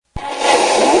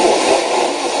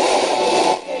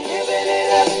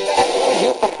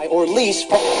release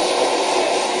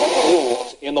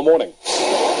in the morning.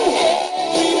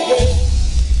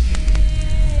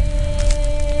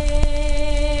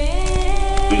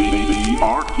 The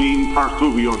Arcane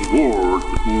Partovian Wars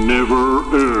never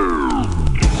ends.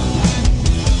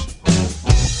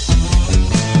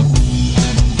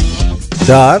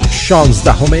 در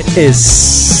 16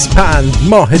 اسفند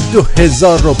ماه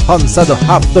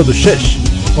 2576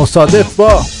 مصادف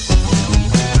با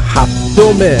 7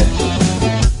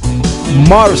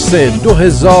 مارس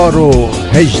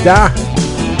 2018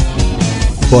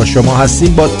 با شما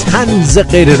هستیم با طنز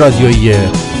غیر رادیویی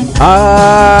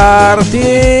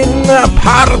آرتین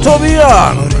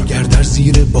پرتویان. در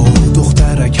زیر بار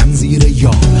دخترکم زیر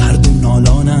یار، هر دو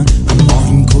نالانن اما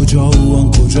این کجا و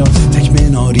آن کجا، تک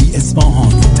مناری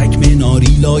اصفهان و تک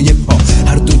مناری لای پا،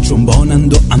 هر دو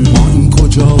جنبانند و اما این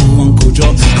کجا و آن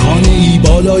کجا، خانه ای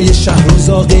بالای شهر و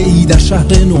زاغه ای در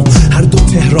شهر نو، هر دو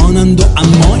تهرانند و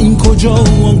اما این کجا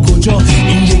و آن کجا،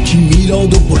 این یکی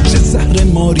میلاد و برج زهر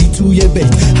ماری توی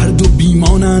بیت، هر دو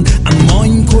بیمانند اما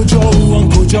این کجا و آن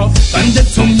کجا، بند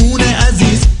تو مون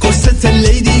عزیز کست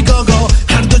لیدی گاگا،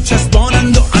 هر دو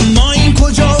چسبانند و اما این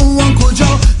کجا و آن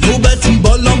کجا، لوبتی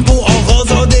با لامپ و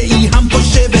آقازاده ای هم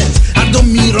پشت بیت، هر دو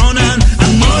میرانند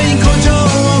اما این کجا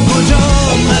و آن کجا،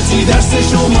 امتی درس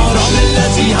شما را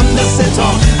ملتی هم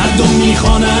دستان، هر دو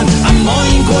میخوانند اما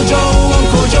این کجا و آن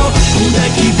کجا،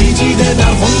 کودکی پیچیده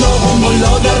در خنداق و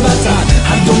ملا در وطن،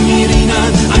 هر دو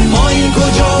میرینند اما این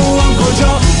کجا و آن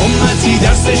کجا، امتی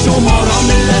درس شما را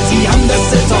ملتی هم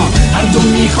دستان، هر دو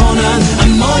میخوانند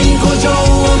اما این کجا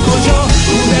و آن کجا،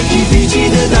 کودکی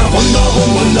پیچیده در خنداق و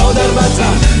ملا در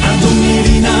وطن، هر دو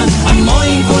میرینند اما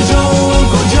این کجا و آن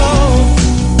کجا.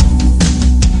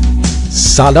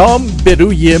 سلام به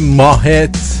روی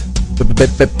ماهت به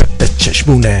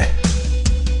چشمونه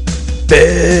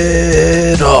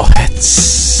به راحت.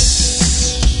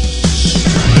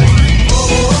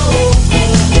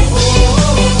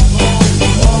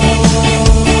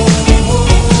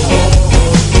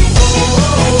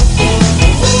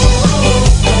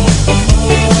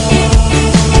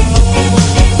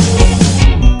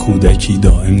 کودکی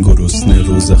دائم گرسنه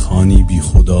روزخوانی بی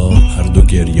خدا، هر دو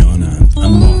گریانند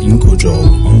اما این کجا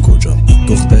و آن کجا،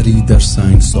 دختری در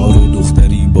سنگسار و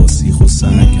دختری با سیخ و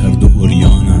سنگ، هر دو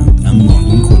عریانند اما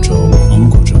این کجا و آن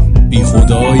کجا، بی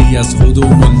خدایی از خود و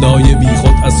ملای بی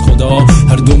خود از خدا،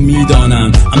 هر دو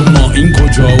میدانند اما این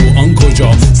کجا و آن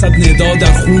کجا، صد ندا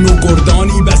در خون و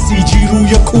گردانی بسیجی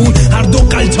روی کون، هر دو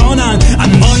قلتانند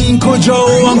اما این کجا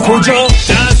و آن کجا،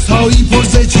 دستهایی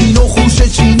پرس چین و خوش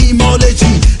چینی مال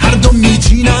چین، هر دو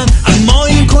میچینن اما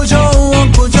این کجا و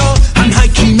آن کجا، هم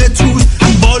حکیم توس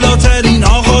هم بالاترین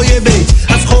آقای بیت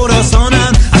از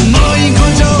خراسانن اما این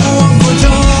کجا و آن کجا،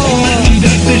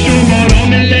 دست شما را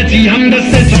ملتی هم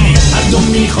دستتان، هر دو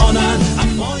میخوانن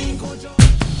اما این کجا.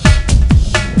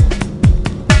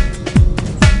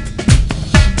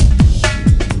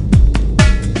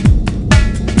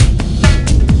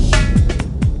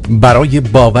 برای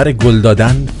باور گل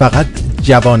دادن فقط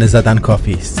جوانه زدن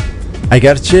کافی است،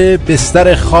 اگرچه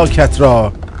بستر خاکت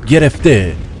را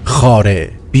گرفته خار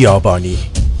بیابانی.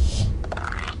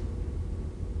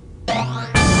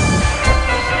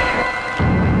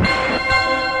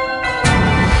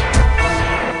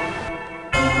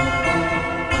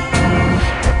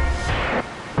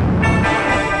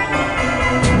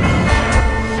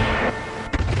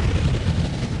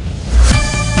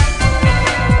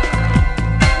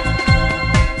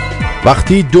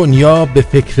 وقتی دنیا به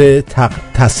فکر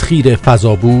تسخیر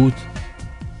فضا بود،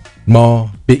 ما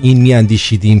به این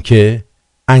میاندیشیدیم که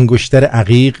انگشتر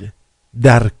عقیق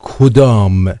در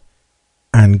کدام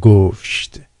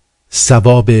انگشت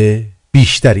ثواب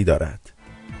بیشتری دارد.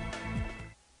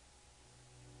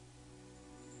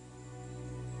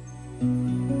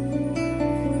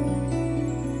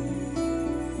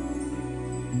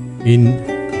 این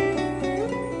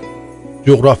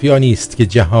جغرافیا نیست که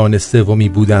جهان سومی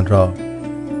بودن را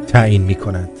تعیین می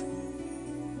کند،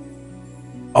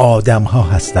 آدم ها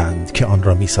هستند که آن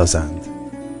را می سازند.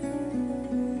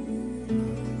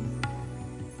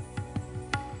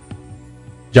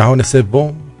 جهان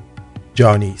سوم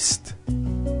جانی است،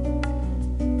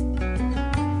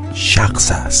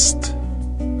 شخص است.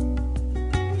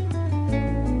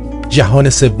 جهان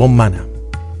سوم منم،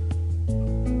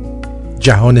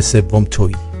 جهان سوم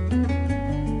تویی،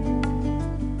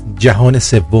 جهان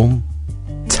سوم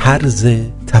طرز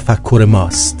تفکر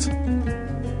ماست،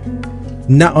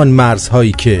 نه آن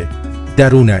مرزهایی که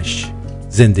درونش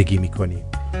زندگی می‌کنیم.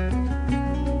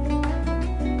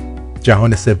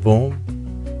 جهان سوم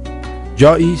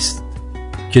جایی است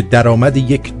که درآمد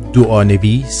یک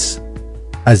دعانویس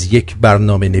از یک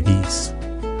برنامه نویس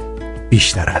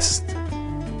بیشتر است.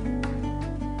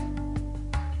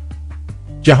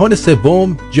 جهان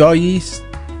سوم جایی است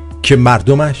که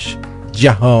مردمش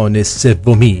جهان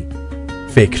سومی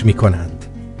فکر می کنند.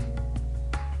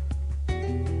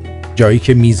 جایی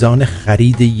که میزان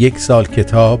خرید 1 سال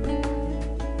کتاب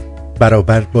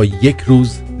برابر با 1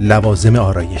 روز لوازم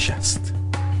آرایش است.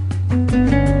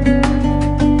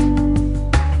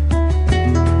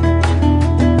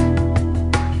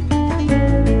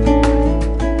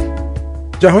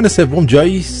 جهان سوم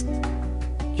جایی است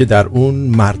که در اون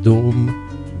مردم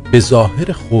به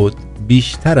ظاهر خود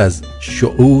بیشتر از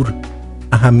شعور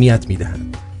اهمیت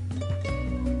می‌دهند.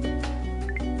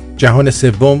 جهان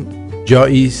سوم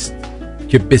جایی است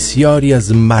که بسیاری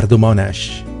از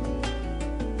مردمانش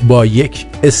با یک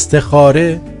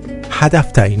استخاره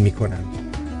هدف تعیین می‌کنند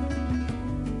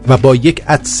و با یک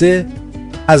عطسه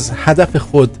از هدف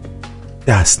خود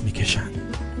دست می‌کشند.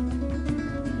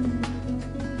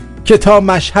 که تا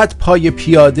مشهد پای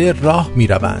پیاده راه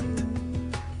می‌روند،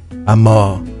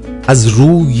 اما از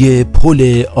روی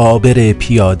پل عابر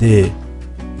پیاده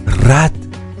رد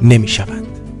نمی‌شوند.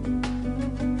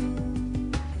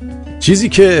 چیزی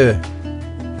که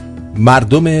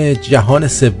مردم جهان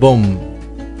سوم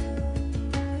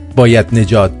باید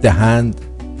نجات دهند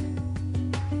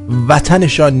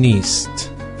وطنشان نیست،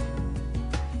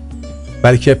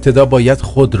 بلکه ابتدا باید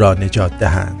خود را نجات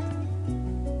دهند،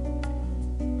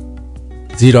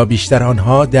 زیرا بیشتر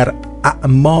آنها در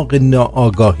اعماق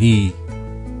ناآگاهی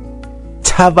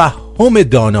توهم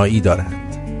دانایی دارند.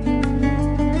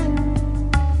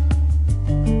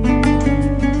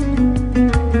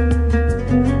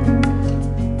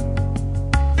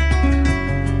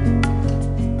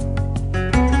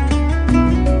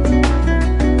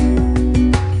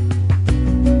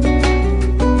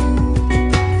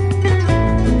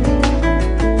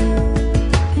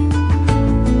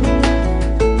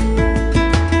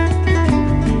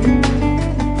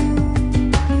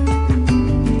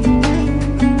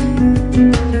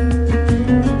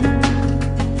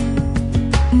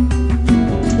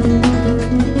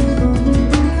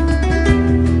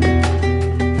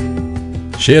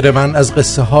 شعر من از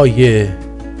قصه های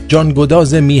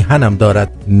جانگداز میهنم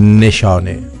دارد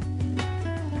نشانه.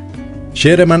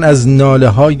 شعر من از ناله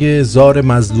های زار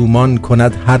مظلومان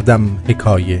کند هر دم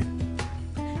حکایه.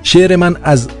 شعر من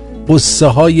از قصه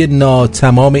های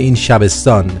ناتمام این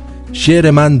شبستان.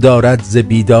 شعر من دارد ز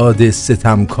بیداد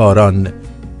ستمکاران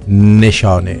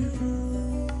نشانه.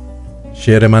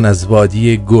 شعر من از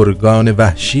وادی گرگان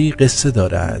وحشی قصه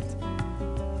دارد.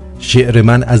 شعر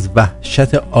من از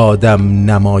وحشت آدم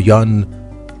نمایان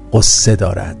قصه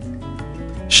دارد.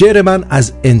 شعر من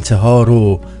از انتحار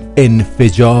و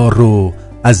انفجار و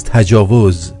از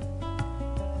تجاوز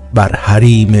بر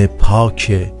حریم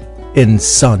پاک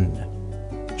انسان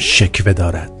شکوه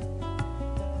دارد.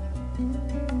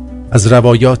 از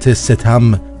روایات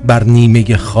ستم بر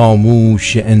نیمه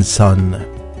خاموش انسان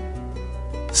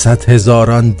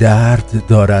 100,000 درد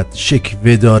دارد،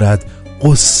 شکوه دارد،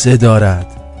 قصه دارد.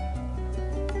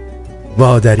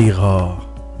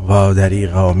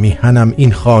 وادریغا میهنم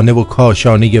این خانه و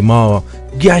کاشانه ما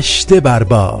گشته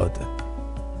برباد.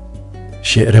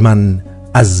 شعر من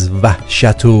از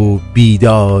وحشت و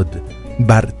بیداد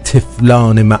بر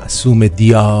طفلان معصوم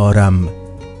دیارم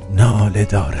ناله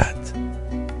دارد.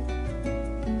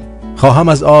 خواهم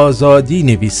از آزادی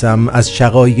نویسم، از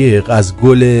شقایق، از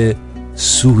گل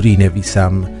سوری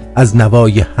نویسم، از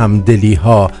نوای همدلی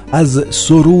ها، از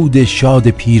سرود شاد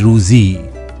پیروزی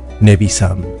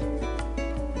نویسم،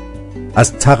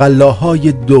 از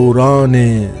تقلاهای دوران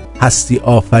هستی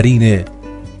آفرین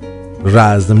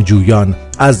رزم جویان،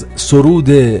 از سرود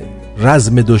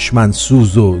رزم دشمن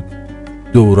سوز و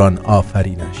دوران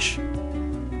آفرینش،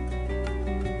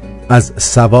 از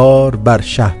سوار بر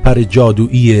شهپر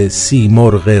جادویی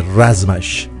سیمرغ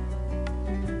رزمش.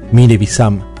 می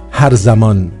نویسم هر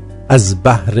زمان از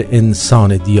بحر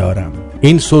انسان دیارم.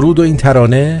 این سرود و این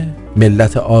ترانه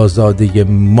ملت آزاده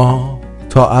ما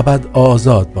تا ابد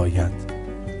آزاد باید،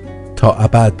 تا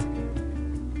ابد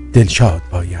دلشاد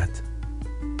باید.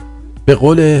 به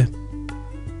قول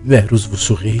بهروز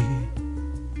وثوقی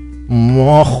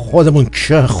ما خودمون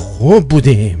که خوب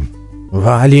بودیم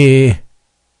ولی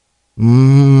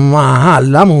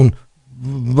محلمون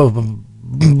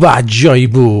بجایی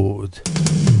بود.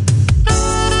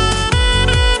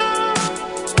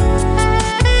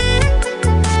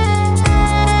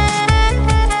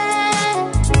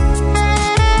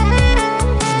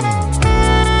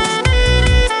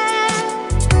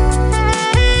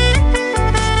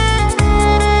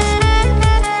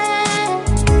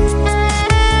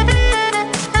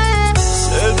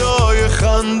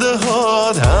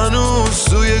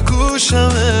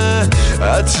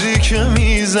 عطری که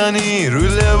میزنی رو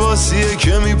لباسیه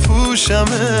که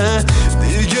میپوشمه،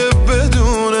 دیگه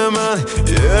بدون من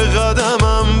یه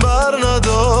قدمم بر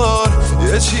ندار.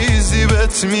 یه چیزی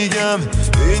بهت میگم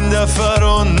این دفعه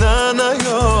رو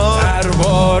نیار. هر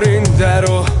بار این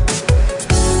درو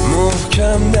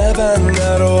محکم نبند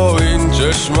نرو، این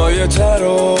چشمای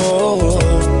ترو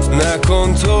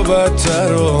نکن تو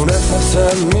بدتر و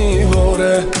نفسم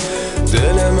میبره،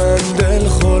 دل من دل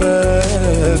خوره،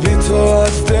 بی تو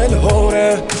از دل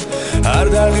هوره، هر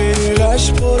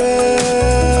دقیقش پره.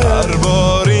 هر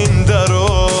بار این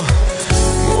درو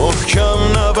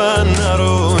محکم نبند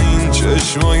نرو، این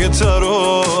چشمای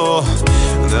ترو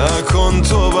نکن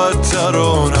تو بدتر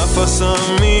و نفسم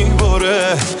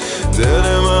میبره،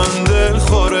 دل من دل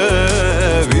خوره،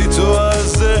 بی تو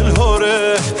از دل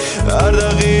هوره، هر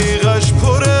دقیقش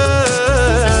پره.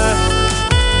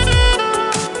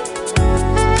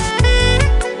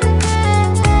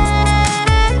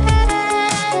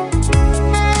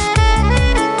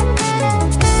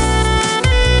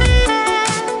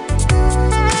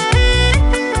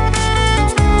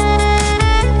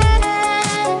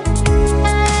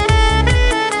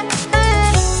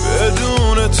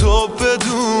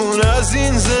 از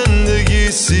این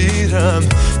زندگی سیرم،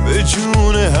 به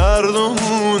جون هر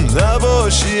دومون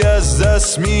نباشی از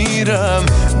دست میرم.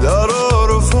 درا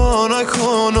رو فا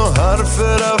نکن و حرف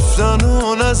رفتن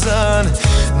و نزن،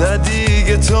 نه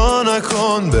دیگه تا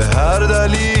نکن به هر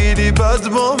دلیلی بد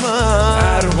با من.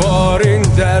 هر بار این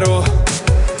درو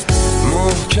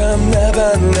محکم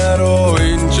نبند نرو،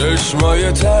 این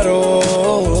چشمای ترو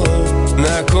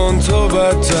نکن تو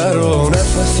بدتر و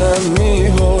نفسم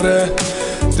میبره،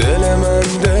 دل من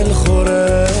دل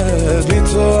خوره، بی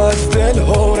تو از دل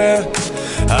هوره،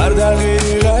 هر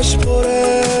دقیقش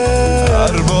پره.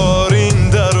 هر بار این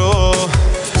درو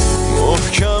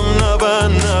محکم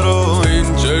نبند نرو،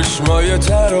 این چشمای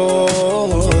ترو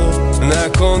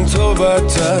نکن تو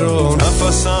بدتر و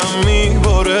نفسم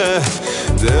میبره،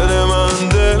 دل من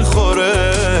دل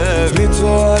خوره، بی تو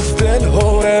از دل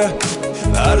هوره،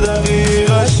 هر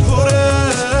دقیقش پره.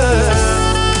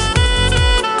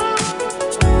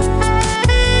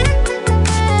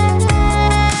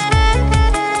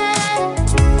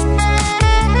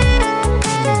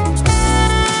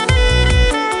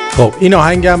 خب این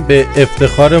آهنگم به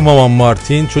افتخار مامان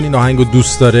مارتین، چون این آهنگو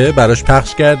دوست داره، براش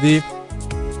پخش کردی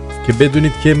که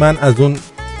بدونید که من از اون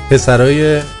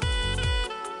پسرای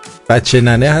بچه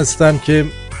ننه هستم که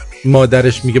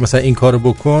مادرش میگه مثلا این کارو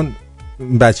بکن،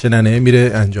 بچه ننه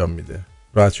میره انجام میده.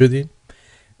 راحت شدین؟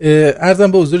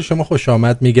 عرضم به حضور شما خوش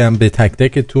آمد میگم به تک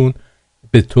تکتون،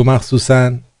 به تو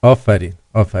مخصوصا. آفرین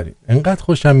آفرین، انقدر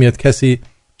خوشم میاد کسی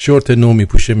شورت نو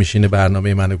میپوشه میشینه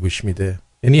برنامه منو گوش میده،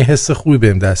 یعنی یه حس خوبی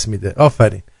بهم دست میده.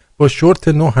 آفرین، با شورت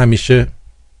نو همیشه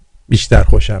بیشتر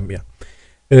خوشم میاد.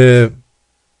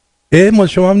 مال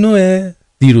شما هم نوه؟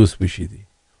 دیروز پوشیدی.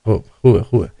 خب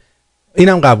خوبه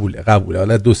اینم قبوله.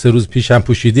 حالا 2-3 روز پیشم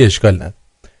پوشیدی اشکال نداره.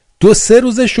 2-3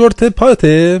 روز شورت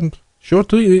پاته، شورت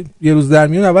تو یه روز در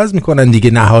میون عوض میکنن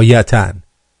دیگه نهایتاً.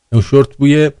 اون شورت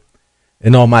بوی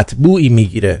نامطبوعی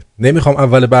میگیره. نمیخوام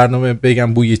اول برنامه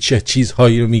بگم بوی چه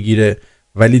چیزهایی رو میگیره،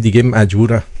 ولی دیگه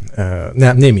مجبورم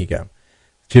نمیگم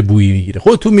چه بویی میگیره.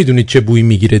 خودتون میدونید چه بویی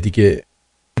میگیره دیگه.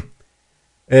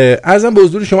 عرضم به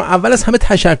حضور شما اول از همه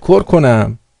تشکر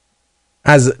کنم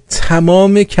از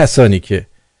تمام کسانی که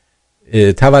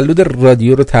تولد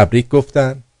رادیو رو تبریک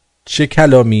گفتن، چه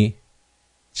کلامی،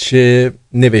 چه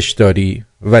نوشتاری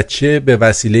و چه به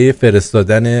وسیله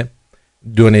فرستادن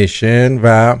دونیشن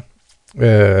و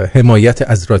حمایت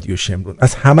از رادیو شمرون.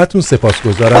 از همتون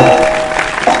سپاسگزارم،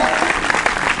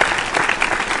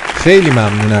 خیلی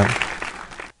ممنونم.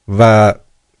 و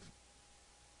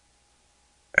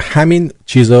همین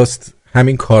چیزاست،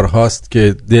 همین کارهاست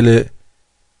که دل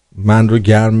من رو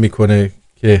گرم میکنه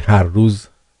که هر روز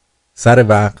سر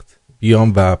وقت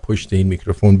بیام و پشت این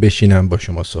میکروفون بشینم با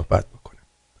شما صحبت بکنم.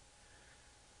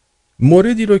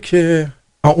 موردی رو که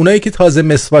اونایی که تازه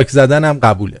مسواک زدن هم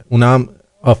قبوله، اونا هم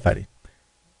آفرین.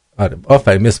 آره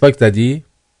آفرین، مسواک زدی؟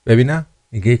 ببینم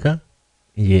میگه که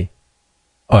یه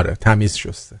آره تمیز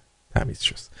شسته.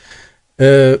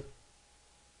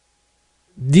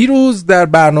 دیروز در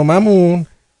برنامه‌مون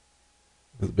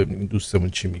ببینیم دوستمون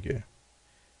چی میگه.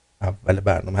 اول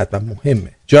برنامه حتما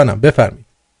مهمه. جانم بفرمایید.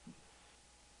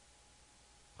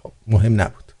 خب مهم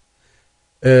نبود.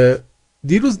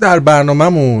 دیروز در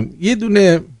برنامه‌مون یه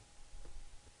دونه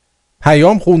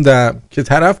پیام خوندم که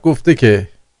طرف گفته که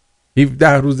 17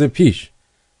 روز پیش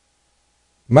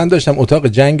من داشتم اتاق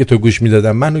جنگ تو گوش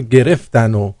میدادم، منو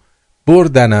گرفتن و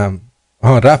بردنم،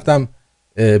 رفتم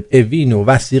اوین و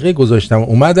وثیقه گذاشتم و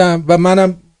اومدم و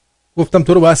منم گفتم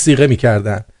تو رو باید صیغه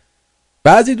میکردن.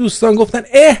 بعضی دوستان گفتن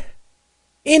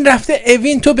این رفته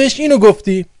اوین تو بهش اینو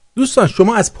گفتی. دوستان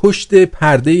شما از پشت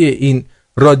پرده این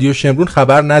رادیو شمرون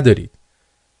خبر ندارید،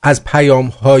 از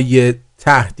پیام‌های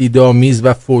تهدیدآمیز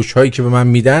و فحش‌هایی که به من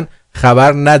میدن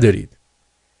خبر ندارید.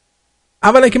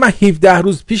 اولا که من 17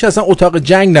 روز پیش اصلا اتاق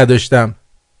جنگ نداشتم.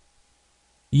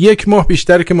 1 ماه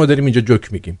بیشتره که ما داریم اینجا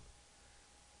جوک میگیم.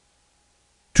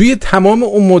 توی تمام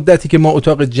اون مدتی که ما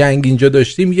اتاق جنگ اینجا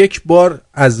داشتیم 1 بار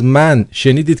از من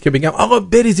شنیدید که بگم آقا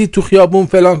بریزید تو خیابون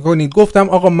فلان کنید. گفتم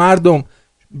آقا مردم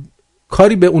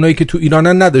کاری به اونایی که تو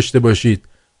ایرانن نداشته باشید،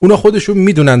 اونا خودشون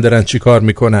میدونن دارن چی کار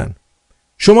میکنن،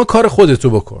 شما کار خودتو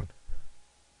بکن.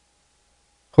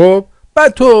 خب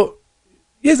بعد تو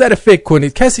یه ذره فکر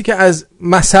کنید، کسی که از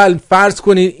مثل فرض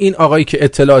کنید این آقایی که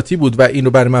اطلاعاتی بود و اینو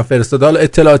برای من فرستاد، حالا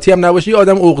اطلاعاتی هم نباشه، یه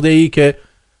آدم عقده‌ای که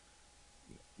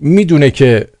میدونه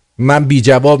که من بی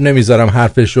جواب نمیذارم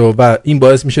حرفشو و این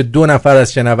باعث میشه 2 نفر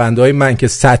از شنونده‌های من که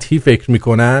سطحی فکر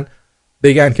میکنن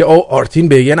بگن که او آرتین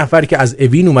به یه نفر که از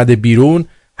اوین اومده بیرون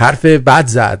حرف بد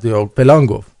زد یا فلان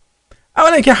گفت.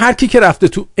 اولا که هر کی که رفته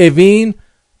تو اوین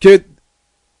که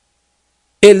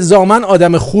الزاماً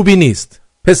آدم خوبی نیست.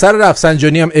 پسر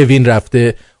رفسنجانی هم اوین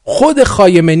رفته، خود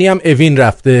خایمنی هم اوین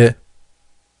رفته.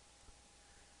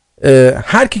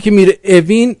 هر کی که میره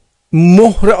اوین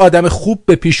مهر آدم خوب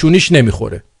به پیشونیش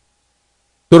نمیخوره.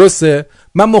 درسته؟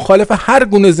 من مخالف هر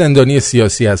گونه زندانی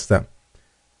سیاسی هستم،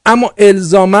 اما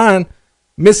الزاماً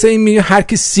مثل این میگه هر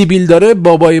کی سیبیل داره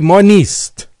بابای ما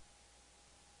نیست.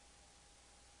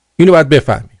 اینو باید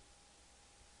بفهمی.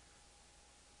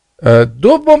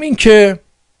 دوم این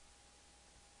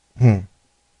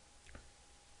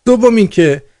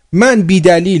که من بی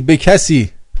دلیل به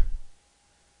کسی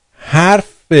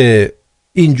حرف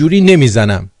اینجوری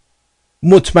نمیزنم.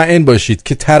 مطمئن باشید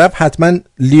که طرف حتما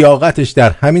لیاقتش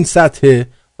در همین سطحه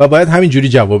و باید همینجوری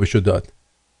جوابشو داد.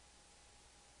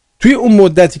 توی اون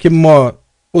مدتی که ما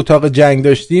اتاق جنگ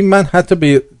داشتیم من حتی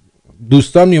به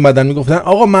دوستان میومدن میگفتن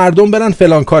آقا مردم برن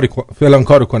فلان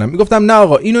کارو کنن. میگفتم نه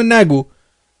آقا اینو نگو،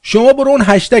 شما برو اون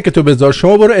هشتگ تو بذار،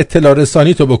 شما برو اطلاع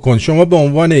رسانی تو بکن، شما به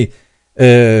عنوان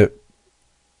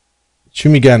چی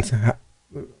میگن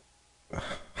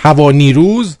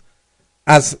هوانیروز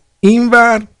از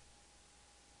اینور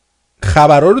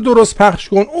خبرها رو درست پخش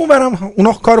کن، اونورم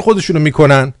اونا کار خودشونو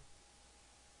میکنن.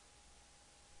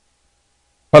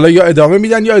 حالا یا ادامه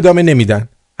میدن یا ادامه نمیدن.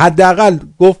 حداقل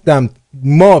گفتم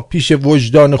ما پیش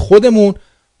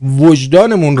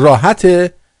وجدانمون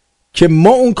راحته که ما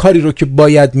اون کاری رو که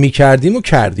باید میکردیم و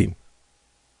کردیم.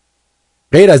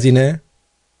 غیر از اینه؟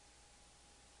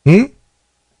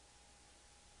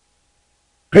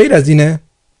 غیر از اینه؟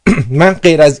 من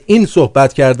غیر از این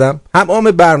صحبت کردم،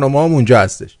 همه برنامه هم اونجا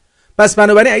هستش. پس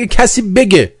بنابراین اگه کسی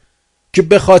بگه که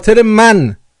به خاطر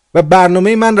من و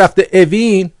برنامه من رفته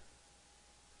اوین،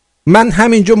 من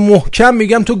همینجا محکم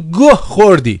میگم تو گوه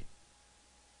خوردی.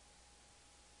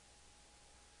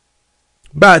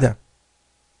 بعدم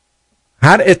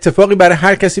هر اتفاقی برای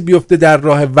هر کسی بیفته در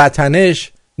راه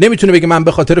وطنش نمیتونه بگه من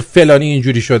به خاطر فلانی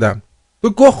اینجوری شدم. تو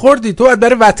گوه خوردی. تو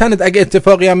برای وطنت اگه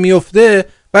اتفاقی هم میفته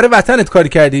برای وطنت کاری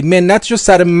کردی، منتشو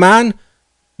سر من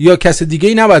یا کس دیگه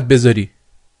ای نباید بذاری.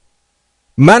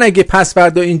 من اگه پس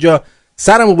فردا اینجا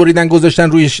سرمو بریدن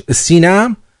گذاشتن روی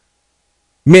سینم،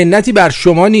 منتی بر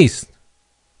شما نیست.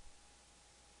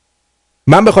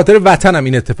 من به خاطر وطنم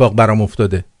این اتفاق برام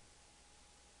افتاده.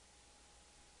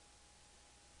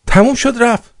 تموم شد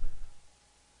رفت.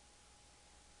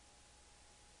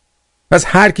 پس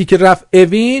هر کی که رفت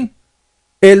اوین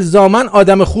الزاماً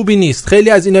آدم خوبی نیست. خیلی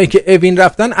از اینایی که اوین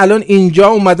رفتن الان اینجا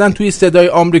اومدن توی صدای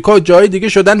آمریکا و جای دیگه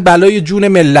شدن بلای جون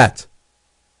ملت.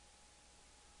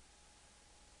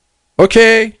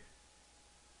 اوکی؟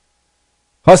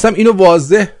 خواستم اینو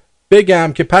واضح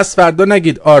بگم که پس فردا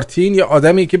نگید آرتین یا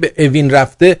آدمی که به اوین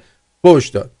رفته فحش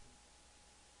داد.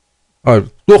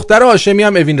 دختر هاشمی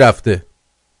هم اوین رفته،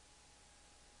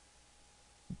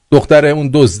 دختر اون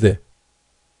دزده،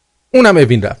 اونم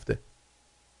اوین رفته.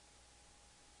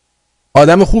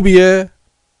 آدم خوبیه؟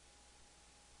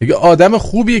 اگه آدم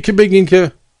خوبیه که بگین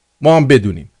که ما هم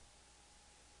بدونیم.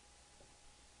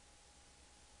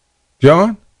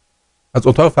 جان از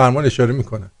اتاق فرمان اشاره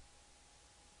میکنه.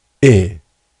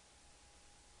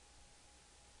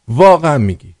 واقعا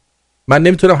میگی؟ من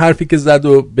نمیتونم حرفی که زد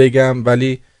و بگم،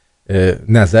 ولی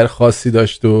نظر خاصی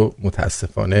داشت و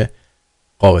متاسفانه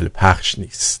قابل پخش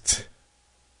نیست.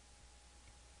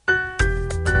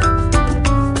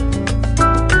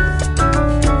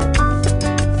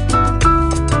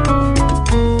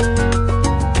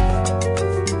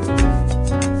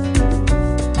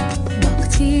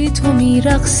 وقتی تو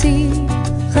میرقصی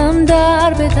غم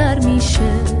در به در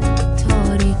میشه،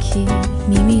 یکی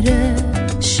میمیره،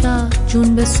 شب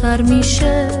جون به سر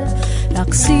میشه.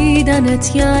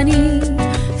 رقصیدنت یعنی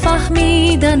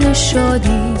فهمیدن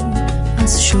شادی،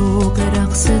 از شوق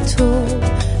رقص تو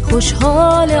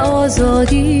خوشحال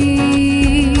آزادی.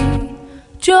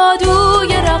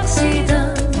 جادوی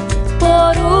رقصیدن،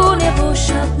 بارونه و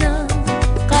شبنم،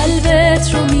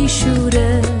 قلبت رو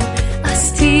میشوره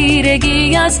از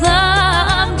تیرگی از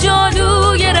غم.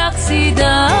 جادوی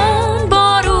رقصیدن،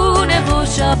 بارونه و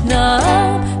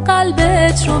شبنم،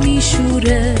 قلبت رو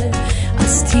میشوره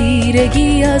از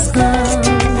تیرگی از غم.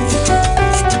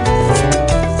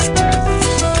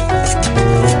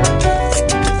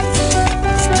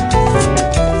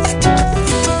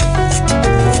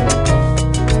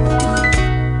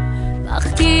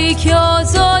 وقتی که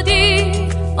آزادی،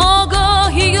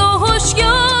 آگاهی و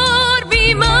هوشیار،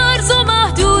 بی مرز و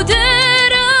محدوده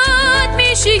رد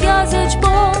میشی از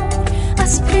اجبار،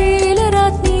 از پیل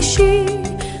رد میشی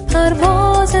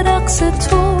پرواز رقص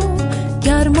تو.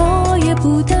 گرمای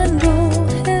بودن رو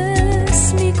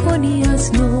حس میکنی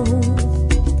از نو.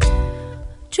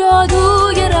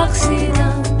 جادوی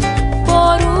رقصیدن،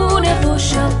 بارونه و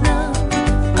شبنم،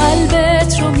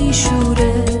 قلبت رو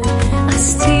میشوره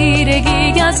از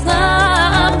تیرگی از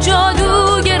غم.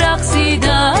 جادوی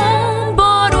رقصیدن،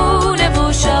 بارونه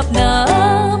و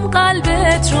شبنم،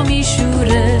 قلبت رو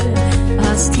میشوره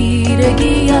از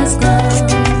تیرگی از غم.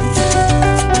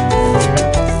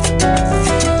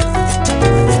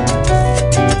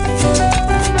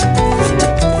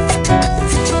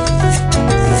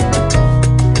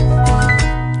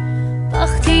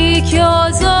 وقتی که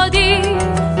آزادی،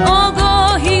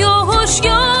 آگاهی و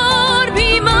هوشیار،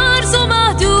 بی مرز و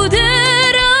محدوده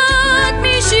رد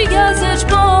میشی از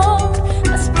اجبار،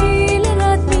 از پیل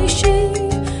رد میشی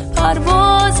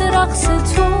پرواز رقص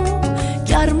تو.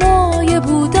 گرمای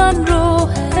بودن رو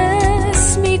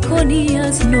حس میکنی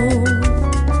از نو.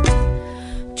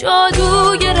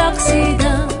 جادوی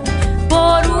رقصیدن،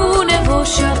 بارونه و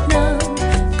شبنم،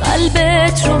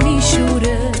 قلبت رو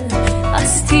میشوره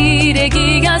از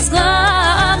تیرگی از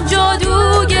غم.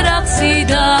 جادوی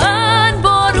رقصیدن،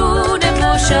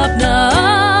 بارونه و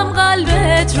شبنم،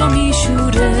 قلبت رو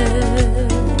میشوره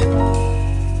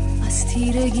از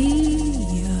تیرگی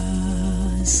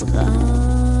از غم.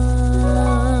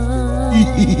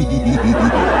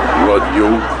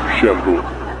 رادیو شمرون.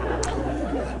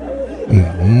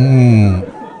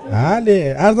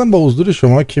 بله، عرضم با حضور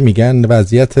شما که میگن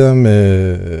وضعیتم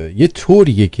یه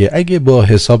طوریه که اگه با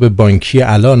حساب بانکی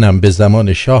الانم به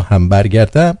زمان شاه هم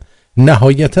برگردم،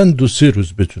 نهایتاً 2-3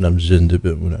 روز بتونم زنده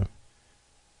بمونم.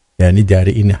 یعنی در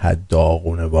این حد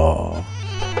داغونه. با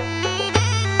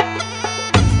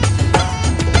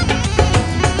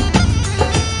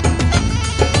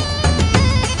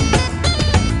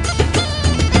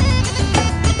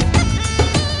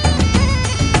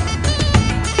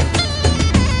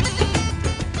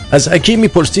از حکیم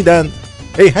میپرسیدند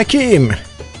ای حکیم،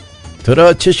 تو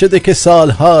را چه شده که سال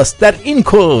هاست در این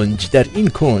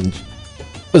کنج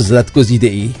عزلت گزیده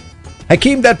ای؟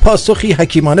 حکیم در پاسخی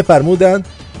حکیمانه فرمودند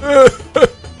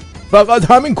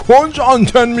فقط همین کنج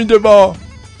آنتن میده. با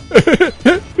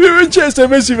چه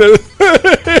اسمسی بره.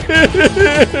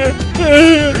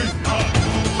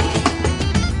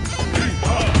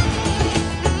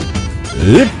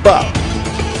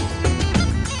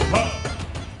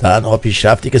 تنها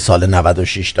پیشرفتی که سال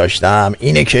 96 داشتم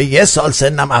اینه که 1 سال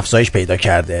سنم افزایش پیدا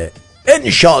کرده.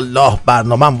 انشالله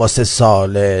برنامه‌م واسه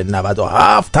سال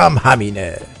 97 هم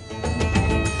همینه.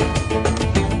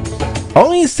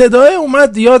 این صدای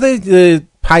اومد یاد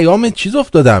پیام چیز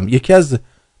افتادم. یکی از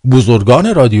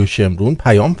بزرگان رادیو شمرون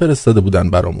پیام فرستاده بودن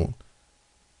برامون.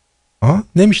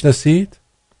 نمیشناسید؟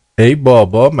 ای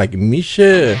بابا مگه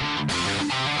میشه؟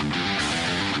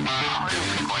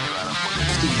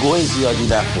 گوه زیادی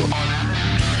نخور.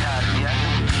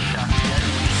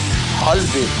 حال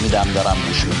بهت میدم دارم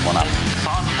گوش میکنم.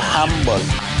 هم باز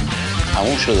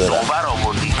همون شده رفت. اوبر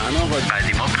آوردی انا با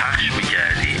قدیما پخش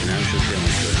میکردی. نمیشد که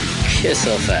میشد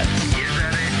کسافت. یه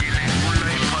ذره تلفن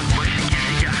لای پاک باشی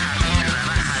کسی که حرف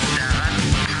میزنه حداقل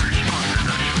پخش کن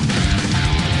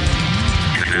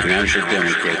صداشو. نمیشد که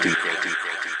میشد.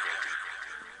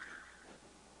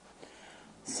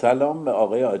 سلام به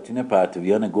آقای آتین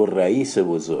پرتویان گل رئیس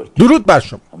بزرگ. درود بر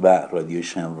شما و رادیو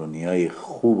شمرونیای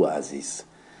خوب و عزیز.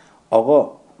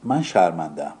 آقا من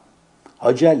شرمندم.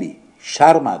 حاج علی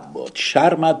شرمت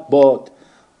باد.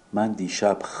 من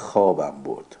دیشب خوابم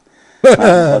برد.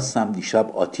 من خواستم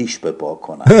دیشب آتیش بپا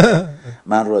کنم.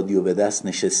 من رادیو به دست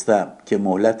نشستم که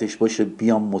مهلتش باشه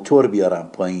بیام موتور بیارم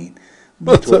پایین.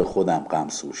 موتور خودم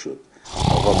غمسور شد.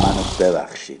 آقا منو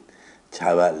ببخشید.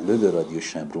 تولد رادیو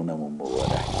شمرونمون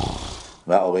مبارک.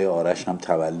 و آقای آرش هم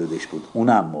تولدش بود،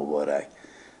 اونم مبارک.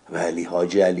 ولی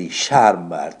حاجی علی شرم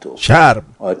بر تو. شرم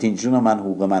آرتین جون من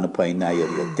حقوق منو پایین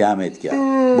نیاری، دمت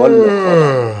گرم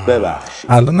والله،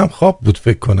 ببخشید. الانم خواب بود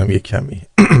فکر کنم یه کمی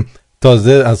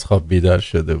تازه از خواب بیدار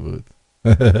شده بود.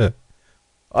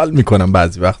 حال میکنم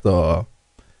بعضی وقتا.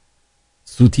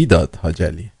 سوتی داد حاج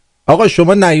علی. آقا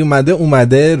شما نیومده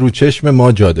اومده رو چشم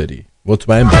ما جا داری،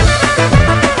 مطمئن باش.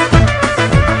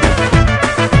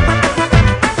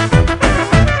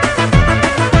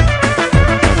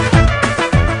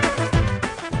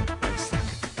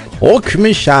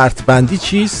 حکم شرط بندی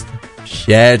چیست؟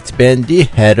 شرط بندی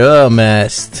حرام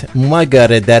است مگر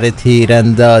در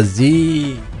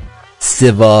تیراندازی،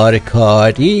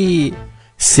 سوارکاری،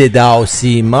 صدا و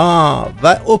سیما و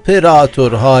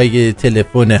اپراتورهای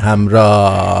تلفن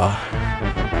همراه.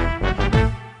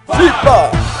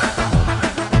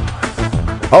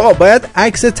 آقا باید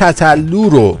عکس تتلو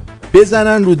رو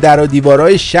بزنن رو در و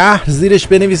دیوارهای شهر، زیرش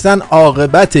بنویسن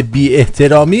عاقبت بی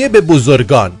احترامی به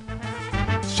بزرگان.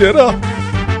 چرا؟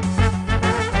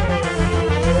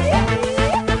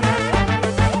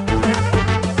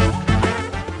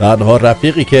 تنها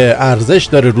رفیقی که ارزش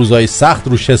داره روزای سخت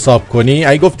روش حساب کنی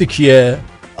ای گفتی کیه؟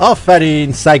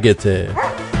 آفرین سگته.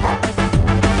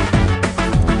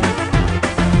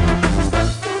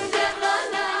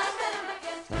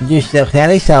 دوست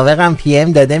دختر سابقم پی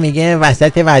ام داده میگه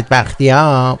وسط بدبختی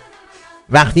ها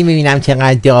وقتی میبینم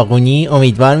چقدر داغونی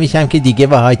امیدوار میشم که دیگه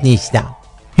باهات نیستم.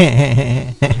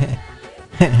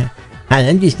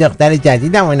 الان دوست دختر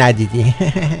جدیدم رو ندیدی.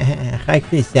 خاک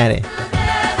بستره.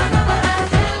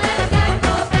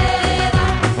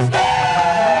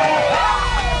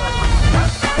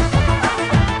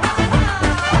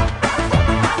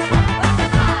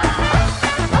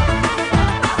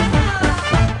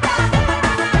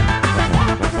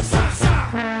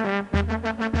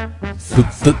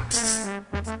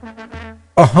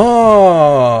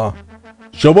 آها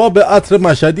شما به عطر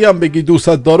مشهدی هم بگی دوست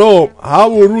دارم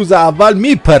همون روز اول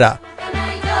میپره. ای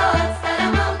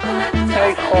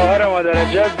خواهر مادر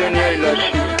عجب دنیای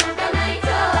لاشی.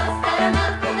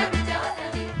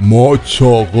 ما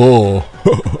چاقا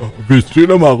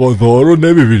ویترین مغازه ها رو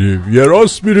نمیبینیم، یه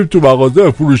راست میریم تو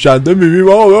مغازه فروشنده میبینیم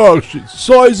آقا ببخشید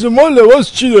سایز ما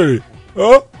لباس چی داری؟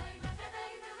 ها؟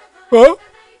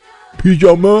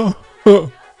 پیجامه؟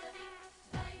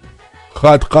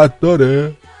 خط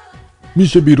داره؟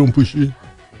 میشه بیرون پوشی؟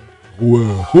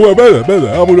 خوبه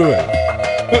بده همونو بده.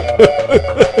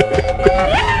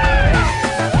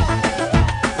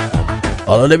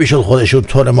 حالا نمیشد خودشون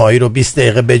تن ماهی رو 20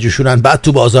 دقیقه بجوشونن بعد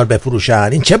تو بازار بفروشن؟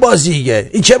 این چه بازیه؟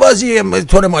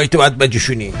 تن ماهی تو باید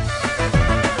بجوشونی؟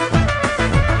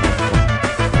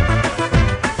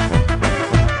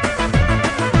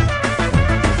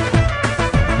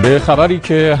 به خبری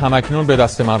که همکنون به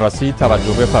دست من رسید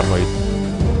توجه بفرمایید.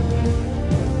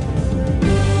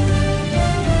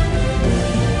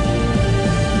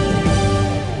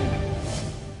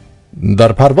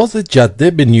 در پرواز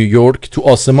جده به نیویورک تو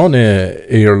آسمان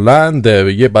ایرلند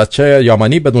یه بچه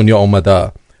یمنی به دنیا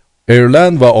آمده.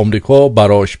 ایرلند و آمریکا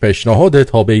براش پیشنهاد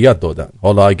تابعیت دادن.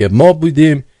 حالا اگه ما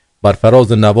بودیم بر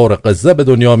فراز نوار قزه به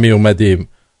دنیا می اومدیم،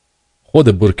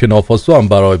 خود بورکینافاسو هم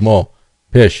برای ما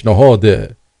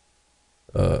پیشنهاد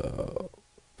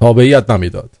تابعیت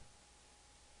نمیداد.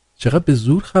 چقدر به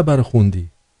زور خبر خوندی؟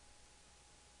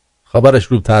 خبرش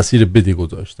رو تأثیر بدی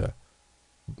گذاشته،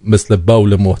 مثل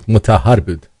باول مطهر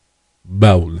بود.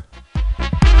 باول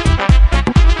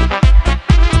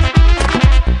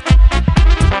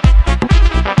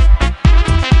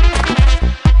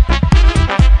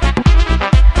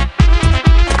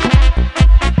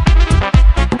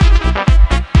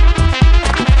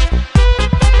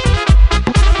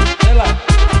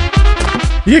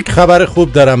یک خبر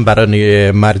خوب دارم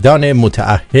برای مردان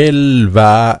متأهل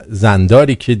و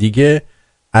زنداری که دیگه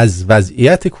از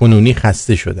وضعیت کنونی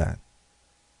خسته شدن.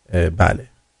 بله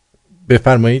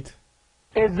بفرمایید.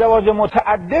 ازدواج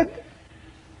متعدد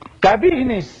قبیح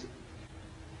نیست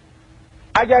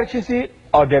اگر کسی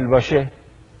عادل باشه.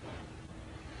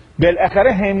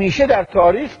 بالاخره همیشه در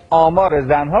تاریخ آمار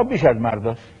زنها بیش از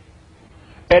مرداست.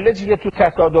 علتی که تو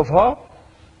تصادف‌ها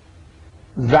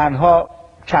زنها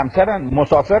کمترن.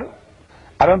 مسافر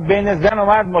الان بین زن و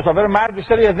مرد مسافر مرد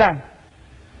بیشتره یا زن؟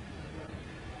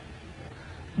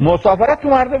 مسافرت تو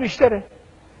مرد بیشتره.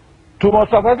 تو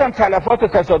مسافرت هم تلفات و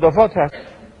تصادفات هست.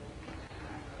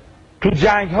 تو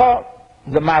جنگ ها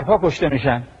مردها کشته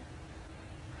میشن.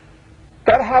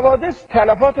 در حوادث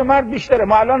تلفات مرد بیشتره.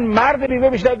 ما الان مرد بیوه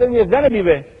بیشتر داریم یا زن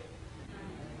بیوه؟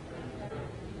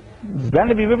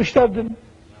 زن بیوه بیشتر داریم.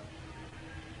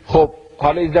 خب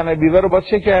حالا این زن بیوه رو باید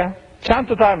چه کرد؟ چند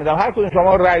تا تایم میدم، هر کدوم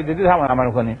شما رأی دادید همون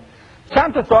عمل کنیم.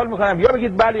 چند تا سوال میکنم، یا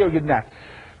بگید بله یا بگید نه.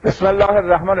 بسم الله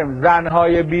الرحمن الرحیم.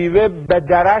 زنهای بیوه به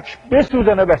درک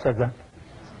بسوزن و بسازن.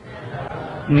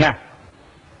 نه.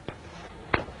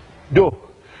 2.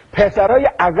 پسرای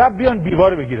عقب بیان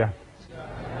دیوار بگیرن.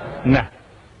 نه.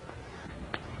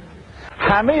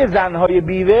 همه زنهای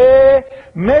بیوه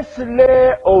مثل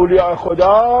اولیاء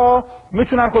خدا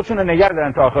میتونن خودشون رو نگه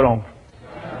دارن تا آخر عمر.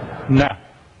 نه.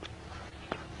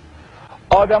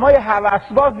 آدمای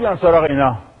هوسباز بیان سراغ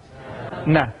اینا.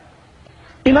 نه.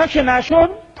 اینا که نشد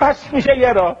پس میشه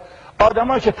یه راه.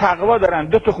 آدمایی که تقوا دارن،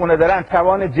 2 تا خونه دارن،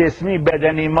 توان جسمی،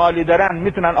 بدنی، مالی دارن،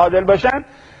 میتونن عادل باشن،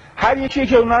 هر یکی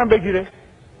که اونا رو بگیره.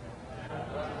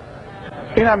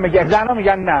 اینم میگه، زنا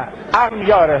میگن نه، عقل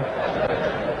میگه آره.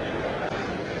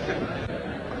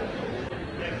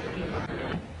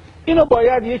 اینو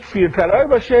باید یک فیلترهای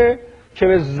باشه که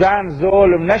به زن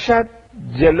ظلم نشد،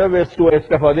 جلو به سوء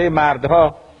استفاده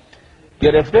مردها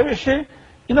گرفته بشه.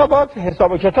 اینا باید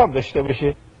حساب و کتاب داشته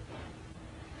بشه.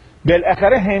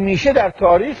 بالاخره همیشه در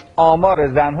تاریخ آمار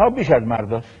زنها بیش از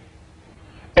مرداست.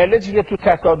 علتی که تو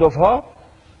تصادفها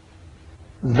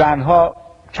زنها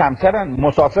کمترن.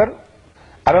 مسافر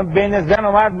الان بین زن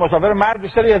و مرد، مسافر مرد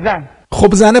بیشتره یا زن؟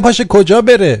 خب زن پاشه کجا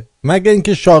بره؟ مگه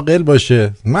اینکه شاغل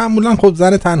باشه. معمولا خب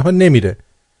زن تنها نمیره.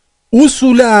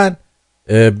 اصولا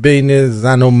بین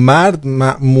زن و مرد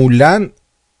معمولا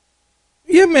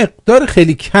یه مقدار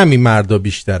خیلی کمی مردا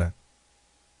بیشترن،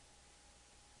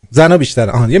 زنا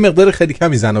بیشترن. یه مقدار خیلی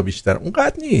کمی زنا بیشترن،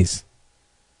 اونقدر نیست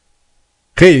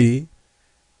خیلی.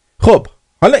 خب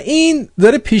حالا این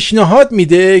داره پیشنهاد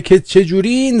میده که چجوری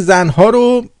این زنها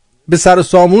رو به سر و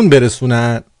سامون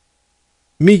برسونن.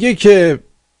 میگه که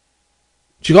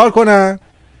چیکار کنن؟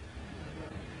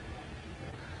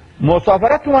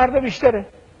 مسافرت تو مردا بیشتره.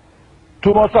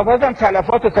 تو مسافرت هم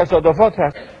تلفات و تصادفات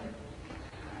هست.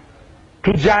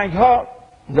 تو جنگ ها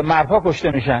مردها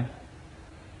کشته میشن.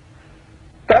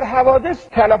 در حوادث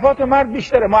تلفات مرد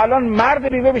بیشتره. ما الان مرد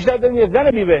بیوه بیشتر داریم یا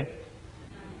زن بیوه؟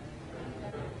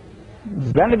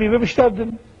 زن بیوه بیشتر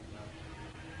داریم.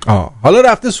 حالا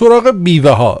رفته سراغ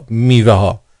بیوه ها، میوه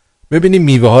ها. ببینیم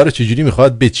میوه ها رو چجوری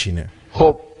میخواد بچینه.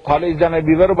 خب حالا این زن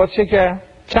بیوه رو باید چه کرد؟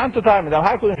 چند تا تایم میدم،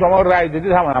 هر کدوم شما رأی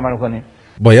دادید همون عمل کنیم.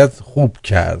 باید خوب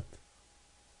کرد.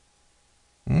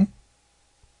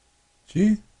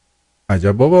 چی؟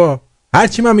 عجب بابا، هر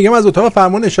چی من میگم از اتاق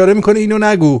فرمان اشاره میکنه اینو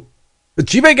نگو.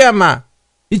 چی بگم من؟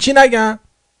 هیچی نگم؟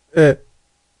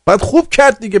 باید خوب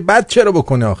کرد دیگه، بعد چرا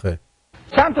بکنه آخه؟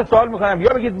 چند تا سوال میکنم، یا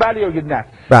بگید بله یا بگید نه.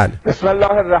 بله. بسم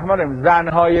الله الرحمن الرحیم.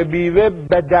 زنهای بیوه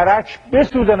به درک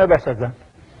بسوزن و بسازن.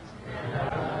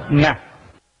 نه.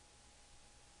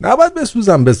 نباید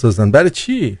بسازن. برای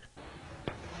چی؟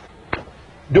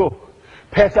 2.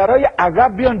 پسرای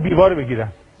عقب بیان دیوار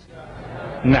بگیرن.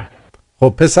 نه.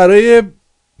 خب پسرای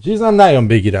چیزم نیان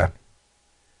بگیرن.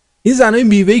 این زنای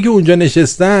بیوه‌ای که اونجا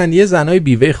نشستن یه زنای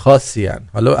بیوه خاصی هن.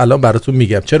 حالا الان براتون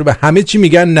میگم چرا به همه چی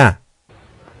میگن نه.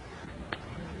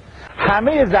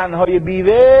 همه زنهای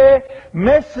بیوه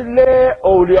مثل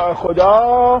اولیاء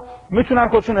خدا میتونن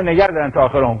خودشون رو نگه دارن تا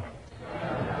آخر عمر.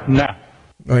 نه.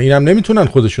 اینم نمیتونن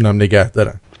خودشونم نگه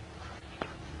دارن.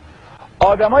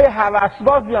 آدمای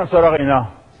هوسباز بیان سراغ اینا.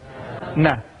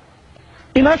 نه.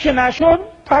 اینا که نشد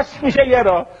پس میشه یه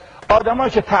راه.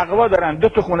 آدمایی که تقوا دارن، 2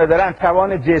 تا خونه دارن،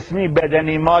 توان جسمی،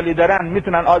 بدنی، مالی دارن،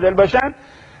 میتونن عادل باشن،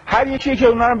 هر یکی که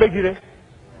اونا رو بگیره.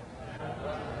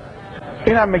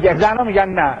 اینم میگه، زنا میگن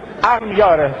نه، عقل میگه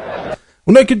آره.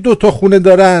 اونا که 2 تا خونه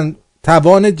دارن،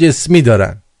 توان جسمی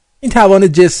دارن. این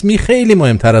توان جسمی خیلی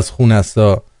مهمتر از خونه است.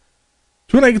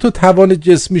 چون اگه تو توان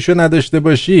جسمیشو نداشته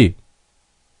باشی،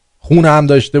 خونه هم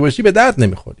داشته باشی، به درد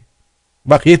نمیخوری.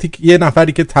 وقتی یه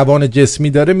نفری که توان جسمی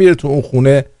داره میره تو اون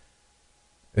خونه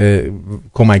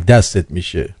کمک دستت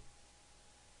میشه.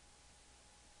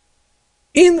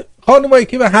 این خانومایی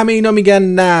که به همه اینا میگن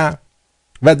نه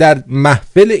و در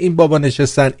محفل این بابا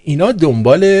نشستن، اینا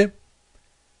دنبال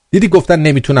دیدی گفتن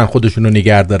نمیتونن خودشونو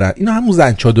نگه دارن. اینا همون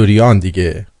زن چادریان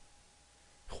دیگه،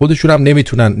 خودشون هم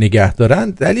نمیتونن نگه دارن.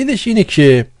 دلیلش اینه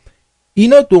که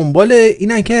اینا دنبال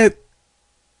اینن که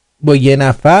با یه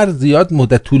نفر زیاد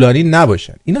مدت طولانی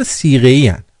نباشن. اینا صیغه‌ای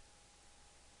هن.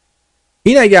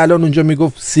 این اگه الان اونجا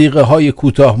میگفت صیغه های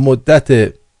کوتاه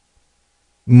مدت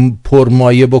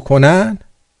پرمایه بکنن،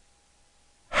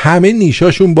 همه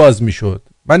نیشاشون باز میشد.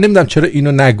 من نمیدونم چرا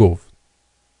اینو نگفت.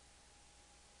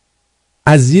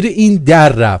 از زیر این در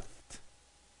رفت.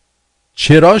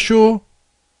 چراشو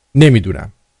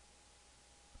نمیدونم.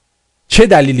 چه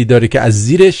دلیلی داره که از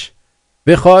زیرش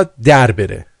بخواد در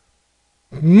بره؟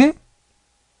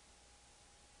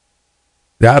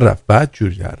 در رفت، بعد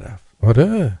جور در رفت.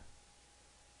 آره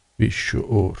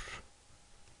بیشعور.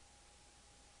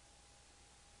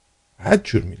 حد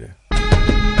جور میره.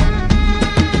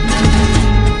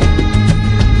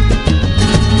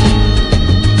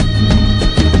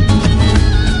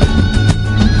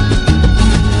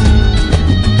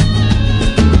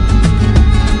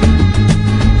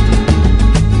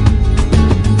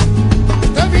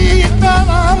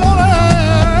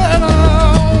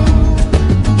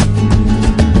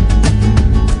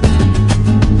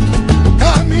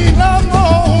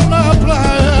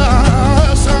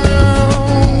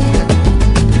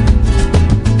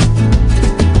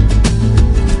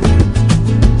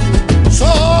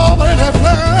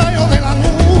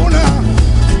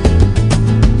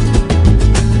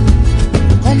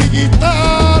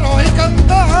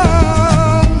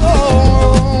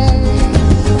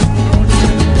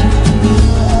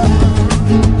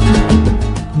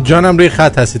 جانم روی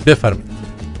خط هستید بفرمایید.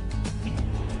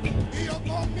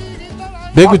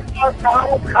 بگو.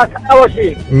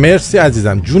 مرسی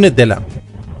عزیزم جون دلم.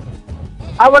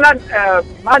 اولا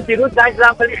من دیروز زنگ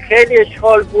زدم ولی خیلی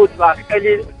اشغال بود و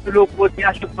خیلی سلوک بود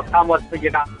نشد با تماس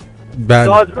بگیرم.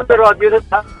 دادرون به رادیو رو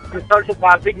مثالش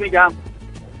تبریک میگم،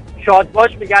 شاد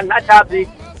باش میگن نه تبریک.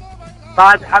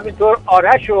 بعد همینطور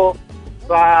آرش و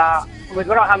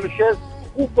امیدوارم همیشه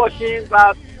خوب باشین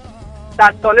و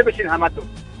 100 ساله بشین همتون.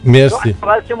 مرسی.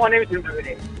 اول شما نمیتونیم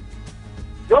ببینیم.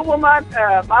 دوم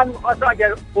من می‌خواستم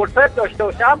اگر فرصت داشته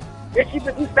باشم یکی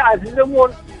به دوست عزیزمون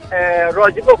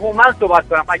راجع به هومن صحبت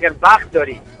کنم اگر وقت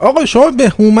دارید. آقا شما به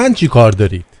هومن چی کار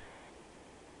دارید؟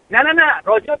 نه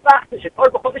راجع به وقتشه، کار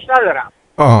به خودش ندارم.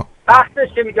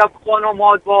 وقتش که میگم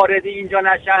خانم‌ها وارد اینجا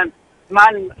نشن،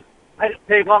 من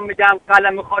پیغام میدم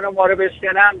قلم خانم‌ها رو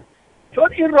بشکنن، چون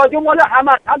این رادیو مال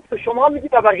همه، هم تو شما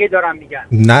میگید و بقیه دارن میگن.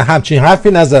 نه همچین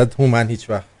حرفی نزد هومن هیچ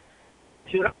وقت.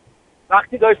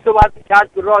 وقتی داشت صحبت کرد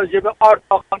راجع به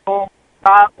آرتا خانم و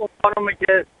اون خانمی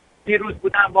که دیروز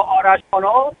بودن با آرش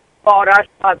خانم، با آرش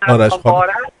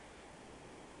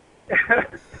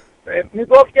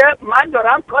میگفت که من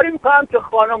دارم کاری میکنم که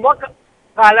خانم‌ها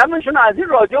قلمشون از این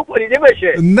رادیو بریده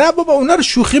بشه. نه بابا اونا رو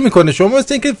شوخی میکنه. شما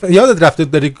مثل اینکه یادت رفته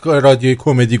داری رادیوی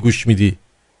کمدی گوش میدی.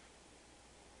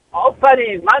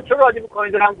 آفرین، من چون رادیو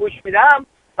کمدی دارم گوش میدم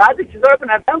بعضی چیزا رو به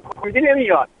نظرم کمدی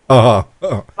نمیاد.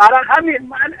 برای همین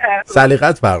من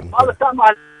سلیقت فرق میکنه.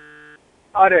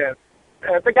 آره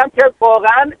بگم که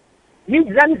واقعا هیچ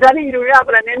زن ایرانی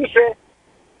اولا نمیشه.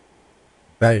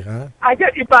 دقیقاً.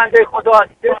 اگر این بنده خدا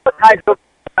تجربه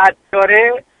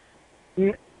داره،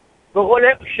 به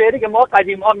قول شعری که ما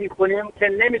قدیما میخونیم که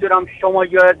نمیدونم شما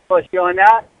یاد باشه یا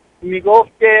نه،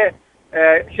 میگفت که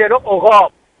شعر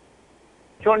عقاب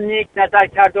چون نیک نظر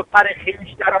کرد و پر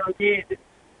خویش دراندید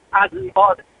از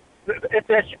ما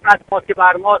اسمش از ما که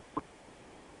بر ما.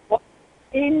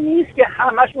 این نیست که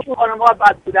همشون خانم‌ها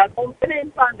بد بودن، ممکنه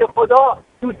این بنده خدا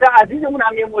دوست عزیزمون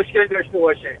هم یه مشکل داشته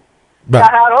باشه. در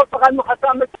هر حال فقط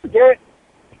می‌خواستم بگم که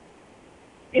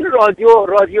این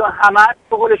رادیو همه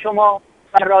به قول شما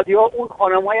و رادیو اون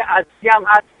خانم‌های عزیزی هم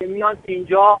هست که میان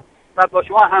اینجا و با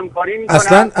شما همکاری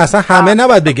میکنن. اصلا همه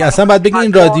نباید بگی، اصلا باید بگی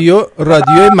این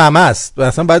رادیو ممه است،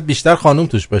 اصلا باید بیشتر خانم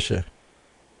توش باشه.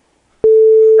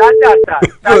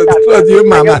 رادیو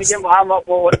ممه است. میگم با هم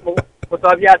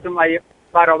مطابقتون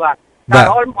برابر. در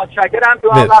حال متشکرم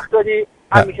تو هم وقت دادی،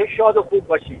 همیشه شاد و خوب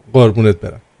باشی. قربونت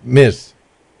برم. مرسی.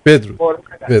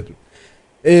 بدرود.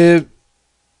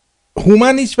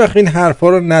 هومن هیچ وقت این حرفا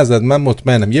رو نزد، من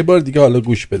مطمئنم. یه بار دیگه حالا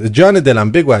گوش بده. جان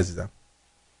دلم بگو عزیزم.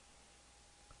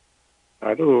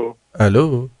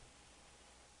 الو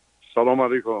سلام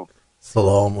علیکم.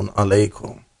 سلام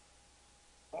علیکم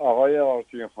آقای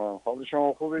آرتین خان، حال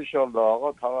شما خوب ان شاء الله؟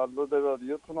 آقا تولد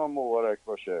رادیوتون هم مبارک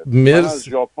باشه. مرسی. من از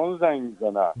ژاپن زنگ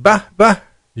میزنم. به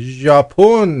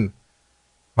ژاپن،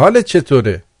 حالت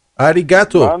چطوره؟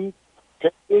 اریگاتو. من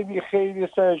خیلی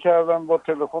سعی کردم با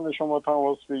تلفن شما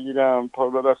تماس بگیرم تا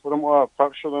بالاخره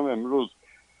موفق شدم امروز.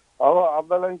 آقا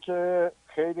اولا که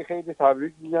خیلی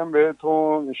تبریک میگم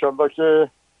بهتون، ان شاء الله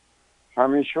که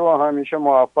همیشه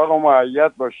موفق و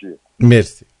مؤید باشید.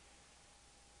 مرسی.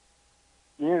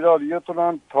 این رادیوتون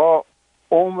هم تا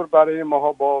عمر برای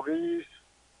ماها باقی است،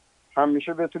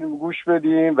 همیشه بتونیم گوش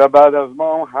بدیم و بعد از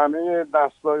ما هم همه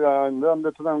نسل‌های آینده هم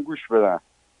بتونن گوش بدن.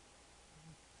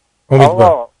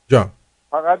 آقا جان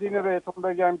فقط اینو بهتون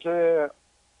بگم که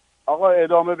آقا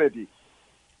ادامه بدید.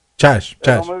 چشم.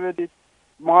 ادامه بدید،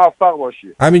 موفق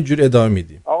باشید. همینجور ادامه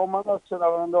میدیم. آقا من از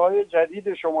شنونده‌های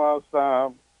جدید شما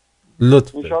هستم.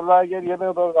 لطفا انشالله اگر یه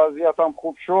مقدار وضعیتم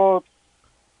خوب شد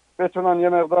بتونن یه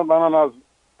مقدار منم از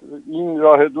این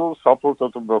راه دور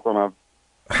ساپورتتون بکنم.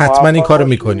 حتما این کارو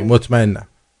میکنیم، مطمئنم.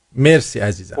 مرسی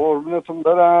عزیزم. قربونتون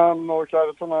برم.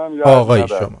 نوکرتونم. آقای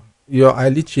شما یا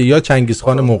علی چیه یا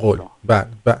چنگیزخان مغول. بله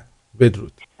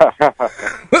بدرود.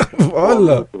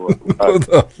 والا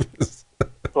خداحافظ.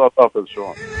 خداحافظ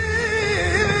شما.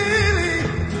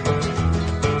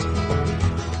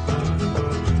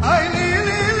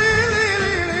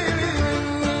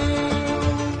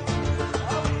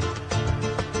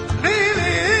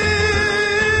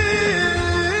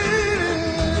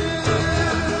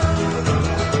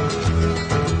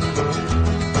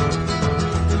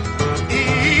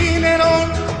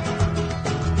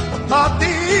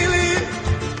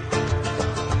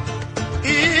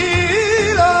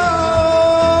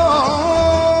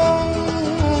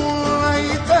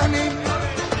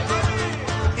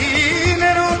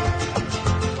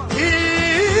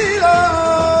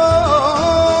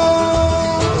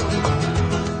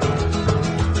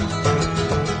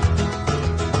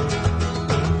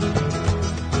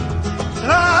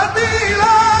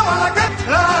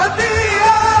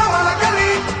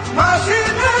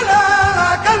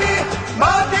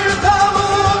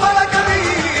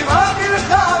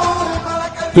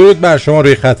 درود بر شما،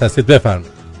 روی خط هستید،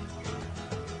 بفرمایید.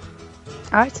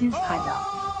 آرتین سلام.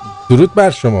 درود بر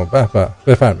شما. به به،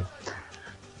 بفرمایید.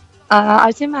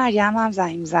 آرتین مریم هم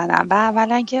زنگ میزنم. و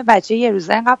اولا که بچه یه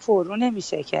روزه اینقدر پررو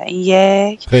نمیشه که این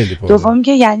یک. خیلی پررو. دوم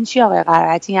که یعنی چی آقای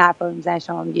قرائتی این حرفا رو میزنید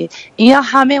شما میگید اینا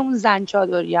همه اون زن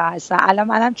چادریا هستن. الان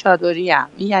منم چادریم.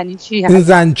 این یعنی چی؟ این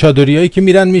زن چادریایی که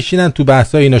میرن میشینن تو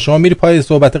بحثای اینا، شما میری پای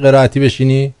صحبت قرائتی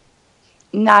بشینی؟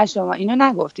 نه شما اینو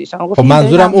نگفتی. شما گفتی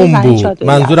منظورم اون بود.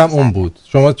 منظورم اون بود.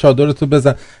 شما چادرتو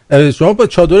بزن. شما با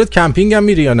چادرت کمپینگ هم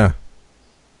میری یا نه؟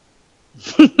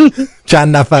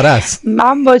 چند نفر است؟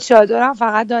 من با چادرم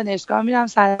فقط دانشگاه میرم،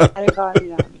 سر کار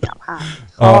میرم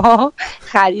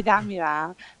خریدم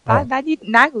میرم. بعد ولی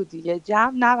نگو دیگه،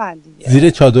 جمع نبند دیگه. زیر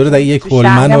چادر دیگه یک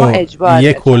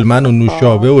کلمن و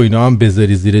نوشابه و اینا هم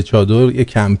بذاری زیر چادر، یه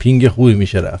کمپینگ خوبی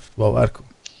میشه رفت، باور کن.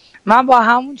 من با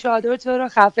همون چادر تو رو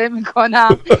خفه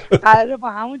میکنم. قراره با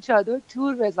همون چادر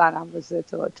تور بزنم واسه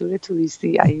تو، تور توریستی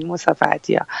یا این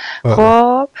مسافرتی ها.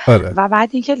 خب و بعد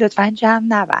اینکه لطفاً جمع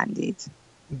نبندید.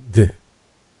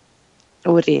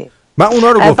 اوری من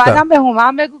اونا رو گفتم. بعدم به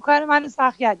هومن بگو کار منو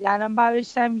سخت کردی. الان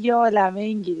برداشتم یه عالمه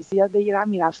انگلیسی یاد بگیرم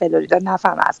میرم فلوریدا،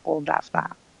 نفهم از قم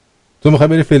رفتم. تو میخوای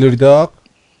بری فلوریدا؟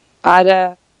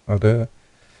 آره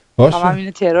باشه. من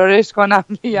اینو ترورش کنم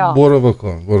بیام. برو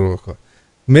بکن.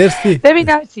 مرسی.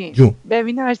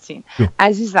 ببین آرتین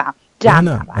عزیزم،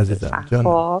 جمع عزیزم.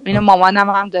 خب اینو مامانم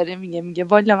هم داره میگه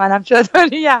والا منم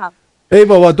چادریم. ای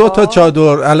بابا 2 تا چادر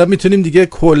الان میتونیم دیگه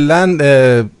کلا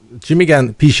چی میگن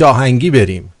پیش آهنگی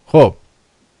بریم. خب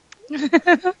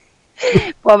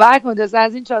باور کن دوست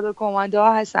از این چادر کمانده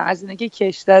ها هستم، از اینه که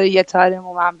کش داره یه تار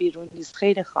مومن بیرون نیست.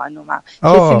 خیلی خانومم.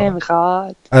 کسی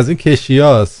نمیخواد؟ از این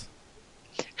کشیاست.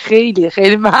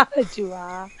 خیلی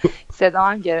محجوبم. صدا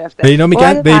هم گرفته. به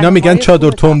اینا میگن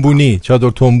چادر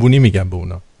تنبونی میگن به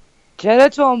اونا. چرا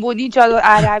تنبونی؟ چادر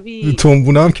عربی.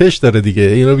 تنبونه هم کش داره دیگه،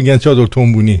 اینا میگن چادر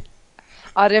تنبونی.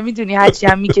 آره میدونی هرچی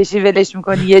هم میکشی ولش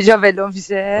میکنی یه جا ولو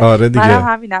میشه. آره دیگه. منم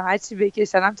همینم، هرچی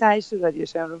بکشنم تهش تو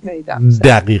رادیوشم رو پیدا میشه.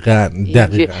 دقیقاً.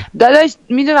 داداش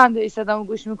میدونم داری صدامو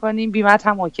گوش میکنیم، بیمت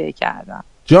هم اوکی کردم.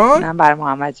 جان؟ من برای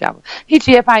محمد جواد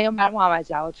یه پیام برای محمد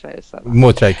جواد فرستادم.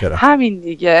 متشکرم. همین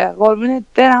دیگه. قربونت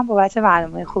برم بابت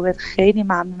برنامه خوبت، خیلی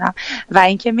ممنونم. و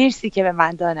اینکه مرسی که به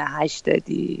من دانه 8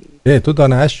 دادی. تو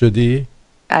دانه 8 شدی؟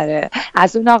 آره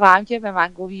از اون آقا هم که به من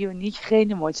گفت یونیک،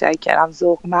 خیلی متشکرم.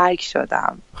 ذوق مرگ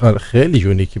شدم. خیلی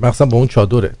یونیکی، مثلا با اون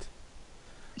چادرت.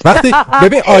 وقتی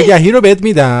ببین آگهی رو بهت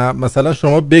میدم، مثلا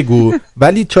شما بگو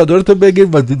ولی چادرتو بگیر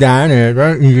و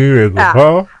دهنه اینجوری بگو.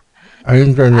 ها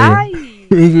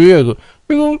اینجوری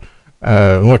بگو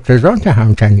مرتضی که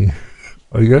همچنین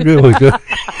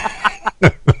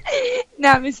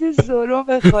نه مثل زورو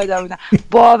به خدا بودم.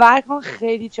 باور کن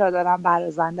خیلی چادرم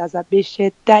برازنده ازت، به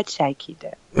شدت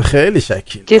شکیده. خیلی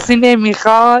شکیده. کسی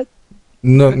نمیخواد؟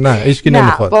 نه هیچکی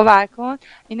نمیخواد. باور کن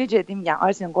اینو جدی میگم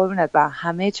آرتین، قربونت برم،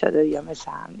 همه چادریا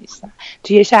مثل هم نیستن.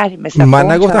 توی شهری مثل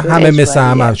من نگفتم همه مثل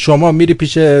هم. شما میری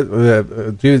پیش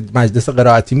توی مجلس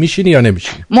قرائتی میشینی یا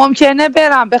نمیشینی؟ ممکنه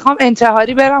برم بخوام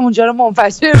انتحاری برم اونجا رو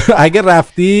منفجر اگه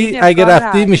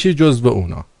رفتی میشی جزو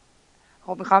اونا.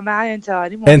 خب میخوام من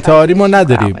انتحاری ما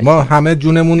نداریم. ما همه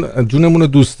جونمون رو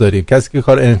دوست داریم. کسی که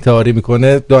کار انتحاری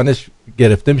میکنه دانش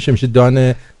گرفته میشه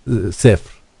دانه 0.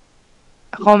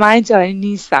 خب من انتحاری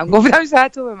نیستم. گفتم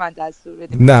شاید تو به من دستور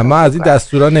بدی. نه ما از این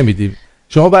دستورا نمیدیم.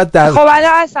 شما باید خب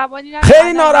الان عصبانی نشو.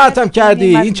 خیلی ناراحتم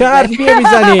کردی. این چه حرفیه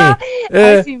میزنی؟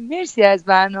 مرسی از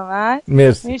برنامه.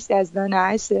 مرسی از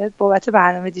دانشت بابت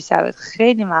برنامه دیشبت.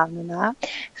 خیلی ممنونم.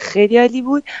 خیلی عالی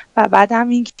بود. و بعدم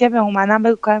این که به منم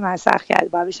بگو کار من سخت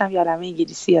کرد. باید بشم یارم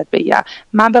انگلیسی یاد بگیرم.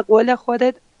 من به قول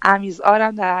خودت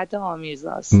امیرزارم در حد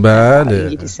آمیرزاست. بله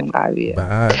انگلیسیم قویه.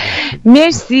 بله.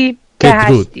 مرسی که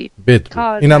هستید.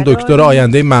 بدرود. اینم دکتر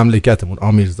آینده مملکتمون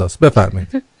آمیرزاست.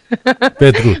 بفرمایید.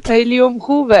 بدرود. خیلی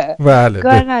خوبه. بله.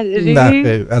 کار نداری؟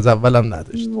 نه از اولم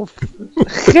نداشت.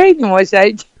 خیلی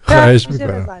مشکل. خواهش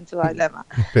میکنم.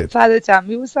 فداتم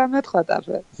میبوسمت.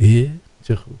 خدافظ.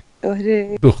 چه خوب.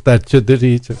 آره. دختر چه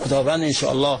داری؟ خداوند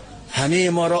انشاءالله همه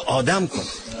ما را آدم کن.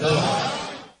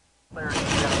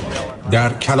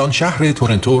 در کلان شهر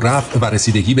تورنتو رفع و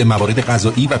رسیدگی به موارد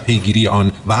قضایی و پیگیری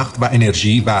آن وقت و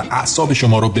انرژی و اعصاب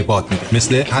شما رو به باد میده،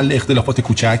 مثل حل اختلافات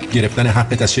کوچک، گرفتن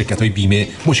حقت از شرکت‌های بیمه،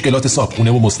 مشکلات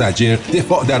صاحبخونه و مستاجر،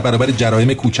 دفاع در برابر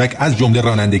جرایم کوچک از جمله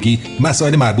رانندگی،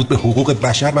 مسائل مربوط به حقوق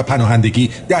بشر و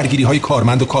پناهندگی، درگیری‌های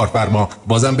کارمند و کارفرما.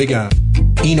 بازم بگم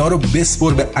اینا رو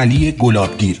بسپر به علی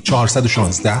گلابگیر.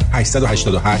 416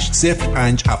 888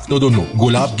 0579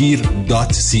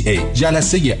 gulabgir.ca.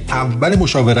 جلسه اول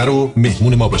مشاوره رو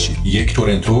مهمون ما باشید. 1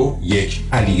 تورنتو، 1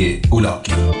 علی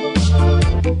گلابگیر.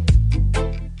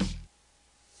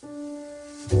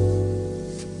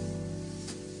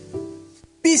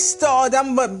 بیست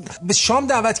آدم به شام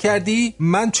دعوت کردی؟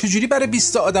 من چجوری برای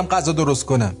 20 آدم غذا درست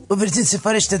کنم؟ اوبرجین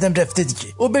سفارش دادم رفته دیگه.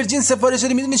 اوبرجین سفارش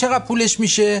دادی؟ میدونی چقدر پولش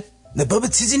میشه؟ نه بابا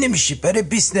چیزی نمیشه. برای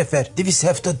 20 نفر $270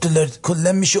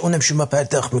 کلا میشه. اونم شما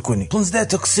پرداخت میکنی. 15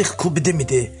 تا سیخ کوبیده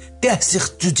میده، 10 سیخ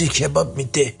جوجه کباب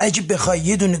میده. اگه بخوای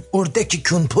یه دونه اردک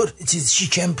کنپر چیز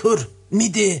شیکمپر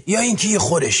میده، یا اینکه یه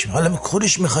خورش. حالا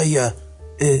خورش میخوای یا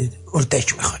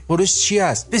اردک میخوای؟ خورش چی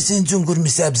هست؟ بسنجون، گرمی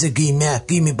سبز،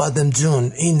 قیمه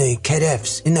بادمجون، اینه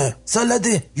کرفس، اینا سالاد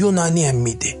یونانی هم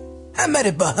میده. همه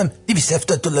رو با هم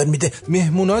 $270 میده.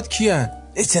 مهمونات کیان؟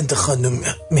 چند خانم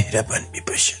مهربان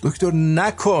میباشن. دکتر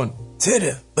نکن.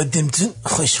 چرا؟ بادمجون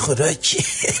خوش خوراکی.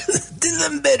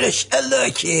 دلم براش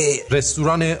علاکه.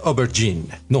 رستوران اوبرجین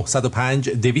 905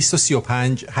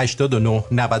 235 89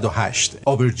 98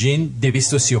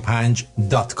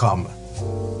 aubergine235.com.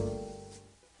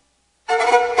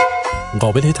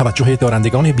 قابل توجه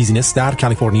دارندگان بیزینس در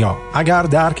کالیفرنیا. اگر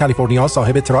در کالیفرنیا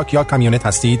صاحب تراک یا کامیونت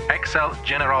هستید، اکسل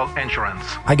جنرال انشورنس.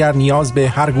 اگر نیاز به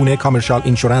هر گونه کامرشال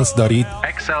اینشورنس دارید،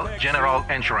 اکسل جنرال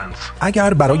انشورنس.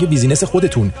 اگر برای بیزینس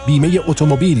خودتون بیمه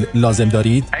اتومبیل لازم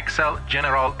دارید، اکسل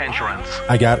جنرال انشورنس.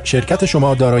 اگر شرکت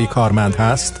شما دارای کارمند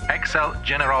هست، اکسل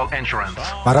جنرال انشورنس.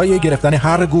 برای گرفتن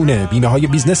هر گونه بیمه های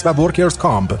بیزنس و ورکرز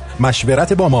کامپ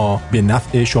مشورت با ما به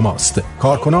نفع شماست.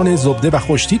 کارکنان زبده و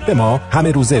خوشتیپ به ما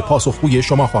همه روزه پاسخگوی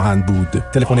شما خواهند بود.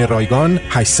 تلفن رایگان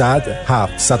 800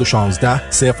 716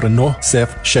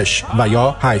 0906 و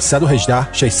یا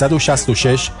 818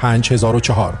 666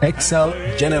 5004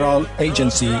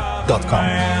 excelgeneraalagency.com.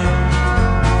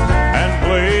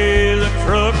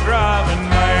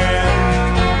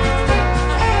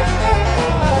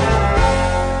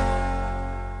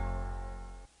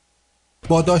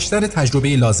 با داشتن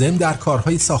تجربه لازم در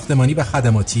کارهای ساختمانی و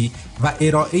خدماتی و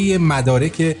ارائه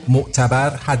مدارک معتبر،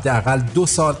 حداقل 2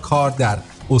 سال کار در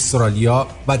استرالیا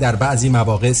و در بعضی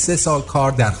مواقع 3 سال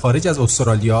کار در خارج از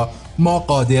استرالیا، ما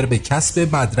قادر به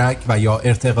کسب مدرک و یا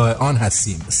ارتقاء آن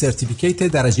هستیم. سرتیفیکیت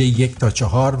درجه 1 تا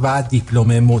 4 و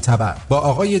دیپلم معتبر. با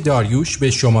آقای داریوش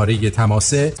به شماره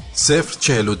تماس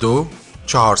 042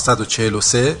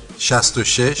 443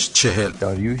 66 40.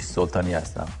 داریوش سلطانی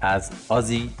هستم از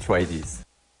آزی تریدیز.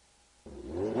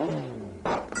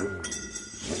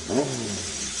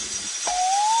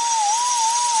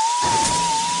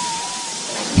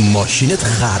 ماشینت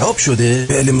خراب شده؟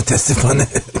 بله متاسفانه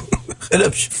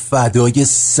خراب شد. فدای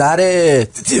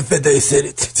سرت. چی فدای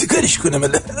سرت؟ چی کارش کنم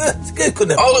الان؟ چی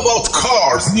کنم؟ All about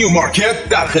cars new market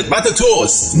در خدمت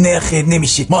توست. نه خیر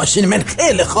نمیشه. ماشین من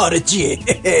خیلی خارجیه.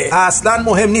 اصلا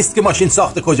مهم نیست که ماشین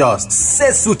ساخته کجاست.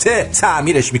 3 سوته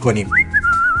تعمیرش میکنیم.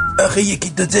 آخه یکی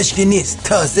دوتاش که نیست،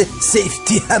 تازه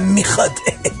سیفتی هم میخواد.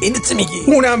 اینو چی میگی؟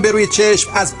 اونم به روی چشم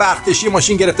از بختشی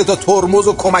ماشین گرفته تا ترمز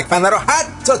و کمک پنه رو،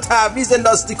 حتی تعویض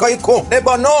لاستیکای کهنه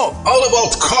با نو. All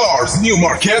about cars new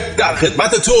market در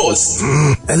خدمت توست.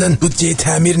 الان بودجه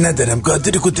تعمیر ندارم.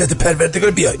 قادر قدرت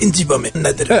پروردگار بیا این جیبامه.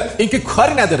 ندارم. این که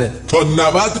کاری نداره. تا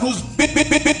 90 روز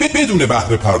بدون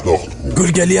بهره پرداخت.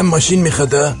 گورگلی هم ماشین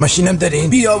میخواد. ماشینم دارین؟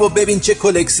 بیا و ببین چه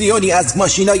کلکسیونی از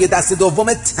ماشینای دست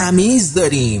دوم تمیز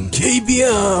داریم. کی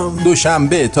بیام؟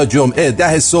 دوشنبه تا جمعه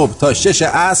 10 صبح تا 6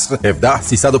 عصر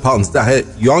 17315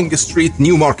 یانگ استریت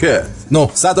نیو مارکت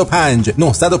 905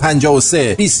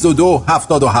 953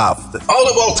 2277. All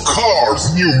about cars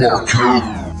new market.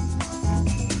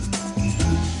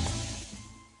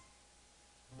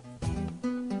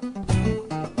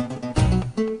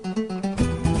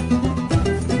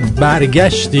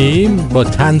 برگشتیم با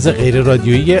طنز غیر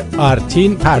رادیویی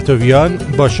آرتین پرتویان.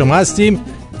 با شما هستیم.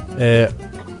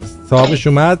 صاحبش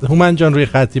اومد. هومن جان روی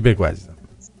خطی بگو عزیزم.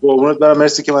 قربونت برم،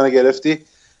 مرسی که منو گرفتی.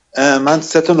 من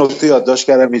 3 تا نکته یادداشت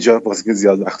کردم اینجا واسه که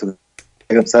زیاد وقت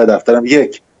نگم سر دفترم.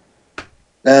 یک،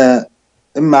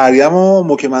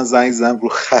 مریم که من زنگ زدم رو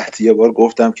خط یه بار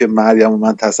گفتم که مریم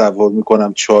من تصور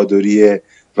میکنم چادریه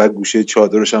و گوشه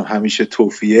چادرش هم همیشه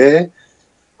توفیه.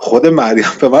 خود مریم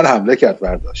به من حمله کرد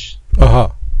برداشت.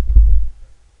 آها.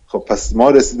 خب پس ما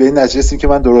رسید به این نتیجه رسیدیم که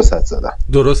من درست حد زدم.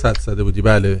 درست حد زده بودی.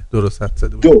 بله درست حد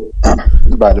زده بودی.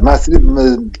 بله.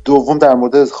 مسئله دوم در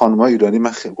مورد خانم‌های ایرانی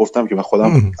من گفتم که من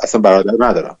خودم اصلا برادر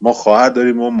ندارم. ما خواهر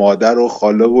داریم و مادر و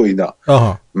خاله و اینا.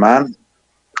 من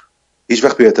هیچ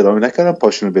وقت بی احترامی نکردم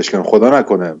پاشونو بشکنم، خدا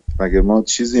نکنه، مگه ما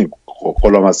چیزیم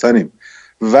غلام حسنیم.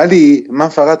 ولی من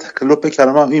فقط کلوپ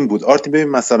کلامم این بود. آرتی ببین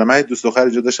مثلا من دوست دختر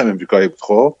اینجا داشتم امریکایی بود.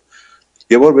 خب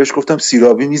یه بار بهش گفتم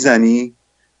سیرابی میزنی؟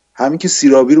 همین که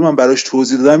سیرابی رو من براش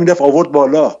توضیح دادم میرفت آورد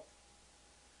بالا.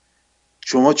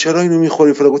 شما چرا اینو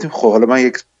میخوری؟ فلان. گفتیم خب حالا من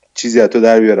یک چیزی از تو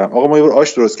در بیارم. آقا ما یه بار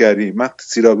آش درست کردیم، من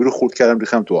سیرابی رو خورد کردم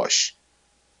ریختم تو آش.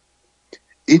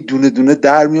 این دونه دونه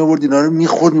در می آورد اینا رو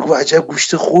میخورد، میگفت عجب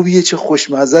گوشت خوبیه، چه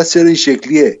خوشمزه است، چرا این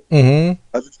شکلیه.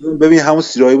 ببین همون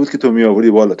سیرابی بود که تو می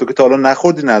آوردی بالا، تو که تا حالا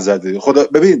نخوردی نظر دادی. خدا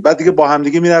ببین بعد دیگه با هم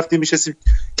دیگه میرفتیم میشستیم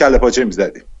کله پاچه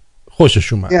میزدیم.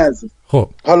 خوشش اومد. خب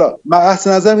حالا من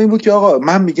اصلا نظرم این بود که آقا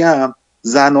من میگم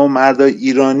زن و مردای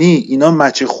ایرانی اینا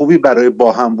مچ خوبی برای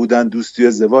با هم بودن، دوستی و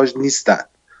ازدواج نیستن.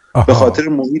 به خاطر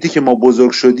محیطی که ما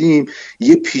بزرگ شدیم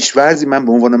یه پیشورزی من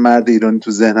به عنوان مرد ایرانی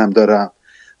تو ذهنم دارم،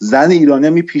 زن ایرانی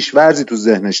هم یه پیشورزی تو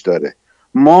ذهنش داره.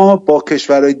 ما با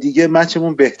کشورهای دیگه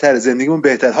مچمون بهتره، زندگیمون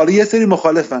بهتره. حالا یه سری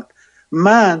مخالفن.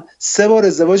 من 3 بار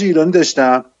ازدواج ایرانی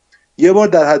داشتم، یه بار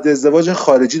در حد ازدواج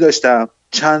خارجی داشتم،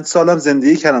 چند سالم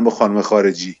زندگی کردم با خانم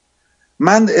خارجی.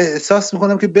 من احساس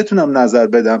میکنم که بتونم نظر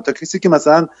بدم تا کسی که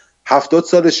مثلا 70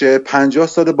 سالشه 50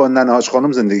 سال با ننهاش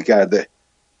خانم زندگی کرده.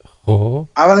 خب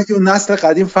اولا که اون نسل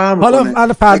قدیم فهم میکنه.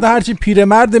 حالا فردا هرچی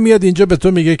پیرمرد میاد اینجا به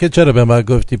تو میگه که چرا به من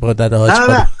گفتی با ننهاش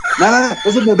خانم.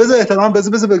 نه بذار احترام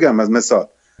بذار بگم. از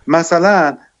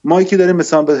مثلا ما یکی داریم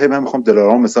مثلا من میخوام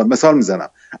دلارام مثال میزنم.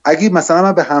 اگه مثلا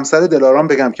من به همسر دلارام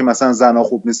بگم که مثلا زنا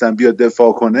خوب نیستن بیا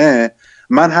دفاع کنه،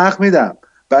 من حق میدم،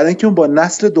 برای اینکه اون با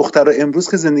نسل دخترها امروز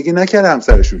که زندگی نکرده،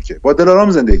 همسرشون که با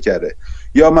دلارام زندگی کرده.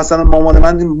 یا مثلا مامان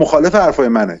من مخالف حرفای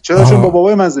منه، چرا؟ چون با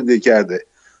بابای من زندگی کرده.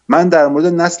 من در مورد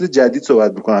نسل جدید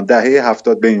صحبت میکنم، دهه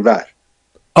 70 به این ور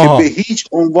که به هیچ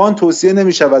عنوان توصیه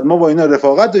نمیشود ما با اینا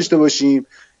رفاقت داشته باشیم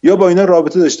یا با اینا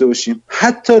رابطه داشته باشیم،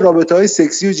 حتی رابطه های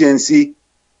سکسی و جنسی.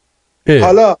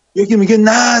 حالا یکی میگه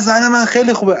نه زن من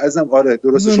خیلی خوبه. ازم آره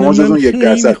درسته شما جز اون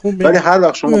 1%، ولی هر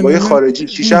وقت شما با یه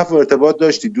خارجی 6-7 ارتباط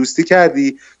داشتی، دوستی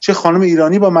کردی، چه خانم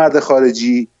ایرانی با مرد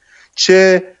خارجی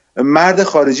چه مرد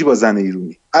خارجی با زن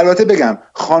ایرانی. البته بگم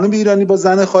خانم ایرانی با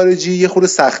زن خارجی یه خورده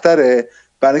سخت‌تره،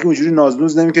 برای اینکه اونجوری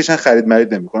نازنوز نمیکشن، خرید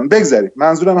مرید نمیکنن. بگذاریم،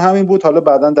 منظورم همین بود. حالا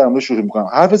بعداً در مورد شروع میکنم.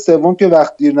 حرف سوم که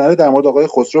وقت دیر نره در مورد آقای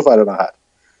خسرو فربهر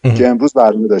که امروز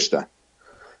برنامه داشتن.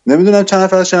 نمیدونم چند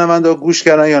نفر از شنوندا گوش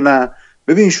کردن یا نه.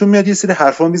 ببین ایشون میاد یه سری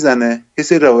حرفا میزنه، یه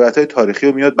سری روایت‌های تاریخی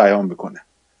رو میاد بیان میکنه.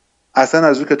 اصلا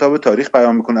از رو کتاب تاریخ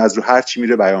بیان میکنه، از رو هر چی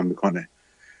میره بیان میکنه.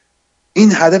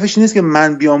 این هدفش نیست که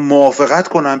من بیام موافقت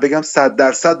کنم بگم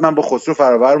 100% من با خسرو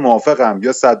فربهر موافقم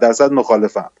یا 100%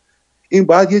 مخالفم. این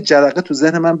باید یه جرقه تو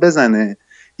ذهن من بزنه،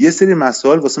 یه سری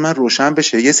مسائل واسه من روشن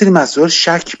بشه، یه سری مسائل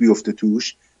شک بیفته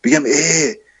توش، بگم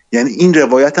یعنی این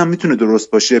روایت هم میتونه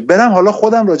درست باشه، برم حالا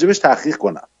خودم راجبش تحقیق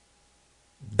کنم.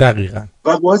 دقیقاً.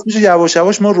 و باعث میشه یواش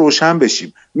یواش ما روشن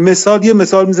بشیم. یه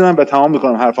مثال میزنم و تمام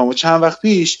میکنم حرفامو. چند وقت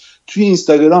پیش توی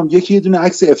اینستاگرام یکی یه دونه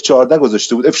عکس F14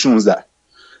 گذاشته بود، F16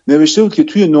 نوشته بود که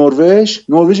توی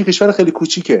نروژ کشور خیلی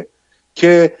کوچیکه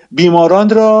که بیماران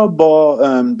را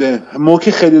با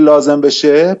موقع خیلی لازم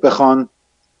بشه بخوان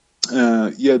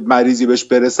یه مریضی بهش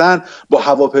برسن با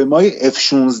هواپیمای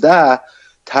F16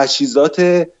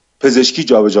 تجهیزات پزشکی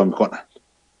جابجا میکنن.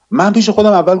 من پیش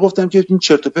خودم اول گفتم که این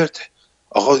چرت و پرته.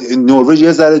 آقا نروژ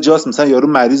یه ذره جاست، مثلا یارو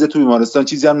مریض تو بیمارستان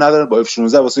چیزی هم ندارن با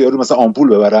F16 واسه یارو مثلا آمپول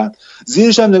ببرن.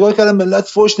 زیرش هم نگاه کردم ملت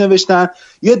فوش نوشتن،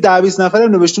 یه 10-20 نفر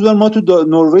هم نوشته بودن ما تو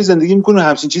نروژ زندگی میکنیم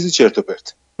همچین چیزی چرت و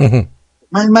پرت.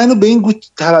 منو به این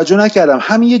توجه نکردم،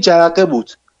 همین یه جرقه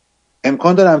بود.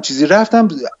 امکان دارم چیزی رفتم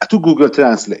تو گوگل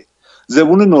ترنسلیت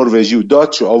زبون نروژی و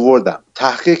داتشو آوردم،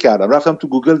 تحقیق کردم، رفتم تو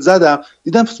گوگل زدم،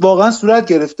 دیدم واقعا صورت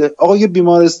گرفته. آقا یه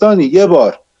بیمارستانی یه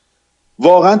بار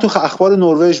واقعا تو اخبار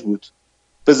نروژ بود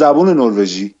به زبون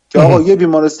نروژی که آقا یه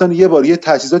بیمارستان یه بار یه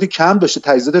تجهیزاتی کم داشته،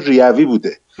 تجهیزات ریوی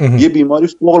بوده، یه بیماری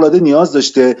فوق‌العاده نیاز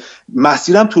داشته،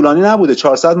 مسیرم طولانی نبوده،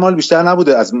 400 مایل بیشتر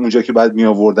نبوده از اونجا که بعد می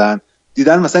آوردن،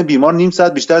 دیدن مثلا بیمار نیم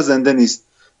ساعت بیشتر زنده نیست.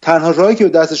 تنها راهی که به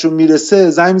دستشون میرسه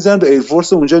زنگ میزنن به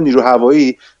ایرفورس اونجا، نیرو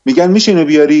هوایی، میگن میشه اینو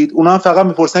بیارید. اونا هم فقط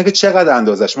میپرسن که چقدر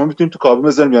اندازش، ما میتونیم تو کابین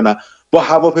بذاریم یا نه. با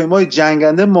هواپیمای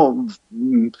جنگنده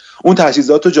اون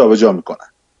تجهیزات رو جابجا میکنن.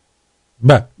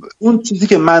 اون چیزی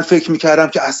که من فکر میکردم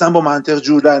که اصلا با منطق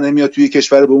جور در نمیاد توی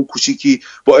کشور به اون کوچیکی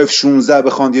با F-16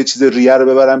 بخوان یه چیز ریه رو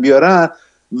ببرن بیارن،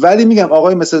 ولی میگم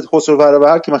آقای مثل خسرو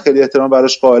فرابهر که من خیلی احترام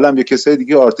براش قائلم، یا کسای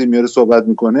دیگه آرتی میاره صحبت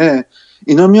میکنه،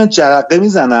 اینا میان جرقه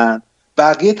میزنن،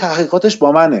 بقیه تحقیقاتش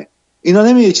با منه. اینا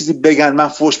نمیگه یه چیزی بگن من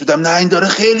فوش بدم، نه این داره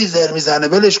خیلی زر میزنه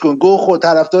ولش کن، گو خود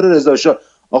طرفدار رضا شاه.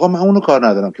 آقا من اونو کار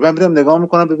ندارم که من میرم نگاه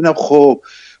میکنم ببینم خب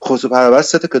خسرو فرابهر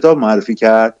 3 کتاب معرفی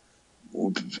کرد،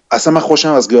 اصلا من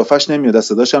خوشم از قیافش نمیاد، از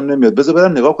صداش هم نمیاد، بذار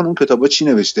برم نگاه کنم اون کتابا چی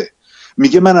نوشته.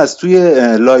 میگه من از توی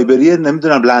لایبرری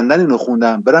نمیدونم لندن اینو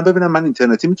خوندم، برم ببینم من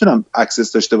اینترنتی میتونم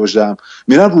اکسس داشته باشم.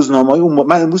 میرم روزنامه‌های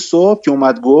من امروز صبح که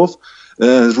اومد گفت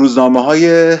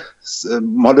روزنامه‌های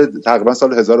مال تقریبا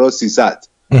سال 1300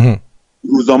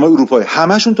 روزنامه اروپایی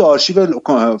همشون تو آرشیو،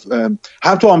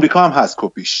 هم تو آمریکا هم هست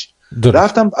کپیش.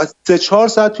 رفتم 3-4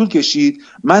 ساعت طول کشید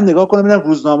من نگاه کنم ببینم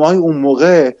روزنامه‌های اون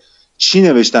موقع چی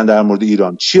نوشتن در مورد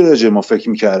ایران، چی راجع ما فکر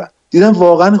می‌کردن. دیدم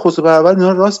واقعا خسرو فرابهر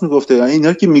اینا راست میگفته، یعنی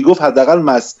اینا که میگفت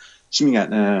حداقل چی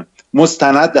میگن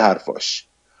مستند حرفاش.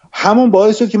 همون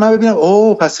باعث شد که من ببینم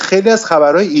اوه پس خیلی از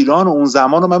خبرهای ایران و اون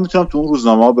زمان رو من میتونم تو اون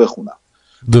روزنامه‌ها بخونم.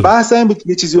 بحث این بود که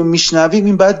یه چیزی رو میشنویم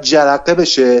این باید جرقه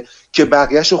بشه که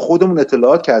بقیه‌شو خودمون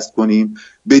اطلاعات کسب کنیم،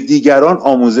 به دیگران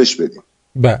آموزش بدیم.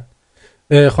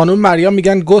 خانم مریم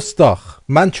میگن گستاخ،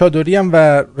 من چادریم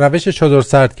و روش چادر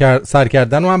سر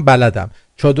کردن رو هم بلدم.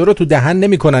 چادر رو تو دهن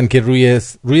نمی کنن که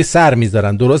روی سر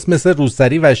میذارن، درست مثل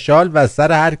روسری و شال و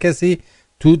سر هر کسی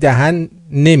تو دهن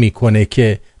نمی کنه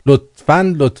که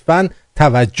لطفاً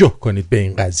توجه کنید به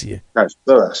این قضیه.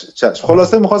 چشم.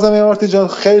 خلاصه می‌خواستم یه آرتی جان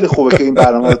خیلی خوبه که این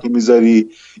برنامه رو تو میذاری.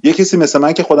 یه کسی مثل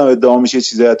من که خودم ادعا میشه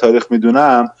چیزای از تاریخ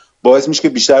میدونم باعث میشه که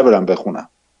بیشتر برم بخونم.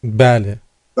 بله.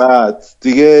 بعد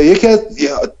دیگه یکی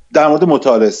در مورد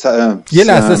مطالعه یه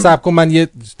لحظه صبر کن من یه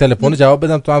تلفن جواب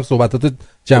بدم تو هم صحبتاتو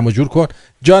جمع جور کن.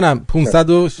 جانم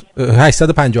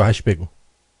 858 بگو.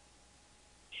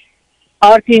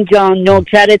 آرتین جان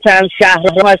نوکرتم،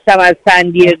 شهرام هستم از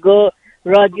سندیگو.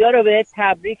 رادیو رو بهت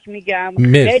تبریک میگم،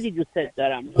 خیلی دوستت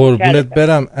دارم. قربونت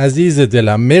برم عزیز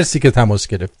دلم، مرسی که تماس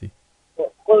گرفتی.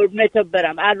 قربونت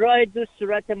برم، از راه دوست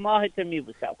صورت ماهتو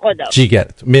میبوسم. خدا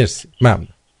جیگرت، مرسی، ممنون.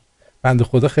 بنده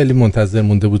خدا خیلی منتظر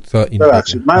مونده بود تا این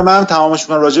ببخشید من تمامش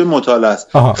میکنم راجع به مطالعه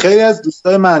است. خیلی از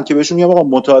دوستای من که بهشون میگم آقا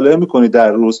مطالعه میکنید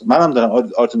در روز، منم دارم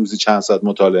آرتمیزی چند ساعت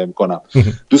مطالعه میکنم.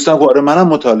 دوستان گفت آره منم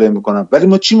مطالعه میکنم، ولی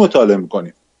ما چی مطالعه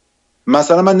میکنیم؟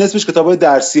 مثلا من نصفش کتابای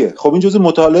درسیه، خب این جزء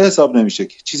مطالعه حساب نمیشه،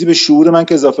 چیزی به شعور من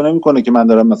که اضافه نمیکنه که من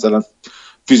دارم مثلا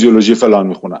فیزیولوژی فلان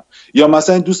میخونم. یا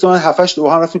مثلا دوست من 7-8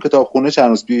 تا هم رفتیم کتابخونه چند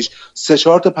روز پیش 3-4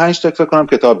 تا 5 تا فکر کنم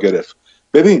کتاب گرفت.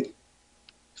 ببین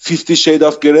 50 Shades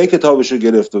of Grey کتابشو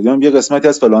گرفت یا یه قسمتی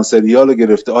از فلان سریالو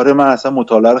گرفته. آره من اصلا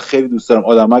مطالعه رو خیلی دوست دارم.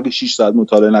 آدم‌ها اگه 6 ساعت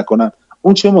مطالعه نکنن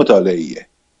اون چه مطالعه‌ایه؟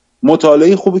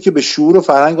 مطالعه خوبه که به شعور و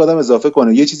فرهنگ آدم اضافه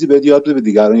کنه، یه چیزی بهت یاد بده به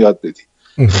دیگران یاد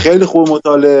بدی. خیلی خوب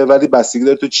مطالعه، ولی بستگی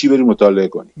داره تو چی بری مطالعه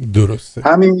کنی. درسته.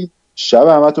 همین. شب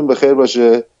همتون بخیر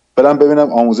باشه. برام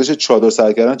ببینم آموزش چادر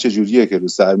سر کردن چه جوریه که رو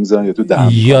سر میذارن یا تو دهن.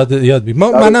 یاد بی.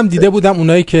 منم دیده بودم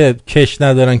اونایی که کش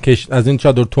ندارن، کش از این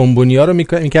چادر تنبونی‌ها رو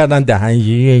میکردن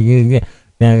دهن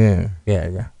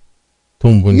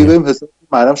تنبونی. ببین حساب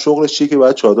مریم شغلش چیه که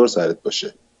باید چادر سرت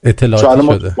باشه. اطلاعاتی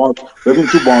شده. ببین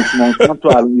تو بانک تو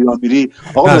الان ایران میری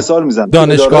آقا مثال میزنم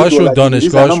دانشگاهشون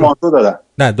دارن.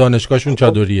 نه دانشگاهشون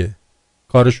چادریه،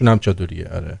 کارشون هم چادریه.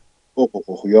 آره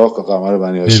یا قمر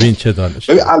بنی هاشم. ببین چه دانش.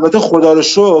 ببین البته خدا رو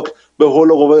شکر به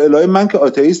حول و قوه الهی من که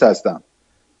آتئیست هستم.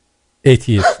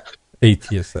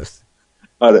 ایتیست هست.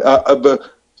 آره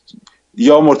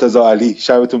یا مرتضی علی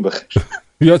شبتون بخیر.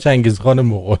 یا چنگیزخان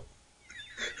مغول.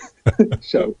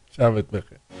 شبت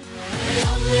بخیر.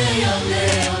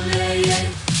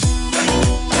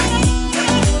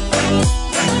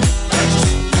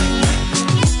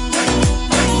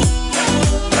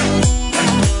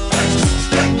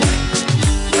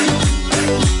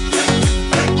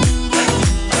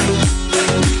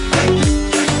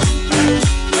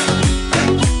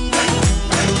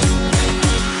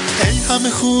 همه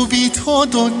خوبی تو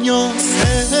دنیاست،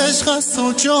 عشق از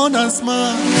تو جان از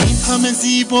من، این همه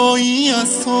زیبایی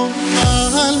از تو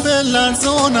قلب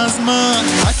لرزان از من،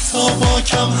 حتی با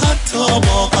کم حتی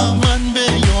با غم من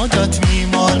به یادت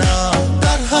میمانم،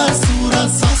 در هر صورت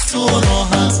سخت و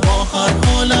راحت با هر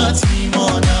حالت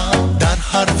میمانم، در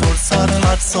هر فرصت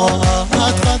هر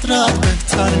ساعت قدرت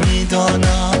بهتر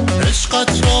میدانم،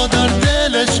 عشقت را در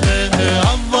دل عشق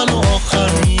اول و آخر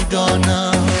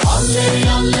میدانم.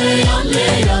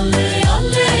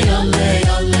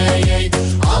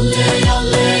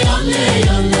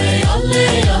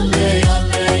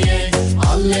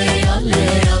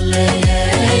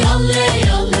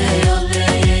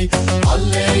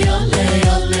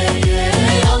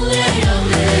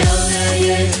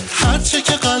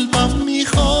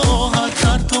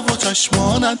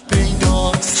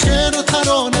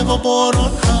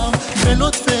 باران هم به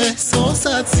لطف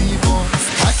احساست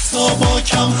زیباست. حتی با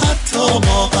کم حتی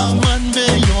با غم من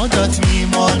به یادت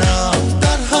میمانم.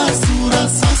 در هر صورت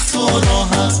سخت و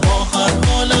راحت با هر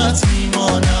حالت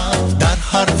میمانم. در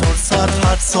هر فرصت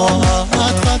هر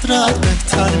ساعت قدرت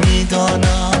بهتر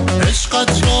میدانم.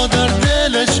 عشقت را در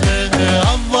دل عشق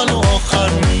اول و آخر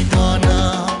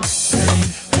میدانم.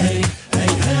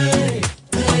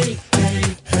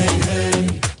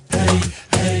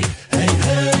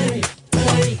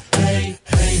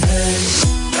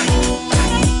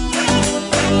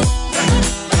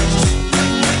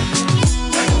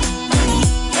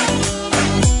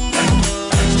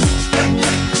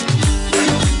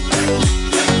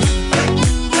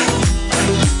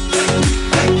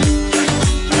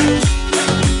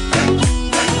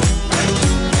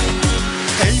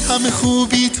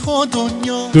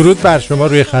 درود بر شما،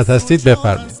 روی خط هستید،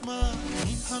 بفرمایید.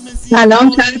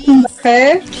 سلام، شبتون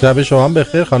بخیر. شب شما هم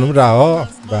بخیر خانم رها.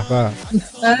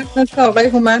 من آقای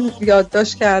هومن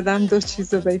یادداشت کردم 2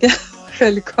 چیزو بگم.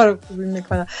 خیلی کار خوبی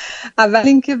میکنم. اول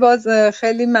اینکه باز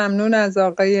خیلی ممنون از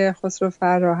آقای خسرو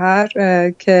فراهر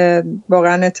که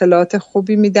واقعا اطلاعات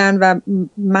خوبی میدن و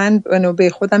من به نوبه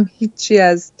خودم هیچی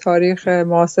از تاریخ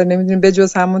معاصر نمیدونم به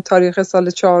جز همون تاریخ سال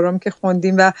 4 که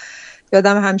خوندیم و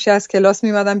یادم همیشه از کلاس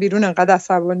میمدم بیرون انقدر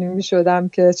عصبانی میشدم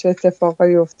که چه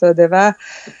اتفاقایی افتاده و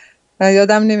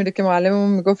یادم نمیره که معلممون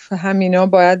میگفت همینا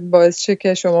باید باعث شه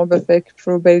که شما به فکر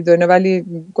رو برید دونه، ولی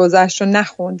گذشت رو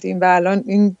نخوندیم و الان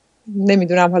این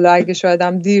نمیدونم حالا اگه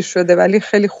شایدم دیر شده ولی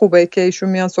خیلی خوبه که ایشون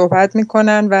میان صحبت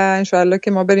میکنن و انشاءالله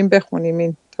که ما بریم بخونیم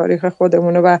این تاریخ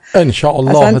خودمونو و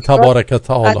انشاءالله تبارک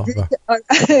تعالی.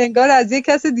 انگار از یک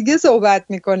کس دیگه صحبت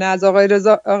میکنه، از آقای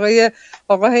رضا.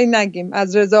 آقا هی نگیم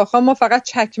از رضا خان ما فقط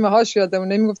چکمه هاش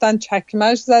یادمونه، میگفتن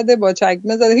چکمهش زده با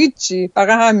چکمه زده، هیچی،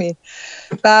 فقط همین.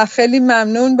 و خیلی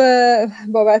ممنون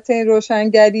بابت این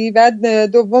روشنگری. و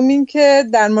دوم این که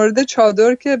در مورد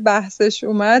چادر که بحثش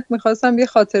اومد میخواستم یه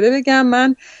خاطره بگم.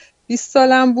 من 20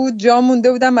 سالم بود، جا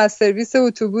مونده بودم از سرویس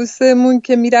اتوبوسمون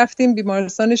که میرفتیم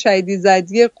بیمارستان شهیدی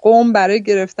زدی قم برای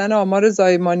گرفتن آمار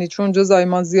زایمانی، چون اونجا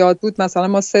زایمان زیاد بود. مثلا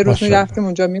ما 3 روز میرفتیم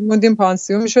اونجا میموندیم،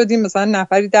 پانسیون میشدیم، مثلا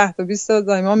نفری 10 تا 20 تا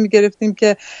زایمان میگرفتیم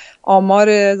که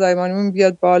آمار زایمانیمون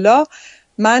بیاد بالا.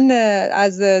 من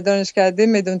از دانشکده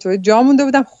میدان توی جا مونده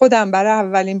بودم، خودم برای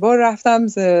اولین بار رفتم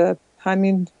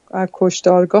همین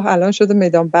کشتارگاه، الان شده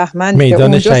میدان بهمن،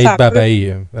 میدان شهید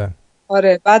ببعیه.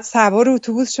 آره، بعد سوار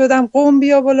اتوبوس شدم، قم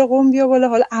بیا بالا.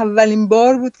 حالا اولین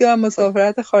بار بود که من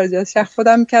مسافرت خارج از شهر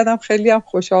خودم میکردم، خیلی هم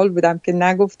خوشحال بودم که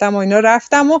نگفتم و اینا،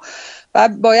 رفتم و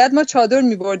باید ما چادر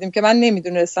میبردیم که من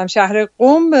نمیدونستم. شهر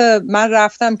قم من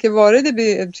رفتم که وارد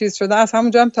چیز شدم، از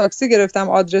همونجا هم تاکسی گرفتم،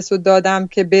 آدرس رو دادم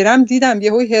که برم، دیدم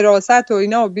یهو حراست و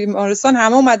اینا و بیمارستان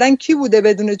همه اومدن، کی بوده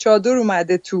بدون چادر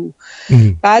اومده تو.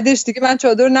 بعدش دیگه من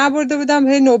چادر نبرده بودم،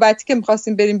 هی نوبتی که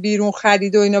می‌خواستیم بریم بیرون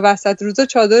خرید و اینا وسط روزا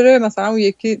چادر مثلا اون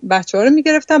یکی بچه‌ها رو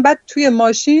میگرفتم. بعد توی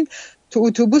ماشین تو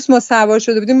اتوبوس ما سوار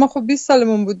شده بودیم، ما خب 20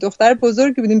 سالمون بود، دختر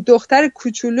بزرگی بودیم، دختر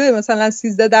کوچولو مثلا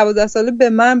 13-12 ساله به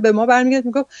ما برمیگرد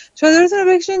میگفت چادرتون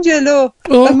رو بکشین جلو.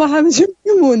 ما همینجوری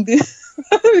موندیم.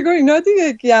 میگم اینا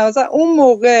دیگه کی مثلا اون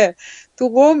موقع تو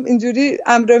قم اینجوری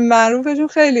امر معروفشون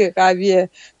خیلی قویه.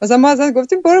 مثلا ما اصلا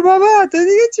گفتیم برو بابا تو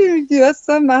دیگه چی میگی،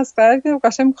 اصلا مسخره کردیم،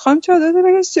 قشنگ میخوام چادرتو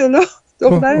بکش جلو.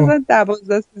 دختر من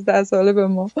 12-13 ساله به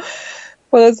ما.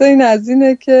 خلاصه این از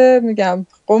اینه که میگم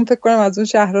قم فکر کنم از اون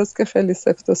شهراست که خیلی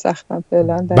سفت و سختم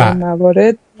فعلا در این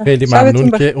موارد. خیلی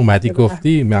ممنون که اومدی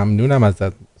گفتی، ممنونم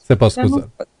ازت،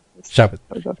 سپاسگزارم. شبت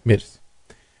مرسی.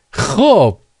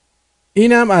 خب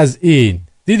اینم از این.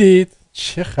 دیدید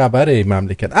چه خبره این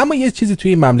مملکت. اما یه چیزی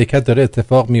توی این مملکت داره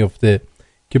اتفاق میفته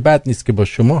که بد نیست که با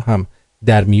شما هم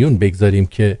در میون بگذاریم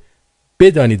که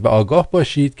بدانید و آگاه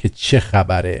باشید که چه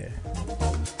خبره.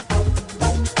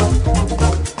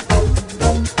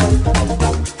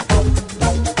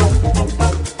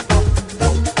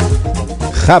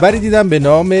 خبری دیدم به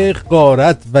نام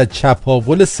غارت و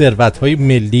چپاول ثروت‌های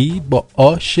ملی با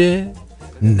آش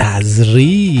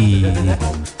نذری.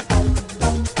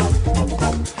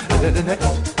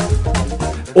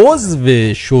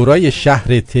 عضو شورای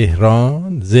شهر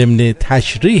تهران ضمن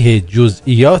تشریح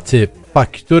جزئیات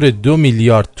فاکتور 2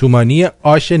 میلیارد تومانی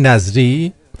آش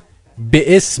نذری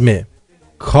به اسم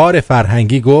کار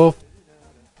فرهنگی گفت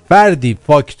فردی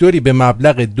فاکتوری به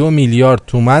مبلغ 2 میلیارد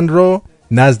تومان رو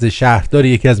نزد شهردار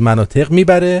یکی از مناطق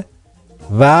میبره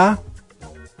و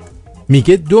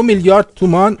میگه 2 میلیارد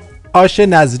تومان آش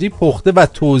نذری پخته و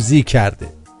توزیع کرده.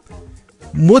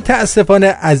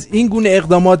 متاسفانه از این گونه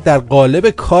اقدامات در قالب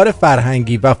کار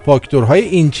فرهنگی و فاکتورهای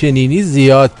اینچنینی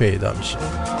زیاد پیدا میشه.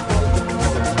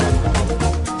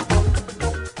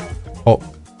 خب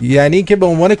یعنی که به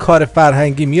عنوان کار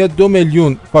فرهنگی میاد 2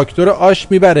 میلیون فاکتور آش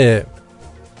میبره،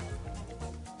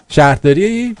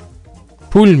 شهرداری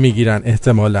پول میگیرن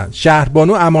احتمالاً.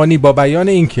 شهربانو امانی با بیان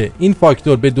اینکه این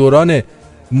فاکتور به دوران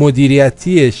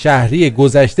مدیریتی شهری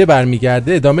گذشته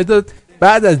برمیگرده ادامه داد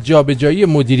بعد از جابجایی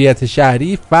مدیریت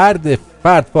شهری فرد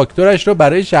فاکتورش رو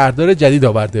برای شهردار جدید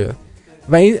آورده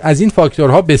و از این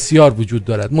فاکتورها بسیار وجود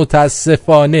دارد.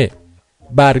 متاسفانه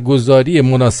برگزاری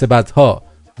مناسبت‌ها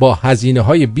با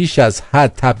هزینه‌های بیش از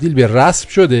حد تبدیل به رسم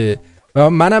شده و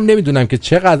منم نمیدونم که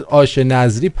چقدر آش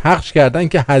نذری پخش کردن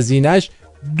که هزینه‌اش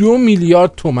 2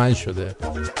 میلیارد تومان شده.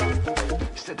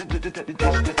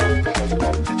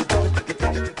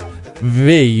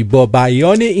 وی با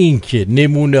بیان اینکه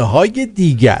نمونه‌های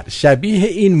دیگر شبیه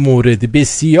این مورد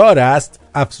بسیار است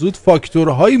افزود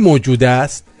فاکتورهای موجود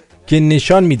است که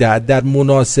نشان می‌دهد در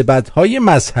مناسبت‌های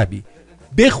مذهبی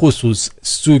به خصوص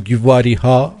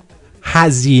سوگواری‌ها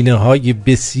هزینه‌های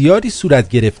بسیاری صورت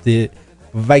گرفته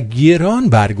و گران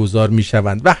برگزار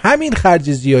می‌شوند و همین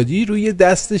خرج زیادی روی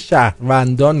دست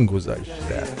شهروندان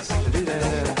گذاشته است.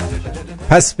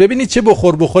 پس ببینید چه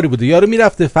بخوری بوده. یارو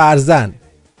میرفته فرزن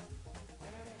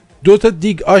 2 تا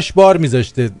دیگ آش بار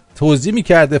میذاشته، توضیح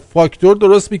میکرده، فاکتور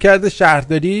درست میکرده،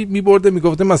 شهرداری میبرده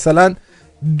میگفته مثلا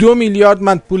 2 میلیارد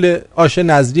من پول آش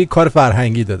نذری کار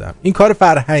فرهنگی دادم. این کار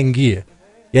فرهنگیه،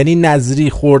 یعنی نذری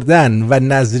خوردن و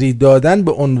نذری دادن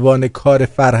به عنوان کار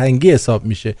فرهنگی حساب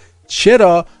میشه.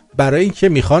 چرا؟ برای اینکه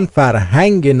میخوان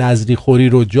فرهنگ نذری خوری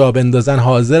رو جا بندازن،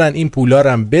 حاضرن این پولا رو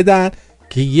هم بدن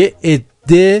که یه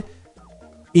عده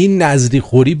این نذری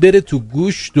خوری بره تو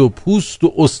گوشت و پوست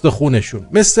و استخونشون.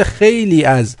 مثل خیلی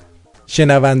از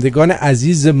شنوندگان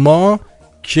عزیز ما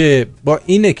که با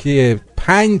اینه که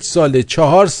 5 ساله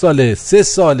 4 ساله 3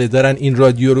 ساله دارن این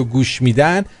رادیو رو گوش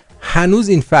میدن، هنوز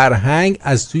این فرهنگ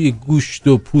از توی گوشت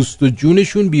و پوست و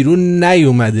جونشون بیرون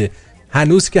نیومده.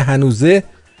 هنوز که هنوزه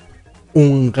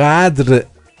اونقدر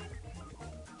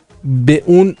به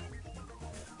اون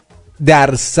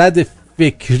درصد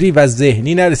فکری و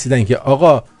ذهنی نرسیدن که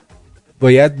آقا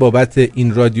باید بابت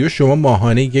این رادیو شما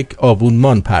ماهانه یک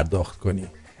آبونمان پرداخت کنی.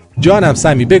 جانم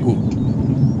سمی بگو.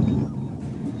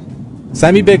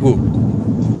 سمی بگو.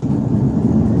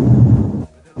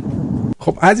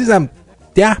 خب عزیزم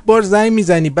 10 بار زنگ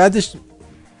میزنی بعدش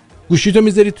گوشیتو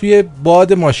میذاری توی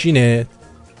باد ماشینت.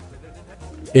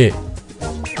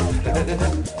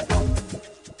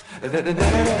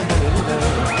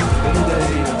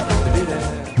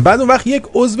 بعد اون وقت یک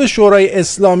عضو شورای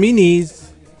اسلامی نیز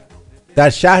در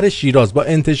شهر شیراز با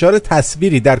انتشار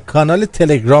تصویری در کانال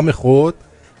تلگرام خود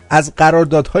از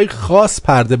قراردادهای خاص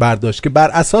پرده برداشت که بر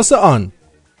اساس آن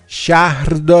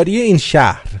شهرداری این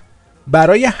شهر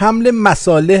برای حمل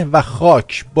مصالح و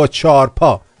خاک با 4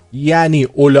 پا یعنی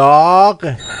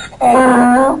الاغ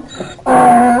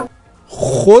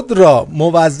خود را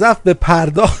موظف به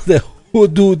پرداخت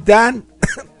حدوداً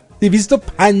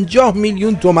 250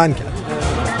 میلیون تومان کرد.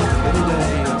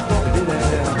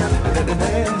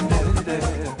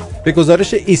 به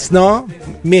گزارش ایسنا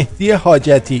مهدی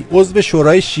حاجتی عضو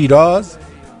شورای شیراز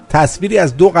تصویری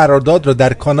از 2 قرارداد را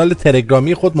در کانال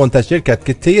تلگرامی خود منتشر کرد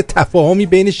که طی تفاهمی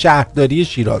بین شهرداری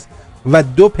شیراز و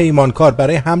 2 پیمانکار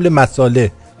برای حمل مصالح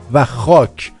و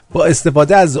خاک با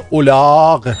استفاده از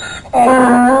الاغ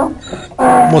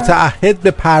متعهد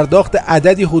به پرداخت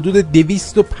عددی حدود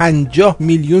 250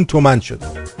 میلیون تومان شد.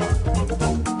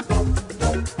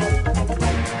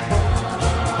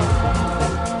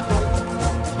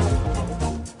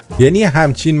 یعنی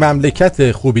همچین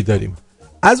مملکت خوبی داریم.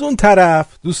 از اون طرف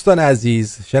دوستان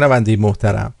عزیز شنونده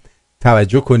محترم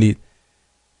توجه کنید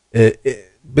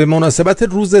به مناسبت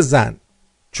روز زن،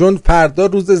 چون فردا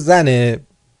روز زنه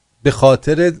به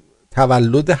خاطر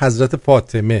تولد حضرت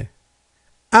فاطمه،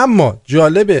 اما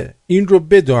جالبه این رو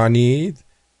بدانید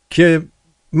که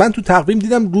من تو تقویم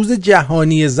دیدم روز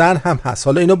جهانی زن هم هست.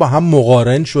 حالا اینا با هم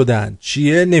مقارن شدن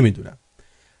چیه نمیدونم،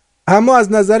 اما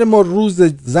از نظر ما روز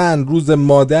زن روز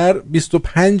مادر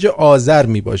 25 آذر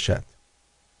می باشد.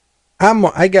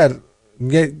 اما اگر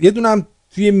یه دونم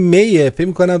توی می فکر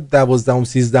می‌کنم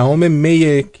 12-13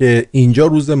 می که اینجا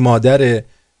روز مادره،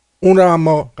 اون رو هم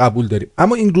ما قبول داریم.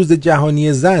 اما این روز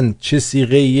جهانی زن چه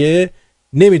صیغه‌ایه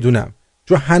نمیدونم،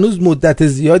 چون هنوز مدت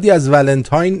زیادی از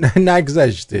ولنتاین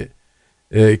نگذشته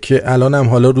که الان هم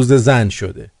حالا روز زن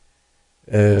شده.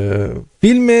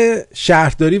 فیلم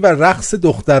شهرداری و رقص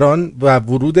دختران و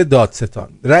ورود دادستان.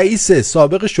 رئیس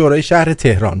سابق شورای شهر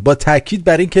تهران با تاکید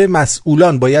بر اینکه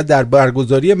مسئولان باید در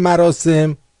برگزاری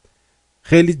مراسم،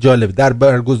 خیلی جالب، در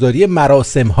برگزاری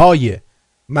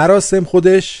مراسم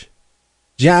خودش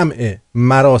جمع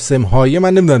مراسم های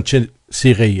من نمیدونم چه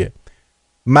صیغه‌ایه،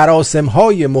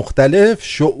 مراسم‌های مختلف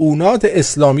شؤونات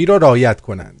اسلامی را رعایت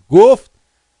کنند. گفت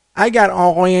اگر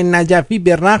آقای نجفی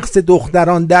به رقص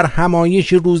دختران در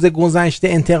همایش روز گذشته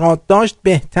انتقاد داشت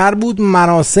بهتر بود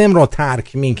مراسم را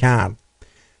ترک می‌کرد.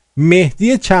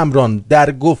 مهدی چمران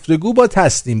در گفتگو با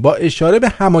تسنیم با اشاره به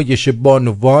همایش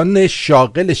بانوان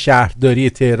شاغل شهرداری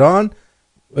تهران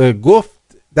گفت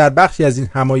در بخشی از این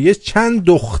همایش چند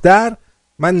دختر،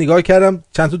 من نگاه کردم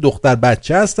چند تا دختر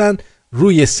بچه هستن،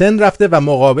 روی سن رفته و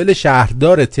مقابل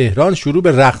شهردار تهران شروع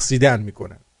به رقصیدن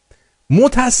میکنن.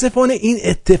 متاسفانه این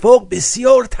اتفاق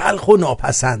بسیار تلخ و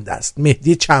ناپسند است.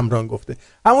 مهدی چمران گفته،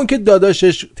 همون که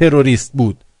داداشش تروریست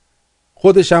بود،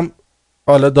 خودش هم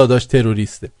حالا داداش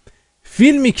تروریسته.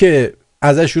 فیلمی که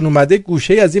ازشون اومده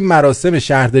گوشه از این مراسم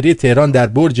شهرداری تهران در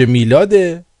برج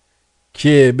میلاده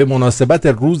که به مناسبت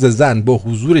روز زن با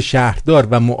حضور شهردار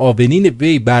و معاونین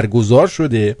وی برگزار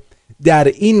شده. در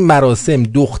این مراسم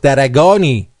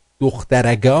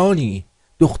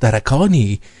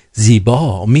دخترکانی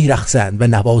زیبا میرقصند و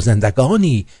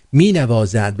نوازندگانی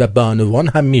مینوازند و بانوان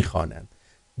هم میخوانند.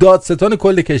 دادستان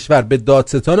کل کشور به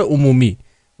دادستان عمومی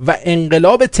و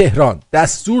انقلاب تهران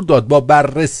دستور داد با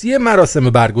بررسی مراسم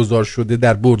برگزار شده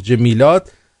در برج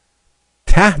میلاد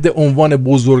تحت عنوان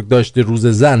بزرگداشت روز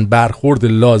زن برخورد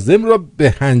لازم را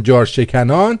به هنجار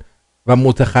شکنان و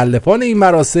متخلفان این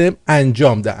مراسم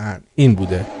انجام دهند. این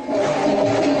بوده.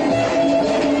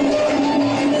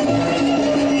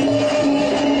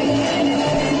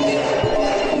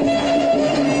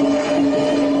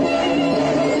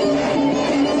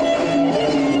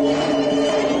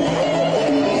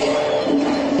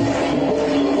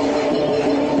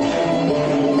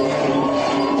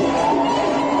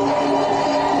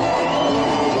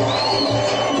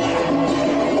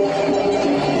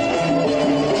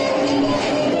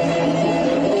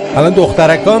 الان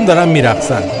دخترکا هم دارن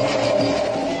میرقصن.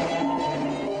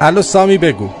 الو سامی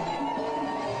بگو.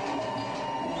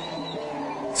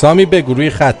 سامی بگو روی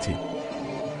خطی.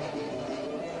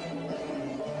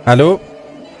 الو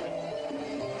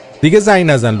دیگه زنگ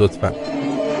نزن لطفا.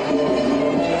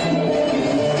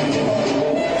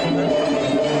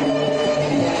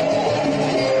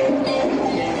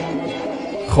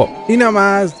 خب اینم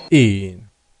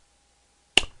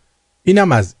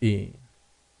از این.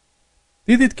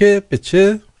 دیدید که به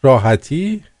چه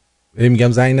راحتی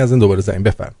میگم زنگ نزن، دوباره زنگ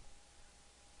بفرم.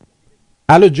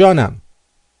 الو جانم.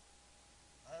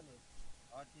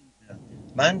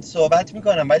 من صحبت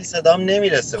میکنم ولی صدام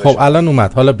نمیرسه. خب الان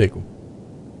اومد، حالا بگو.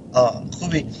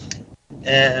 خوبی.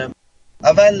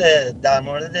 اول در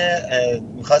مورد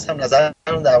میخواستم نظرم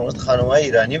در مورد خانم‌های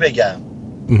ایرانی بگم.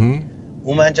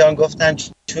 اومن جان گفتن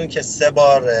چون که سه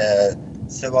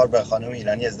بار به خانم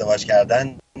ایرانی ازدواج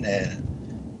کردن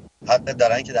حق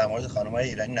دارن که در مورد خانم‌های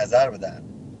ایرانی نظر بدن.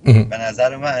 به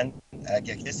نظر من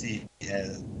اگه کسی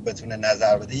بتونه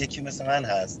نظر بده یکی مثل من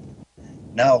هست،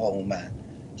 نه آقا اومن،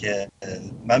 که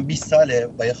من 20 ساله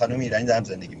با یه خانم ایرانی دارم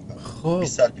زندگی میکنم.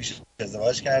 20 سال پیش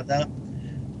ازدواج کردم.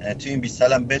 تو این 20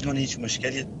 سالم بدون هیچ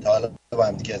مشکلی تا حالا با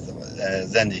هم دیگه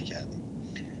زندگی کردیم.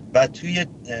 و توی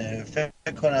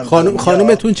فکر کنم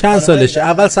خانومتون چند سالشه؟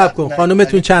 اول صبر کن،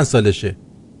 خانومتون چند سالشه؟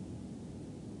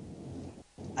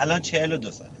 الان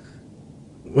 42 ساله.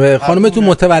 خانومتون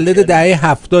متولد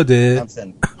دهه 70؟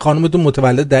 خانومتون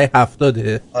متولد دهه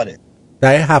 70؟ آره.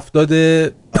 دهه 70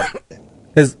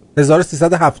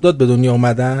 1370 به دنیا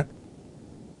اومدن؟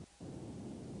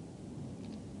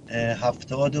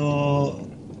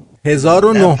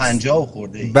 1950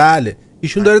 خورده. بله.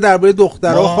 ایشون داره درباره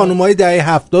دخترها و خانم‌های دهه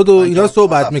 70 و اینا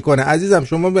صحبت میکنه. عزیزم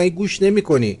شما به این گوش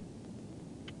نمی‌کنی.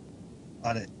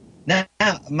 آره. نه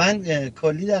من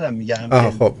کلی دارم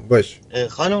میگم. خب باش.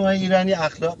 خانم‌های ایرانی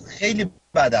اخلاق خیلی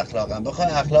بد اخلاقن. بخوای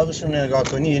اخلاقشون نگاه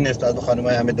کنی نسبت به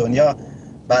خانم‌های همه دنیا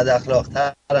بد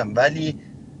اخلاق‌ترن، ولی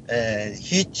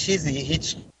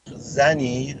هیچ زن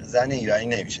ایرانی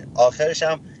نمیشه. آخرش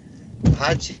هم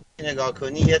هر چی نگاه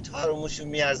کنی یه تار و موشون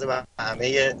میارزه به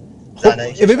همه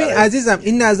زنایی که ببین عزیزم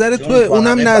این نظر تو،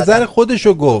 اونم نظر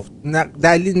خودشو گفت.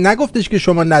 دلیل نگفتش که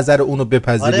شما نظر اونو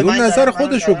بپذیری. اون نظر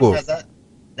خودشو گفت.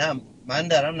 نه من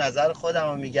دارم نظر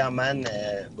خودمو میگم. من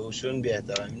به اوشون بی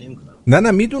احترامی نمیکنم.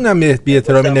 نه میدونم بی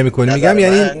احترامی نمیکنی. میگم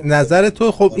یعنی نظر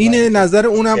تو خب اینه، نظر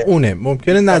اونم اونه.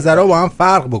 ممکنه نظرها با هم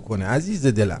فرق بکنه عزیز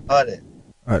دلم. آره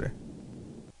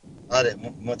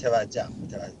متوجهم.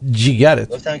 جیگرت.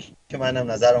 گفتم که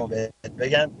منم نظرمو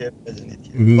بگم که بدونید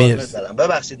که مرسی.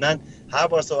 ببخشید من هر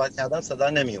بار صحبت کردم صدا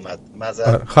نمی اومد.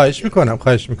 خواهش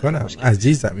میکنم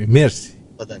عزیزم. مرسی.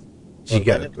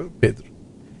 جیگرت بدرو.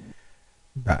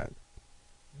 بله.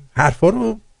 حرفا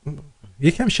رو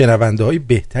یکم شنونده های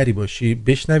بهتری باشی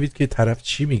بشنوید که طرف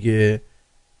چی میگه،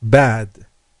 بعد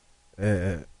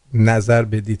نظر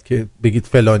بدید که بگید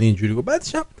فلانی اینجوری گفت،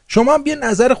 بعدش هم شما هم بیا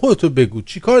نظر خودتو بگو.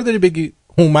 چی کار داری بگی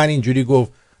هومن اینجوری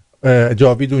گفت،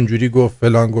 جاوید اونجوری گفت،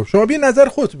 فلان گفت؟ شما بیا نظر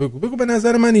خودتو بگو به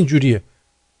نظر من اینجوریه،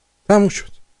 تموم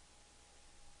شد.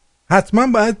 حتما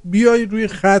باید بیای روی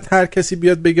خط هر کسی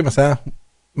بیاد بگه مثلا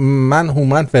من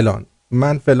هومن فلان،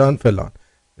 من فلان فلان،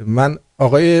 من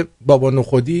آقای بابا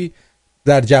نخودی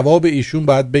در جواب ایشون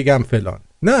باید بگم فلان.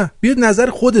 نه، بیاد نظر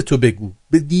خودتو بگو،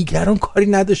 به دیگران کاری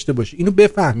نداشته باشه. اینو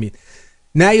بفهمید.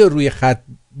 نه یا روی خط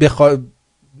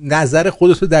نظر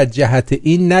خودتو در جهت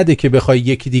این نده که بخوای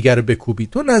یکی دیگر رو بکوبی.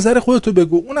 تو نظر خودتو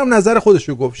بگو، اونم نظر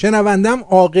خودشو گفت. شنوندم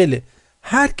عاقله،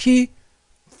 هر کی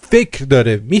فکر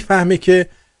داره، میفهمه که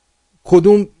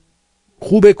کدوم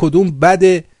خوبه کدوم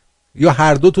بده، یا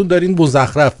هر دوتون دارین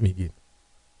مزخرف میگین.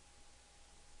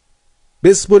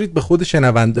 بسپرید به خود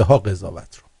شنونده ها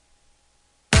قضاوت رو.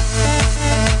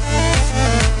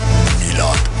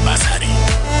 میلاد نذری،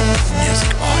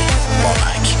 میوزیک بای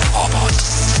بابک آباد.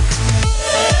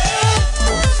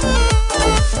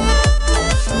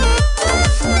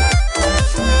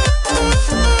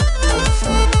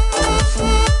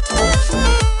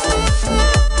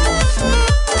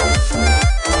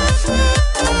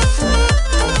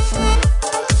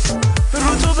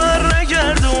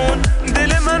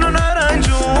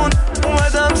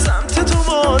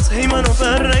 هی منو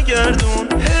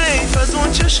برنگردون، حیف از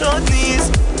اون چشات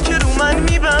نیست که رو من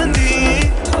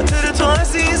میبندی. خاطر تو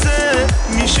عزیزه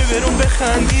میشه برون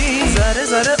بخندی. ذره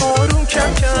ذره آروم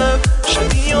کم کم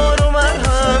شدی یارو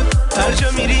مرهم، هر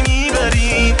جا میری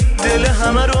میبری دل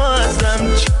همه رو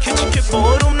ازم. چیکه چیکه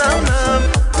باروم نم نم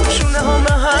شونه ها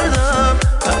مهردم،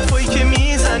 حرفایی که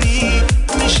میزنی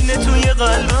میشینه توی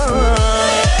قلبم.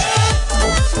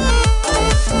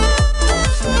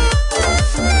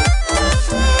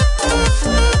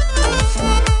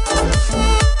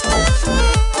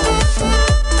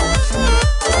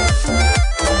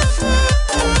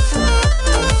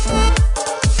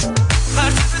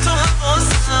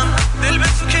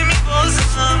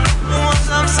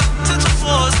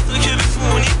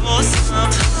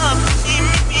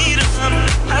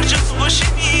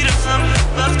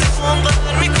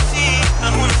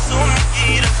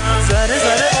 ذره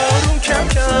ذره آروم کم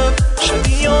کم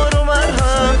شدی یارو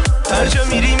مرهم، هر جا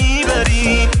میری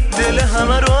میبری دل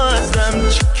همه رو ازم.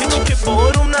 چیکه چیکه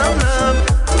باروم نم نم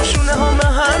شونه ها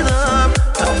مهردم،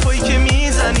 حرفایی که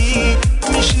میزنی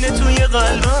میشینه توی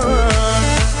قلبم.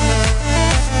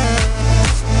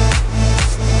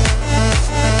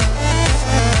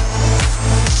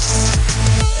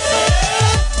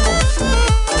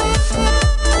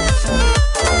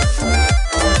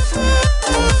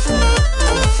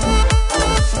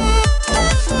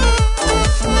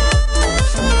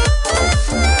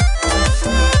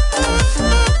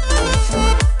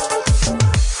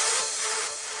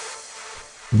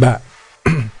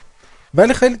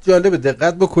 ولی خیلی جالبه،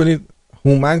 دقت بکنید.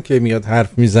 هومن که میاد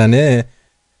حرف میزنه،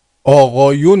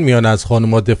 آقایون میان از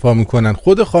خانم‌ها دفاع میکنن.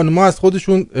 خود خانم‌ها از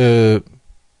خودشون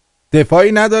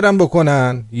دفاعی ندارن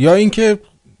بکنن، یا اینکه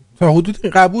تا حدودی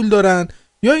قبول دارن،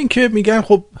 یا اینکه میگن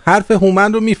خب حرف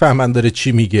هومن رو میفهمن داره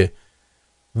چی میگه.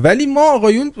 ولی ما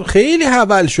آقایون خیلی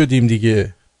حول شدیم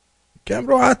دیگه. کم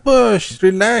راحت باش،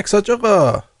 ریلکس حاج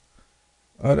آقا.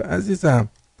 آره عزیزم.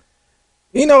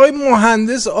 این آقای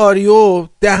مهندس آریو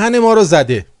دهن ما رو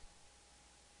زده.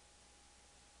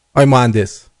 آقای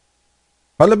مهندس،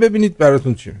 حالا ببینید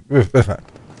براتون چی. بفرمایید.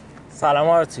 سلام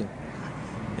آرتین.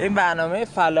 این برنامه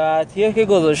فلاحتیه که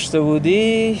گذاشته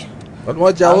بودی،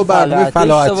 ما جواب برنامه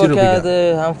فلاحتی رو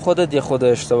بگم. هم خودت یه خود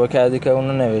اشتباه کردی که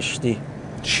اونو نوشتی.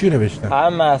 چی نوشتم؟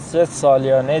 هم مسجد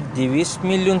سالیانه 200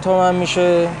 میلیون تومان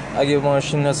میشه اگه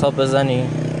ماشین حساب بزنی.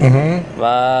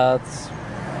 و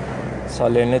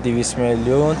سالیانه 200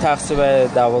 میلیون تقسیم به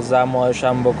 12 ماهش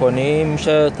هم بکنی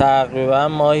میشه تقریبا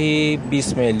ماهی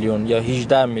 20 میلیون یا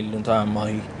 18 میلیون تومان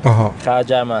ماهی.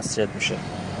 خرج مسجد میشه.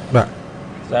 بله.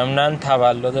 ضمناً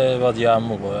تولد وادی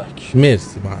عمو مبارک.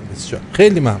 مرسی مهندس جان،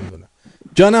 خیلی ممنونم.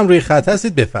 جانم روی خط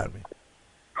هستید، بفرمایید.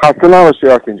 خسته نباشی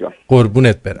آرتین جان.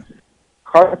 قربونت برم.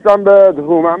 خواستم به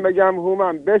هومن بگم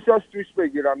هومن بشاش توش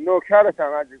بگیرم، نوکرتم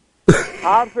عزیز.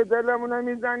 حرف دلمونه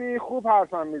میزنی، خوب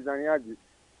حرفم میزنی عزیز.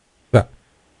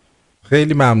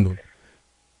 خیلی ممنون.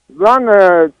 من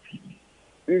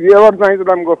یه بار زنگ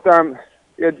زدم گفتم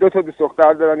یه 2 تا دوست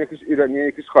دختر دارم، یکیش ایرانیه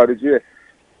یکیش خارجیه.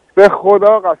 به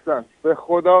خدا قسم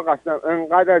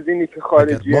انقدر از اینی که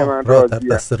خارجیه من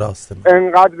راضیه،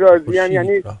 انقدر راضیم.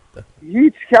 یعنی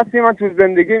هیچ کسی من تو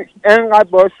زندگی انقدر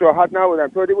باهاش راحت نبودم.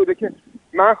 طوری بوده که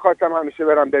من خواستم همیشه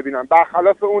برم ببینم،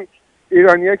 برخلاف اون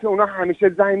ایرانیه که اونا همیشه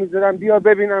زنگ می‌زدن بیا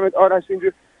ببینمت آرش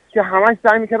اینجور، که همش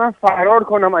سعی می‌کردن فرار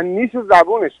کنم از نیش و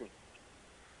زبونشون.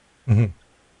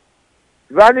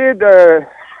 ولی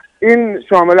این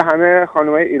شامل همه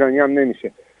خانم‌های ایرانی هم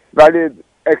نمیشه، ولی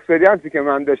اکسپریانسی که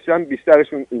من داشتم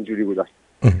بیشترشون اینجوری بودن.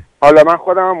 حالا من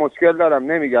خودم هم مشکل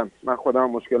دارم، نمیگم من خودم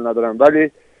هم مشکل ندارم،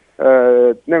 ولی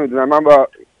نمیدونم، من با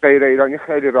غیر ایرانی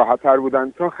خیلی راحت‌تر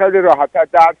بودن، چون خیلی راحت‌تر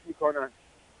درک میکنن.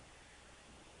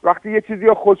 وقتی یه چیزی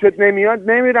رو خوشت نمیاد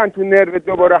نمیرن تو نرو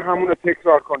دوباره همون رو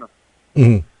تکرار کنن.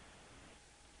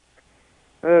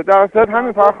 در اصل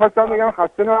همین فقط خواستم بگم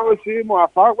خسته نباشید،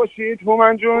 موفق باشید،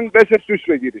 هومن جون بشه سوش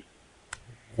بگیرید.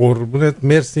 قربونت،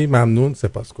 مرسی، ممنون،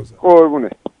 سپاسگزارم.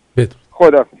 قربونت، بدرود.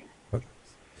 خدا.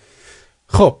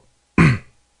 خب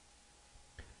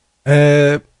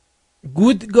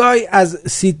گودگای از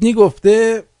سیدنی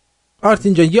گفته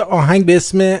آرتین جان یه آهنگ به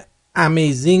اسم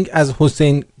امیزینگ از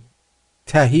حسین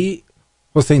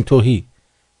توهی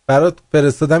برات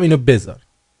فرستادم، اینو بذار.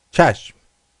 چشم،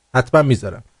 حتما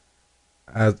میذارم.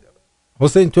 از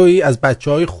حسین تویی از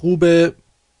بچه‌های خوب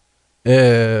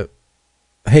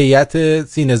هیئت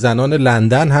سینه زنان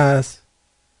لندن هست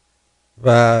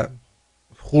و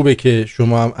خوبه که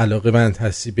شما هم علاقه‌مند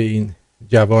هستی به این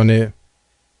جوان،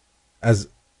 از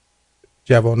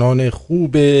جوانان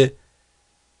خوب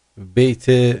بیت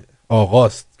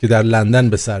آقاست که در لندن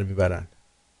به سر میبرن.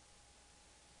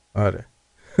 آره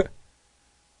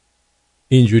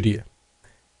اینجوریه.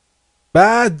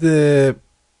 بعد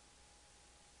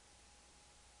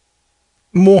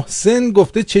محسن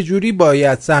گفته چجوری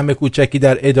باید سهم کوچکی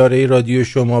در اداره رادیو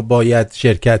شما باید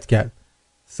شرکت کرد؟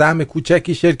 سهم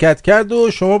کوچکی شرکت کرد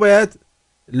و شما باید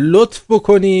لطف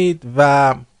بکنید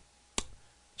و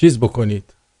چیز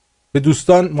بکنید، به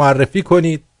دوستان معرفی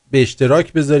کنید، به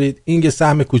اشتراک بذارید. این یه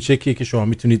سهم کوچکیه که شما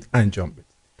میتونید انجام بدید.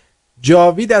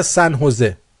 جاوید از سن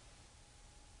حوزه.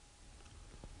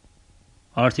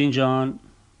 آرتین جان،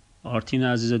 آرتین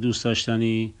عزیز دوست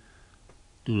داشتنی،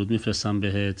 درود میفرستم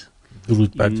بهت.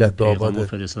 درود بر جد آباده.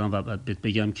 فرستادم و بعد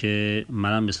بگم که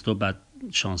منم مثل تو بد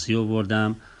شانسی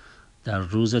آوردم در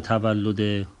روز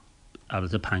تولد،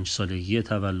 البته 5 سالگی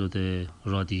تولد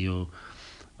رادیو،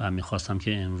 و میخواستم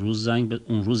که اون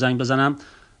روز زنگ بزنم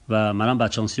و منم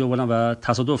بد شانسی آوردم و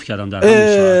تصادف کردم در همون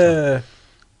ساعت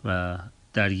و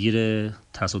درگیر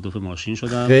تصادف ماشین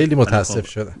شدم. خیلی متاسف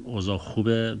شدم. اوضاع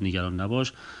خوبه، نگران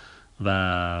نباش.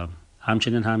 و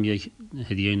همچنین هم یک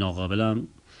هدیه ناقابلم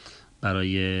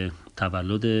برای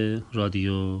تولد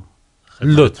رادیو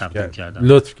لطف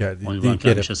کردی. امیدوارم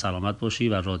که همیشه سلامت باشی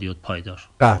و رادیوت پایدار.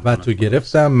 قهوه‌تو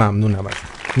گرفتم، ممنونم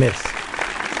ازت. مرسی.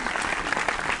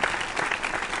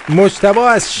 مجتبی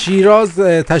از شیراز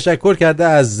تشکر کرده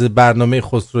از برنامه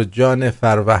خسرو جان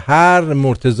فروهر.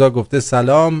 مرتضی گفته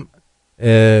سلام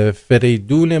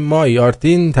فریدون مای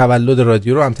آرتین، تولد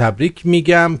رادیو رو هم تبریک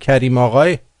میگم. کریم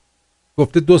آقای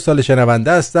گفته 2 سال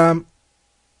شنونده هستم،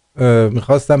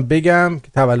 میخواستم بگم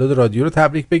که تولد رادیو رو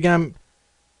تبریک بگم.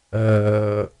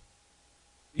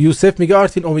 یوسف میگه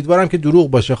آرتین امیدوارم که دروغ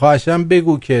باشه، خواهشم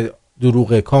بگو که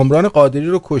دروغه. کامران قادری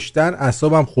رو کشتن،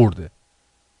 اعصابم خورده.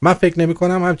 من فکر نمی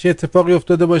کنم همچین اتفاقی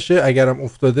افتاده باشه، اگرم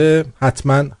افتاده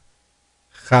حتما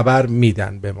خبر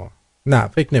میدن به ما. نه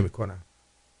فکر نمی کنم،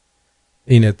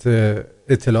 این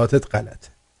اطلاعاتت غلطه.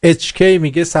 HK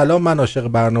میگه سلام، من عاشق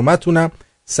برنامه تونم.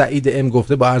 سعید ام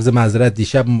گفته با عرض معذرت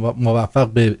دیشب موفق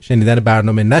به شنیدن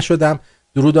برنامه نشدم.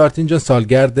 درود آرتین جان،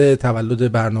 سالگرد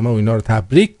تولد برنامه و اینا رو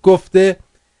تبریک گفته.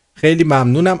 خیلی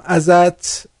ممنونم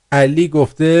ازت. علی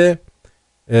گفته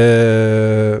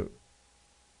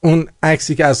اون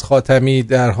عکسی که از خاتمی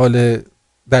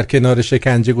در کنار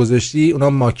شکنجه گذاشتی اونا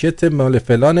ماکت مال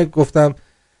فلانه. گفتم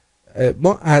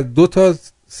ما 2 تا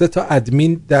 3 تا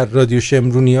ادمین در رادیو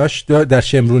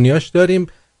شمرونیاش داریم،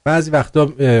 بعضی وقتا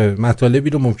مطالبی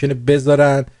رو ممکنه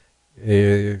بذارن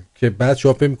که بعد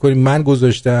شما فکر می‌کنید من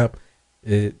گذاشتم.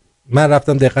 من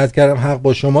رفتم دقت کردم، حق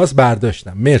با شماست،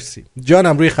 برداشتم. مرسی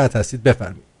جانم، روی خط هستید،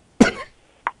 بفرمایید.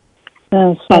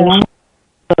 سلام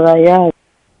رایت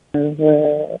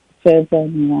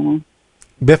فرزانم،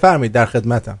 بفرمایید، در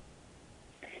خدمتم.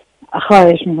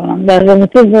 خواهش میکنم. در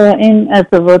رابطه با این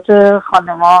ارتباط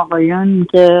خانم آقایون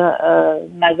که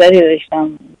نظری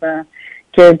داشتم و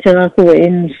که چقدر خوبه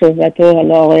این صحبت رو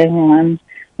حالا آقای من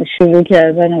شروع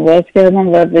کردن و باز کردن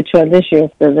و به چالشی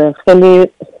افتاده. خیلی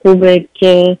خوبه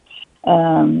که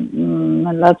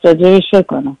ملت راجعش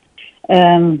کنم.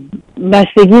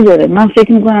 بستگی داره، من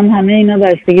فکر میکنم همه اینا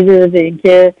بستگی داره به این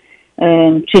که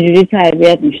چجوری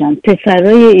تربیت میشن.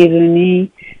 پسرای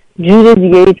ایرانی جور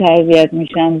دیگری تربیت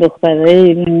میشن، دخترای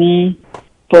ایرانی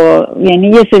با یعنی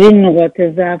یه سری نقاط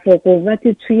ضعف و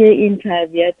قوتی توی این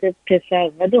تربیت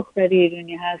پسر و دختر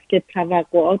ایرانی هست که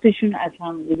توقعاتشون از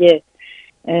هم دیگه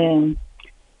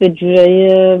به جورای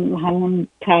همون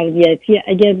تربیتی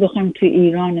اگر بخوایم تو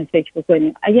ایران فکر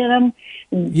بکنیم. اگرم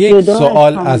یک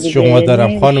سوال از شما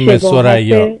دارم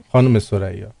خانم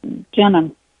ثریا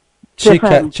جانم،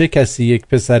 چه کسی یک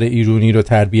پسر ایرانی رو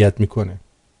تربیت میکنه؟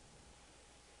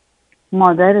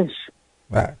 مادرش.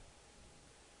 بله.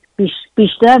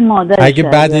 بیشتر مادرش.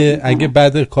 اگه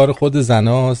بعد کار خود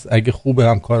زناست، اگه خوبه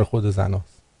هم کار خود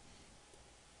زناست.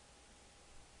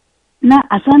 نه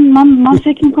اصلا من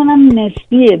فکر میکنم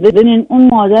نسبیه. ببینین اون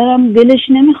مادرم دلش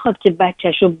نمیخواد که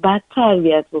بچه‌شو بد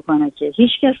تربیت بکنه، که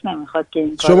هیچ کس نمیخواد که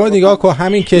این کارو شما نگاه کن،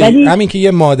 همین که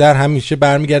یه مادر همیشه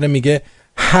برمیگرده میگه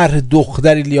هر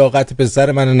دختری لیاقت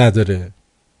پسر منو نداره.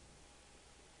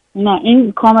 نه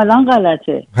این کاملا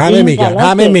غلطه. همه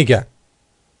میگن.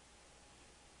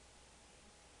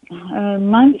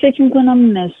 من فکر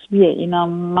میکنم نسبیه اینا.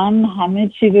 من همه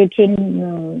چی رو چون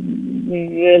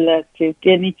ریلاتیو،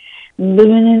 یعنی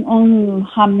ببینین اون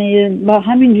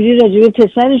همینجوری راجبه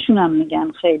پسرشون هم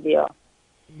میگن خیلیا.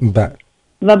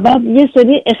 و بعد یه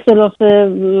سری اختلاف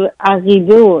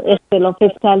عقیده و اختلاف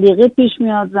سلیقه پیش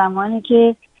میاد زمانی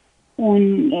که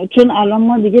چون الان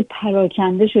ما دیگه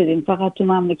پراکنده شدیم، فقط تو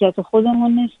مملکت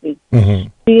خودمون نیستیم.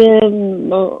 توی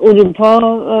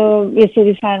اروپا یه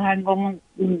سری فرهنگامون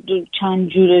چند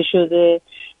جوره شده.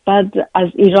 بعد از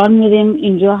ایران میریم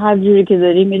اینجا، هر جوری که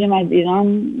داریم میریم از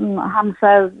ایران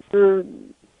همسر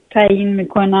تعیین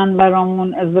میکنن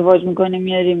برامون، ازدواج میکنیم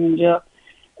میاریم اینجا،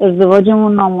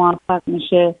 ازدواجمون ناموفق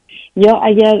میشه. یا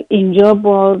اگر اینجا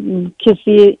با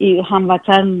کسی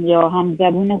هموطن یا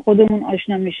همزبون خودمون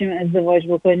آشنا میشیم ازدواج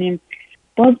بکنیم،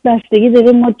 باز بستگی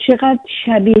داره ما چقدر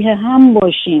شبیه هم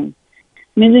باشیم،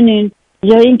 میدونین،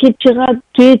 یا اینکه چقدر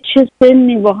توی چه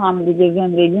سنی با هم دیگه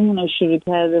زندگیمون رو شروع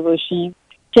کرده باشیم،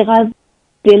 چقدر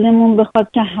دلمون بخواد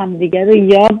که همدیگه رو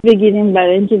یاد بگیریم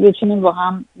برای اینکه بتونیم با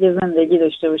هم یه زندگی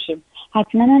داشته باشیم.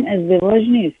 حتما هم ازدواج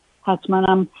نیست،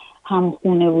 حتما هم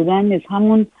خونه بودن نیست،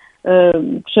 همون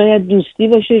شاید دوستی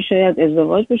باشه، شاید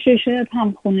ازدواج باشه، شاید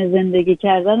هم خونه زندگی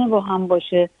کردن با هم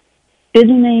باشه،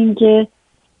 بدون اینکه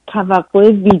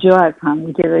توقع بیجا از هم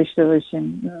دیگه داشته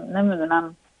باشیم.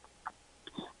 نمیدونم،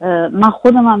 من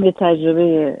خودم هم یه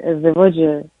تجربه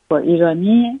ازدواج با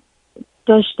ایرانی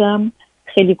داشتم،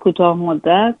 خیلی کوتاه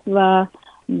مدت، و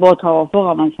با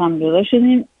توافق هم هم جدا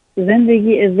شدیم.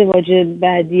 زندگی ازدواج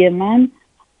بعدی من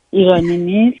ایرانی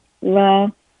نیست و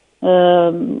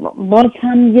باز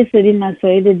هم یه سری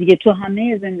مسائل دیگه تو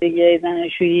همه زندگی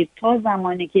زناشویی، تا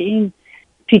زمانی که این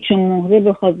پیچ و مهره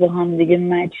بخواد با هم دیگه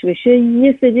مچ بشه،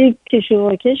 یه سری کش و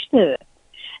واکش داره،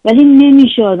 ولی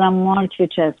نمیشه آدم مارک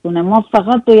بچسبونه. ما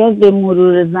فقط باید به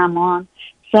مرور زمان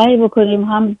سعی بکنیم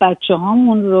هم بچه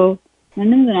هامون رو، من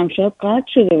نمیدونم شاید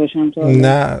قطع شده باشم تو.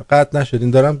 نه قطع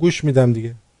نشدین، دارم گوش میدم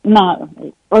دیگه. نه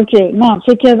اوکی، نه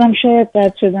فکر کردم شاید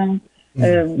قطع شدم،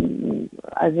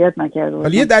 اذیت نکرده باشم.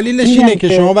 ولی یه دلیلش اینه که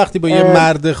شما وقتی با یه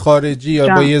مرد خارجی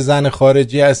یا با یه زن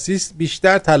خارجی هستی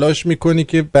بیشتر تلاش میکنی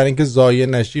که برای اینکه ضایع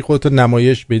نشی خودتو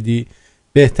نمایش بدی،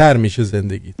 بهتر میشه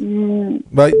زندگیت.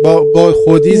 با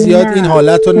خودی زیاد این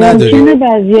حالت رو نداری. ممکنه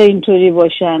بعضیا اینطوری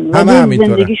باشن ولی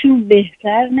زندگیشون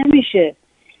بهتر نمیشه.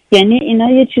 یعنی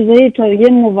اینا یه چیزایی تا یه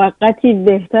موقتی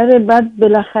بهتره، بعد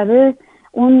بالاخره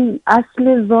اون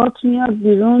اصل ذات میاد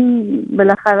بیرون.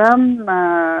 بالاخره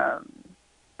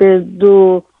به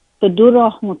دو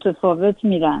راه متفاوت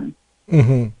میرن،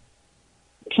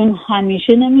 چون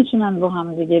همیشه نمیتونن با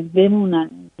هم دیگه بمونن.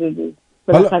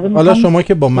 حالا شما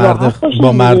که با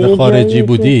مرد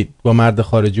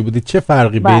خارجی بودید چه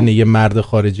فرقی بین یه مرد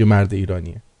خارجی و مرد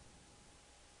ایرانیه؟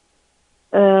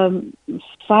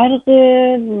 فرق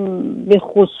به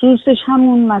خصوصش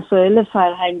همون مسائل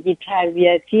فرهنگی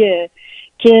تربیتیه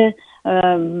که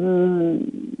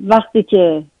وقتی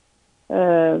که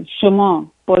شما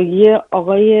با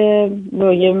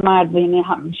یه مرد، یعنی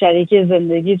شریک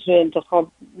زندگیت رو انتخاب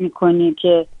میکنی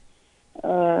که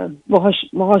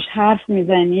باهاش حرف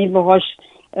میزنی، باهاش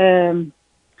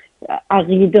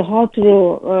عقیده هات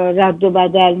رو رد و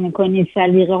بدل میکنی،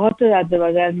 سلیقه هات رو رد و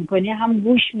بدل میکنی، هم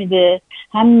گوش میده،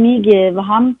 هم میگه و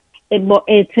هم با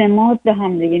اعتماد به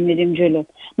هم دیگه میریم جلو.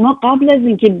 ما قبل از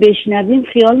اینکه بشنویم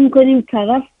خیال میکنیم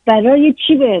طرف برای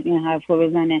چی باید این حرف رو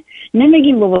بزنه،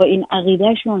 نمیگیم بابا این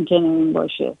عقیدهش ممکنه این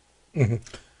باشه.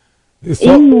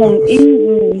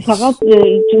 این فقط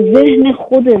تو ذهن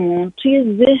خودمون،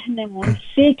 توی ذهنمون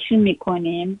فکر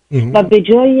میکنیم و به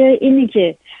جای اینی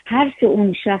که حرف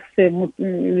اون شخص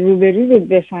روبرو رو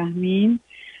بفهمیم،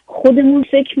 خودمون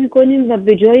فکر میکنیم و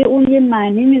به جای اون یه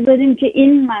معنی میذاریم که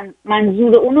این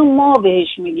منظور اونو ما بهش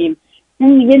میگیم.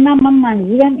 اون میگه نه من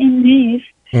منظورم این نیست،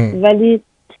 ولی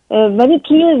ولی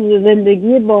توی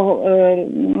زندگی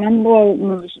من با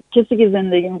کسی که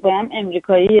زندگی میکنم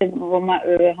امریکاییه و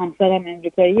همسرم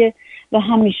امریکاییه و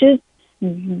همیشه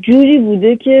جوری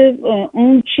بوده که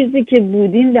اون چیزی که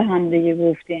بودیم به همدیگه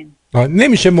گفتیم.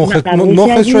 نمیشه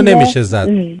مخشو نمیشه زد.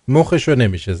 مخشو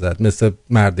نمیشه زد مثل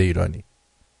مرد ایرانی.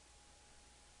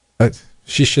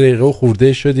 6 دقیقه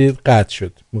خورده شدید قطع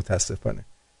شد متاسفانه.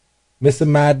 مثل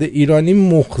مرد ایرانی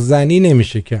مخزنی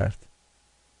نمیشه کرد.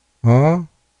 ها؟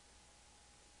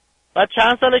 بعد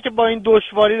چند ساله که با این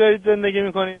دشواری دارید زندگی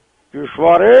میکنید؟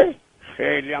 دشواره؟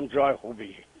 خیلی هم جای خوبیه.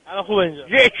 الان خوبه اینجا؟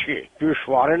 یکی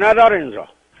دشواره نداره اینجا.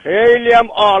 خیلی هم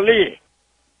عالی.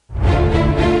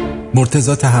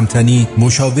 مرتضی تهمتنی،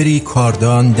 مشاوری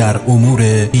کاردان در امور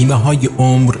بیمه‌های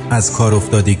عمر از کار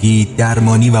افتادگی،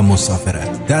 درمانی و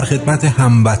مسافرت، در خدمت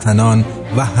هموطنان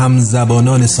و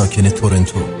همزبانان ساکن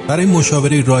تورنتو. برای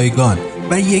مشاوره رایگان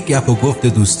و یک گپ و گفت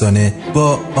دوستانه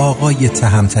با آقای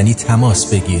تهمتنی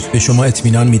تماس بگیر. به شما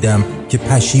اطمینان میدم که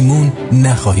پشیمون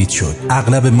نخواهید شد.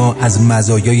 اغلب ما از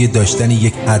مزایای داشتن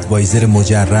یک ادوایزر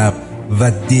مجرب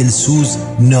و دلسوز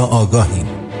ناآگاهیم.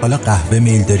 حالا قهوه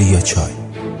میل داری یا چای؟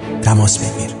 تماس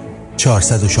بگیر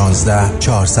 416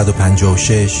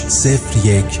 456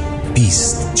 01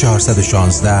 20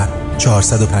 416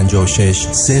 456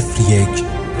 01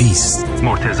 20.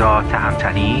 مرتضی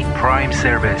تهمتنی، پرایم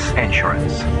سرویس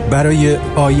انشورنس. برای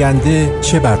آینده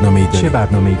چه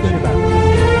برنامه‌ای داری؟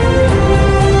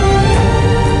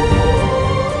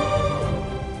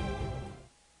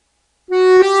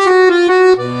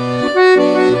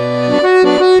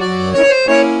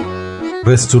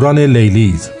 رستوران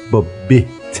لیلیز با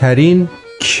بهترین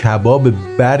کباب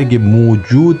برگ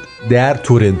موجود در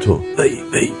تورنتو. وای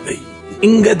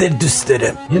اینقدر دوست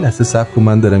دارم. یه لحظه صبر کن،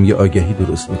 من دارم یه آگهی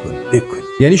درست میکنم. بکن.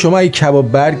 یعنی شما اگه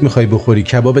کباب برگ میخوای بخوری،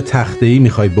 کباب تخته‌ای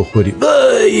میخوای بخوری،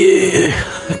 وای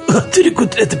خاطر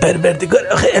قدرت پروردگار،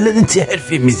 آخه الان چه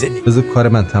حرفی میزنی؟ بذار کار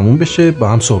من تموم بشه با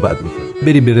هم صحبت میکنیم.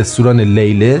 بری به رستوران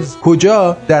لیلیز.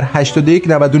 کجا؟ در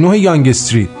 8199 یانگ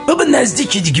استریت. بابا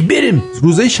نزدیکی دیگه، بریم.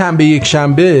 روزای شنبه یک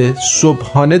شنبه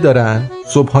صبحانه دارن،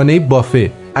 صبحانه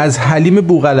بافه، از حلیم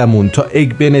بوقلمون تا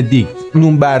اگ بندیکت،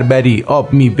 نون بربری،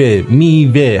 آب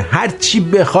میوه هر چی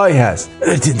بخوای هست.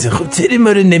 خب چرا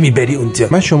ما رو نمیبری اونجا؟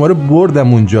 من شما رو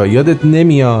بردم اونجا، یادت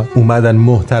نمیاد؟ اومدن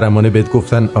محترمانه بهت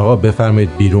گفتن آقا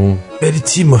بفرمایید بیرون. برای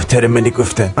چی محترمانه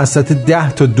گفتن؟ از ساعت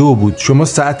 10 تا 2 بود، شما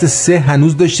ساعت 3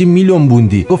 هنوز داشتی میلون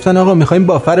بوندی. گفتن آقا میخوایم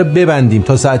بافه رو ببندیم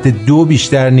تا ساعت 2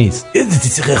 بیشتر نیست. یادتی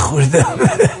چقدر خوردم؟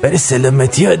 برای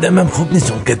سلامتی آدمم خوب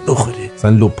نیست اونقدر بخوره.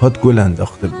 اصلا لپات گل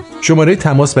انداخته بود. شماره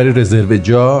تماس برای رزرو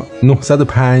جا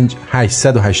 905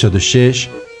 886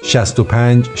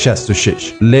 65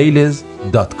 66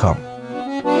 laylez.com.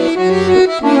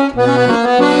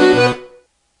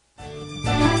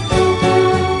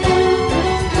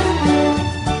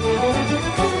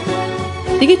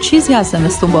 دیگه چیزی از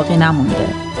زمستون باقی نمونده.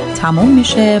 تموم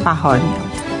میشه، بهار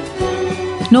میاد.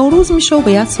 نوروز میشه و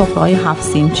باید سفره‌های 7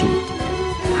 سین چید.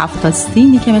 7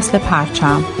 سینی که مثل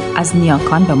پرچم از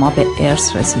نیاکان به ما به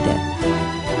ارث رسیده.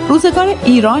 روزگار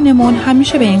ایرانمون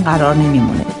همیشه به این قرار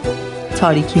نمیمونه.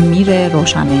 تاریکی میره،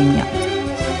 روشنایی میاد.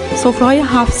 سفره‌های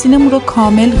 7 سینمون رو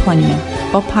کامل کنیم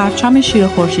با پرچم شیر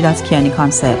خورشید از کیانی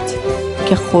کانسپت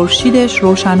که خورشیدش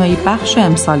روشنایی بخش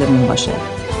امسالمون باشه.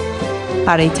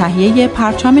 برای تهیه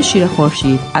پرچم شیر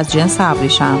خورشید از جنس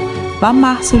ابریشم و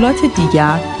محصولات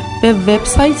دیگر به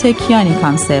وبسایت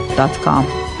kianiconcept.com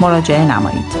مراجعه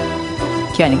نمایید.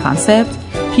 کیانی کانسپت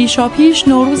پیشاپیش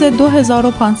نوروز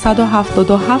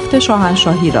 2577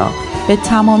 شاهنشاهی را به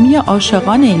تمامی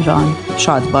عاشقان ایران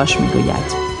شادباش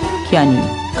میگوید. کیانی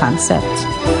کانسپت.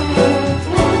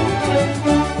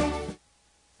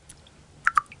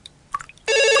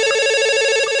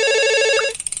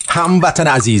 هموطن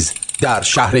عزیز در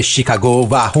شهر شیکاگو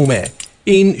و هومه،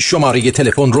 این شماره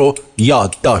تلفن رو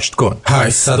یادداشت کن: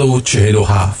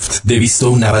 847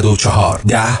 294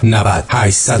 1090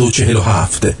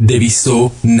 847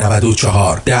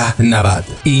 294 1090.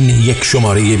 این یک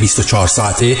شماره 24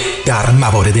 ساعته در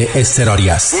موارد اضطراری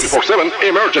است.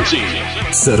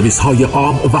 سرویس های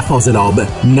آب و فاضلاب،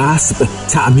 نصب،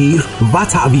 تعمیر و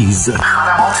تعویض.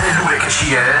 خدمات لوله‌کشی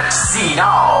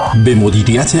سینا به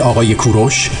مدیریت آقای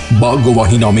کوروش با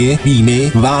گواهینامه،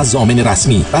 بیمه و ضامن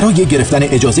رسمی برای گرفتن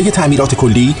اجازه تعمیرات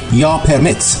کلی یا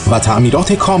پرمیت و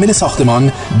تعمیرات کامل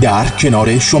ساختمان در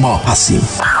کنار شما هستیم.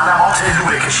 خدمات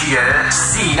لوله‌کشی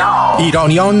سینا.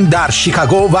 ایرانیان در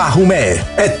شیکاگو و هومه.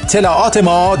 اطلاعات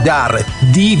ما در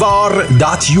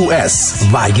divar.us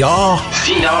و یا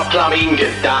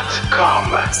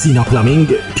sinaplumbing.com. سینا پلامینگ،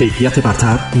 کیفیت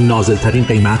برتر، نازلترین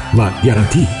قیمت و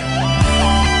گارانتی.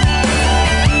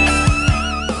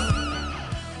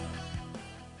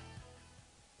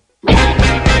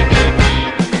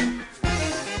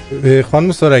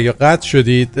 خانم ثروت قطع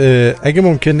شدید، اگه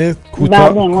ممکنه کوتاه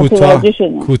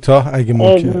اگه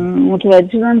ممکنه. متوجه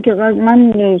شدم که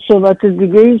من صحبت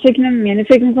دیگه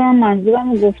فکر میکنم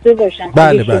منظورم رو گفته باشم.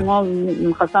 بله شما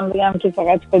میخواستم بگم که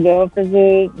فقط خداحافظ،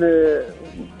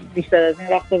 بیشتر از این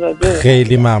وقت رادیو.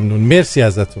 خیلی ممنون، مرسی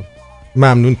ازتون،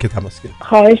 ممنون که تماس گرفتید.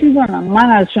 خواهش میکنم، من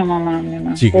از شما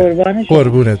ممنونم.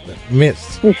 قربونت برم،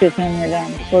 مرسی. گوشتون میدم.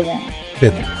 خدا.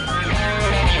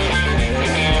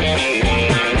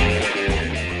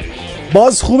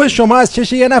 باز خوبه شما از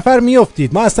چش یه نفر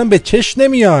میافتید، ما اصلا به چش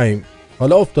نمیایم،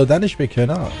 حالا افتادنش به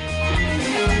کنار.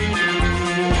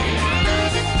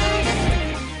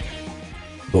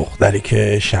 دختری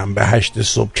که شنبه 8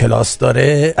 صبح کلاس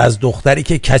داره از دختری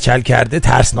که کچل کرده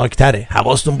ترسناکتره،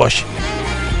 حواستون باشه.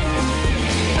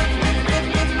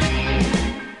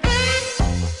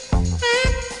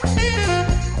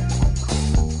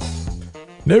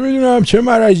 نمیدونم چه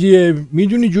مرضیه،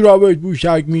 میدونی جورابت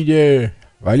بوشک میده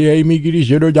ولی هی میگیری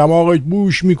چرا دماغت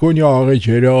بوش میکنی آقا،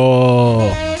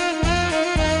 چرا؟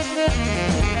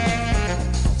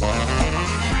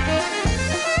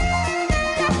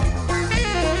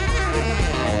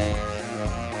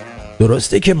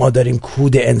 درسته که ما داریم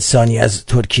کود انسانی از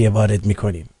ترکیه وارد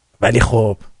میکنیم، ولی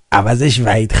خب عوضش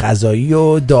وحید خزایی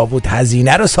و داوود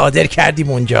هزینه رو صادر کردیم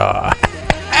اونجا.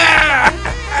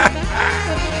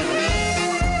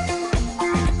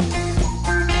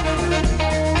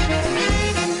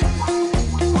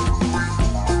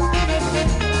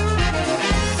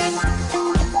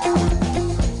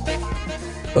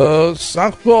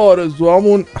 سقف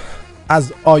آرزوامون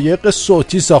از عایق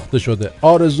صوتی ساخته شده،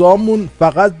 آرزوامون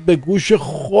فقط به گوش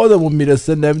خودمون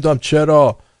میرسه، نمیدونم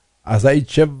چرا. از این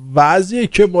چه وضعیه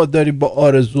که ما داریم با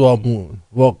آرزوامون،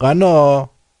 واقعا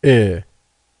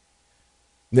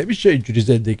نمیشه اینجوری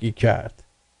زندگی کرد.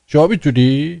 شما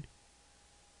میتونی؟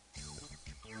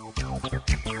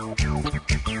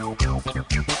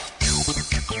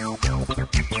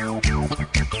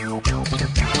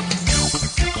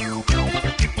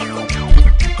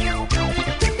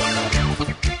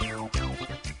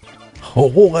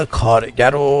 حقوق کارگر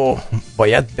رو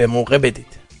باید به موقع بدید.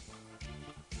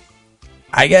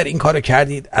 اگر این کارو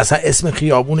کردید اصلا اسم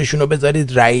خیابونشون رو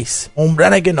بذارید رئیس،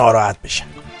 عمرن اگه ناراحت بشن.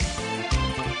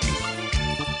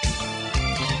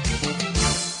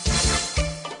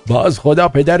 باز خدا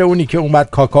پدر اونی که اومد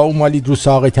کاکائو مالید رو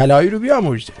ساق طلایی رو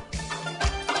بیامرزه.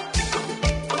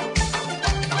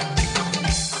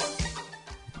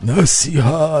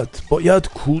 نصیحت باید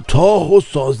کوتاه و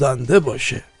سازنده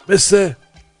باشه، مثل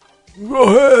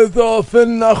گوه اضافه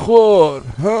نخور.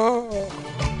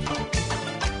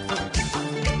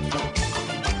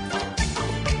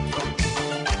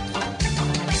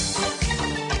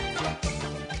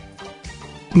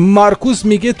 مارکوس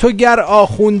میگه تو گر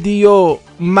آخوندی و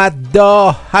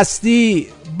مداح هستی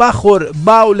بخور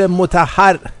باول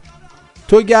مطهر،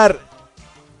 تو گر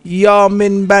یا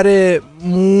منبر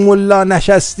ملا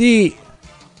نشستی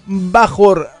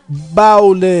بخور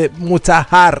باول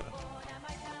مطهر.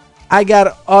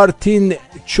 اگر آرتین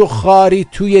چخاری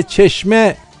توی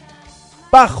چشمه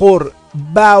بخور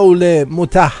باول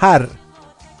مطهر.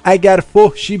 اگر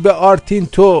فحشی به آرتین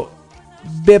تو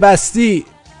ببستی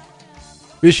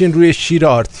بشین روی شیر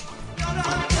آرتین.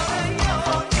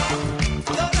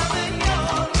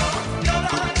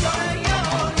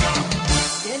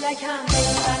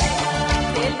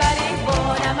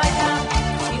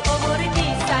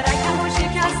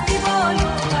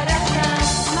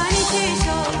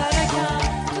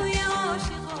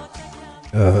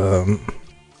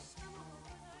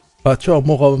 بچه ها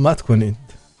مقاومت کنید،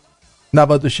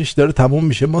 96 داره تموم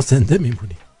میشه، ما زنده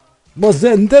میمونیم، ما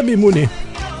زنده میمونیم.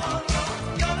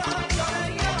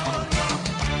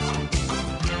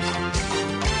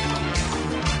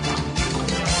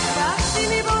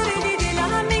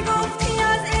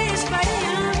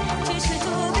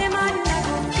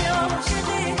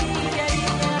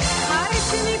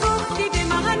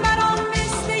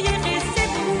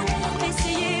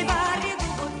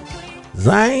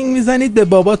 زنگ میزنید به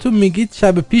باباتون میگید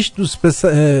شب پیش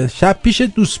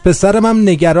دوست پسرم هم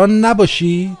نگران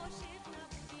نباشید.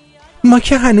 ما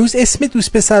که هنوز اسم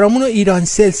دوست پسرامون رو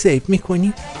ایرانسل سیو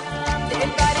میکنیم.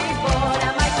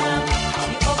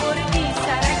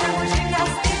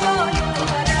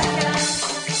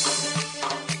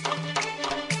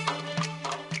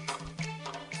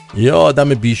 یه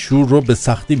آدم بیشعور رو به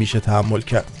سختی میشه تحمل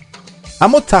کرد،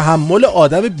 اما تحمل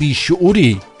آدم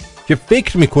بیشعوری که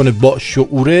فکر میکنه با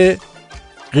شعوره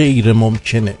غیر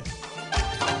ممکنه.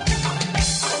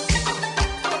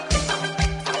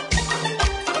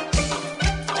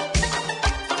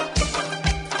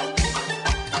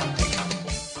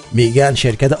 میگن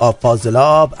شرکت آب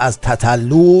فاضلاب از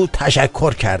تتلو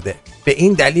تشکر کرده به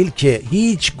این دلیل که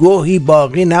هیچ گوهی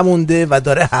باقی نمونده و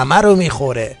داره همه رو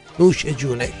میخوره. نوش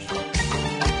جونش.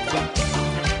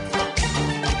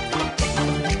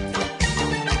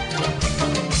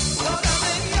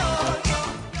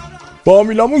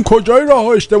 فامیلامون کجای راه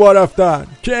ها اشتباه رفتن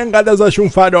که انقدر ازشون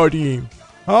فراریم؟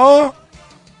 ها؟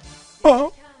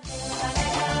 ها؟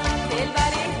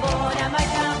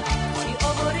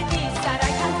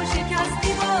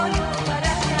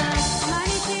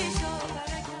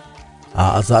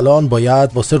 از الان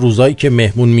باید واسه روزایی که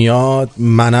مهمون میاد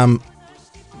منم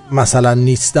مثلا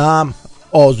نیستم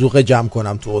آذوقه جمع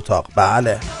کنم تو اتاق.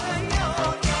 بله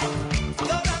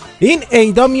این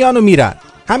عیدا میان و میرن،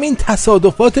 همین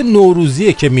تصادفات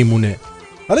نوروزیه که میمونه.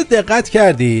 حالا دقت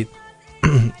کردید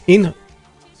این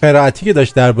قرائتی که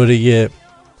داشت درباره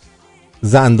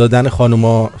زن دادن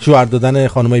خانوما، شوهر دادن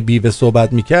خانومای بیوه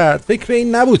صحبت میکرد، فکر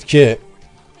این نبود که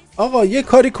آقا یه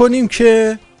کاری کنیم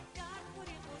که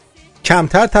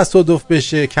کمتر تصادف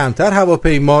بشه، کمتر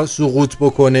هواپیما سقوط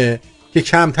بکنه، که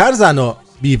کمتر زنا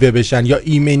بیوه بشن، یا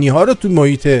ایمنی ها رو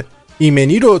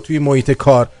توی محیط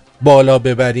کار بالا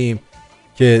ببریم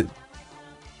که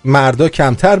مردا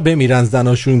کمتر بمیرن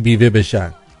زناشون بیوه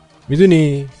بشن.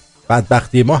 میدونی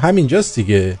بدبختی ما همینجاست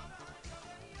دیگه.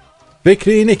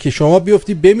 فکر اینه که شما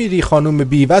بیفتی بمیری خانم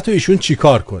بیوه تو ایشون چی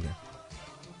کار کنه.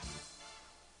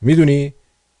 میدونی؟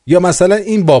 یا مثلا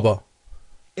این بابا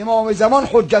امام زمان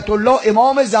حجت الله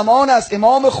امام زمان است،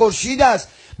 امام خورشید است،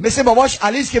 مثل باباش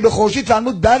علی است که به خورشید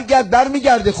فرمود برگرد،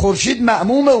 برمیگرده. خورشید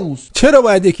مأموم اوست. چرا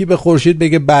باید یکی به خورشید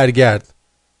بگه برگرد؟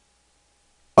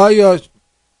 آیا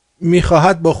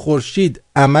میخواهد با خورشید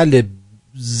عمل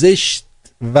زشت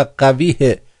و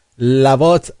قویه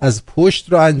لواط از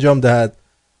پشت رو انجام دهد؟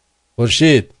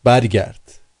 خورشید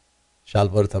برگرد،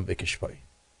 شلوارت هم بکش پایین.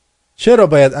 چرا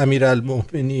باید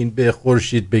امیرالمؤمنین به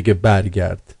خورشید بگه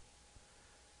برگرد؟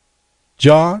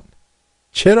 جان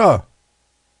چرا؟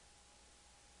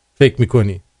 فکر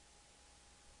میکنی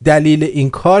دلیل این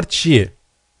کار چیه؟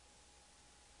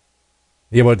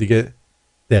 یه بار دیگه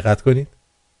دقت کنید.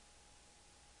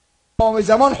 امام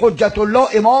زمان حجت الله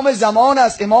امام زمان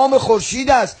است، امام خورشید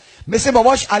است، مثل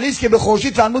باباش علی است که به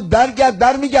خورشید فرمود برگرد،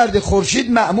 برمیگرده.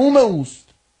 خورشید مأموم اوست.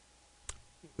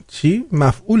 چی؟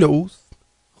 مفعول اوست؟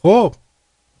 خب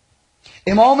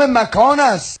امام مکان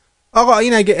است. آقا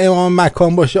این اگه امام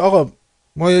مکان باشه، آقا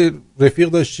ما یه رفیق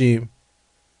داشتیم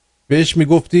بهش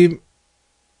میگفتیم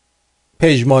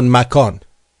پژمان مکان.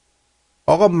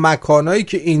 آقا مکانایی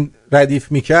که این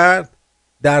ردیف میکرد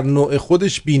در نوع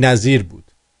خودش بی‌نظیر بود.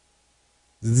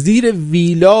 زیر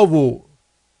ویلا و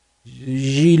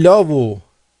ژیلا و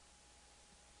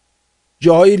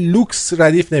جای لوکس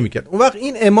ردیف نمیکرد. اون وقت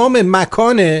این امام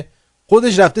مکانه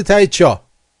خودش رفته ته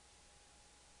چاه.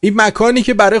 این مکانی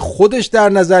که برای خودش در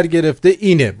نظر گرفته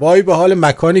اینه. وای به حال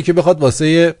مکانی که بخواد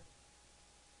واسه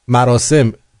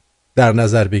مراسم در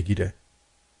نظر بگیره.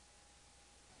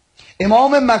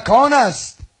 امام مکان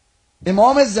است،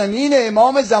 امام زمینه،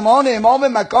 امام زمانه،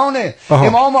 امام مکانه.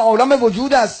 امام عالم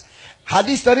وجود است.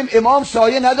 حدیث داریم امام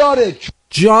سایه نداره.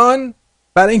 جان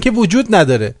برای اینکه وجود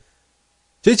نداره.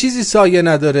 چه چیزی سایه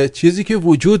نداره؟ چیزی که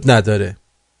وجود نداره.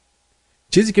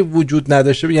 چیزی که وجود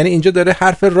نداشته، یعنی اینجا داره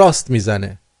حرف راست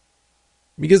میزنه.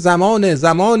 میگه زمانه،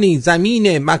 زمانی،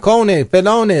 زمینه، مکانه،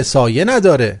 فلانه، سایه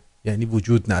نداره یعنی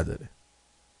وجود نداره.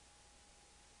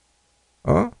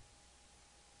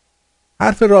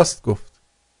 حرف راست گفت.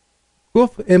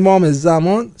 گفت امام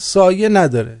زمان سایه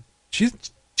نداره.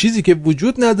 چیزی که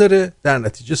وجود نداره در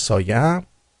نتیجه سایه هم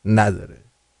نداره.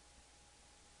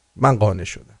 من قانع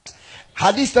شدم.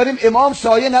 حدیث داریم امام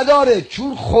سایه نداره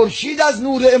چون خورشید از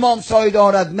نور امام سایه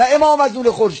دارد، نه امام از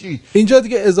نور خورشید. اینجا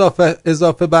دیگه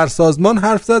اضافه بر سازمان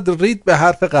حرف زد، رید به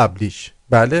حرف قبلیش.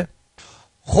 بله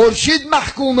خورشید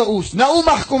محکوم اوست، نه او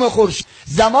محکوم خورشید.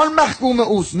 زمان محکوم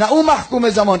اوست، نه او محکوم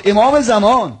زمان. امام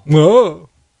زمان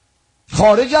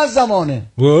خارج از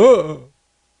زمانه.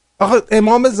 آخه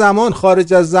امام زمان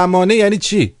خارج از زمانه یعنی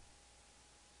چی؟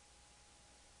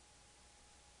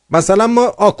 مثلا ما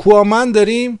آکوامن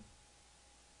داریم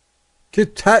که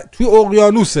توی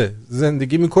اقیانوسه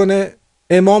زندگی میکنه،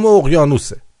 امام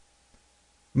اقیانوسه.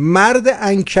 مرد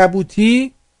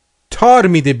عنکبوتی تار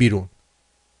میده بیرون،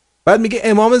 بعد میگه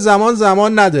امام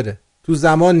زمان نداره، تو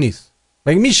زمان نیست.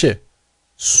 مگه میشه؟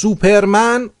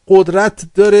 سوپرمن قدرت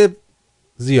داره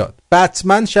زیاد،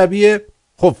 بتمن شبیه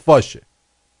خفاشه.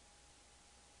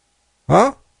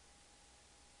 ها؟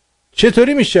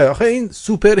 چطوری میشه؟ آخه این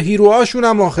سوپر هیروهاشون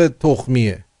هم آخه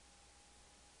تخمیه.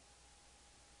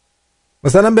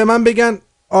 مثلا به من بگن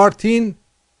آرتین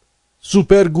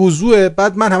سوپر گوزوه،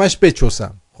 بعد من همش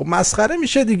بچوسم. خب مسخره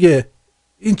میشه دیگه.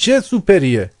 این چه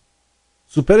سوپریه؟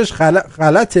 سوپرش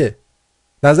غلطه.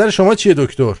 نظر شما چیه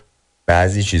دکتر؟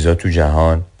 بعضی چیزا تو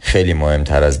جهان خیلی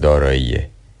مهمتر از داراییه.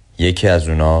 یکی از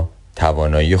اونا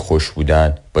توانایی خوش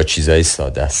بودن با چیزای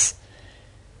ساده است.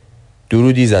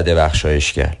 درودی زده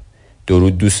بخشایشگر.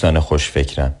 درود دوستان خوش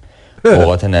فکرم.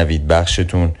 اوقات نوید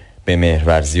بخشتون به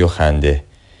مهرورزی و خنده.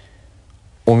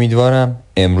 امیدوارم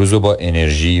امروز رو با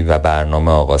انرژی و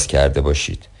برنامه آغاز کرده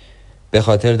باشید. به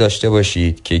خاطر داشته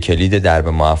باشید که کلید درب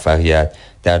موفقیت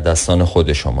در دستان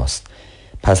خود شماست.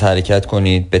 پس حرکت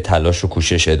کنید، به تلاش و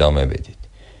کوشش ادامه بدید.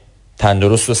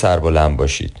 تندرست و سربلند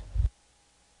باشید.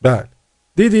 بله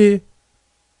دیدی؟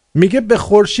 میگه به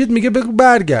خورشید میگه بگو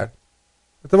برگرد.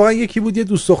 اتفاقا یکی بود یه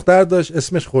دوست دختر داشت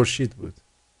اسمش خورشید بود.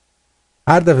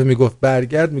 هر دفعه میگفت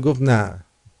برگرد میگفت نه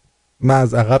من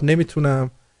از عقب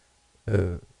نمیتونم،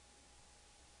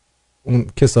 اون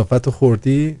کثافت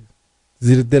خوردی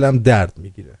زیر دلم درد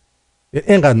میگیره.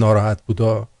 اینقدر ناراحت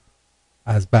بودا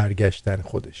از برگشتن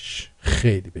خودش،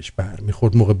 خیلی بهش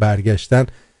میخورد موقع برگشتن،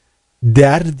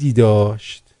 دردی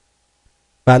داشت.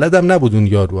 بلدم نبود اون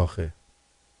یارو، آخه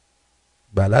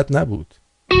بلد نبود.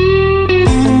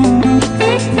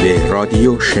 به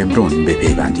رادیو شمرون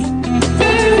بپیوندید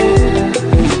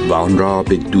و آن را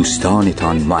به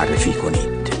دوستانتان معرفی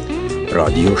کنید.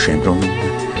 رادیو شمرون،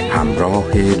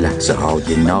 همراه لحظه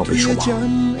های ناب شما.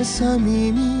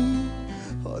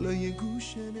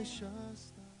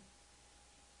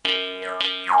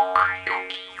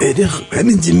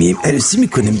 همینجا میم عروسی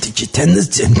میکنم دیگه. تنز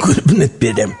جان قربونت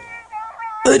برم.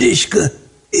 آره عشقا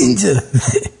اینجا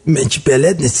من که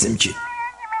بلد نیستم که.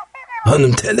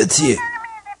 خانم تلتیه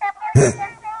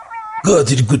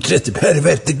قادر قدرت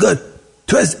پروردگار.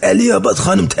 تو از علی آباد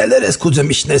خانم تلر از کجا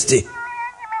میشناستی؟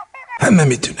 همه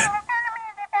میدونن.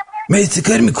 میسه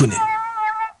کار میکنه،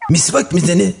 میسواک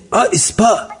میزنه،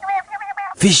 اسپا،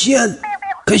 فشیال،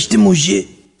 کشت موژه،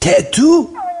 تاتو،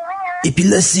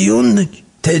 اپیلاسیون،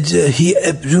 تجاهی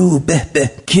ابرو،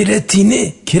 به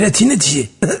کراتینه چیه؟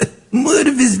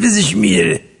 مور وزش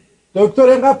میره. دکتر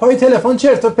اینقدر پای تلفن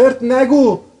چرت و پرت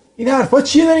نگو. این حرفا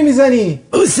چیه داری میزنی؟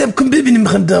 او سب کن ببینیم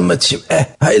میخوام داماد شیم.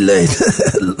 هایلایت.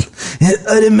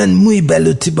 آره من موی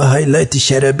بلوطی با هایلایت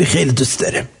شرابی خیلی دوست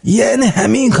دارم. یعنی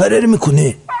همه این کاره رو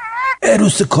میکنه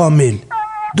عروس کامل.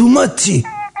 دومات چی؟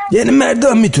 یعنی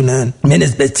مردم میتونن. من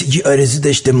از بچگی آرزو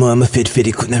داشتم موامو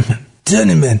فرفری کنم.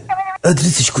 جان من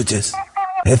آدرسش کجاست؟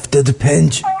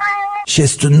 75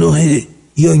 69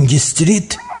 یانگ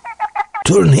استریت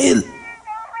تورنهیل.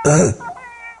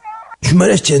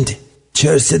 شمارش چنده؟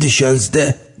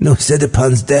 416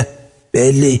 915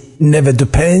 بله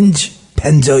 95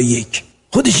 51.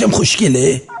 خودشم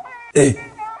خوشگله.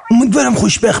 امیدوارم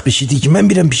خوشبخت بشی دیگه. من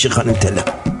میرم پیش خانم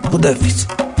طلب. خداحافظ.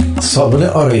 صابون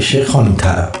آرایشی خانم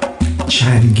طلب.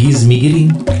 چنگیز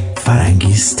میگیریم،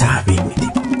 فرنگیز تحویل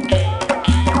میدیم.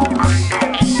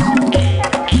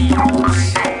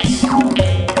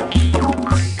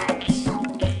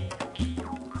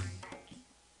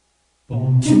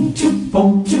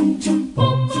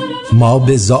 ما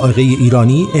به ذائقه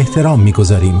ایرانی احترام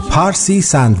میگذاریم. پارسی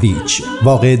ساندویچ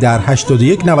واقع در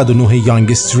 8199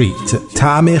 یانگ استریت.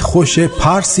 طعم خوش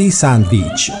پارسی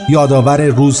ساندویچ یادآور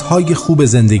روزهای خوب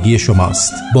زندگی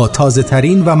شماست. با تازه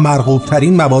ترین و مرغوب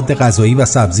ترین مواد غذایی و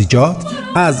سبزیجات،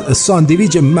 از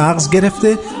ساندویچ مغز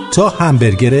گرفته تا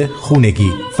همبرگر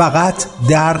خونگی، فقط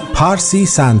در پارسی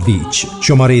ساندویچ.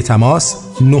 شماره تماس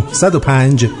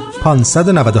 905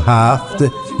 597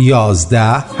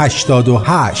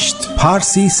 1188.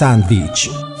 پارسی ساندویچ.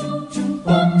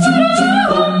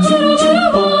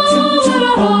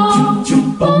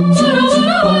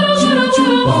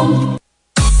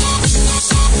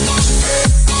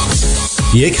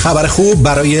 یک خبر خوب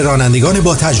برای رانندگان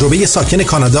با تجربه ساکن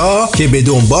کانادا که به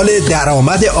دنبال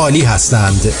درآمد عالی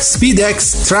هستند.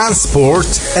 سپیدکس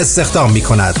ترانسپورت استخدام می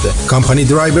کند. کمپانی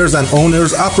درایورز اند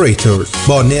اونرز اپریتورز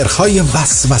با نرخ‌های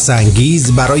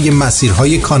وسوسه‌انگیز برای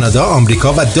مسیرهای کانادا،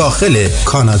 آمریکا و داخل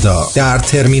کانادا در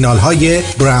ترمینال‌های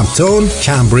برامپتون،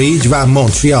 کمبریج و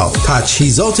مونتریال.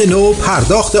 تجهیزات نو،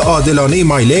 پرداخت عادلانه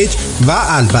مایلیج و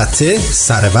البته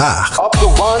سر وقت. Up to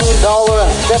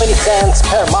 $1.70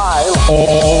 per mile.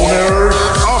 Owners,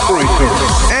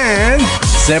 operators, and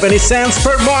 70 cents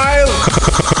per mile.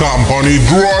 company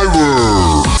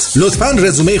drivers. لطفاً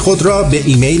رزومه خود را به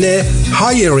ایمیل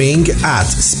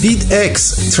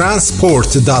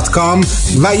hiring@speedxtransport.com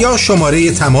و یا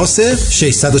شماره تماس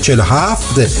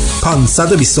 647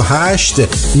 528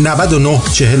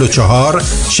 9944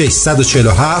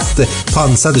 647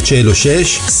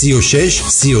 546 36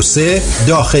 33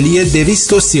 داخلی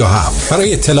 237.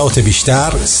 برای اطلاعات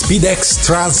بیشتر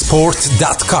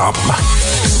speedxtransport.com.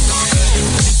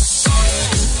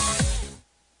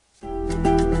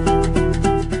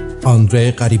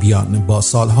 آندره غریبیان با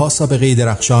سالها سابقه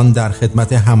درخشان در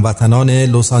خدمت هموطنان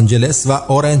لس آنجلس و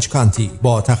اورنج کانتی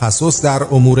با تخصص در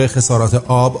امور خسارات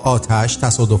آب، آتش،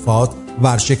 تصادفات،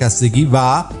 ورشکستگی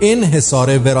و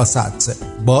انحصار وراثت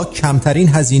با کمترین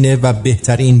هزینه و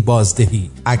بهترین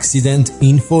بازدهی.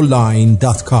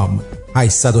 accidentinfoline.com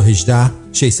 818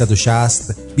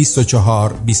 660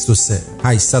 24 23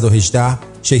 818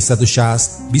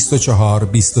 660 24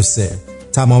 23.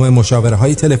 تمام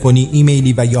مشاوره‌های تلفنی،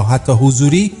 ایمیلی و یا حتی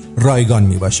حضوری رایگان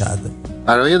میباشد.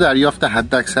 برای دریافت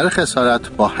حداکثر خسارت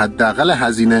با حداقل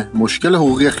هزینه مشکل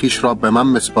حقوقی خیش را به من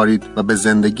مسپارید و به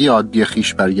زندگی عادی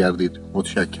خیش برگردید.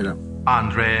 متشکرم.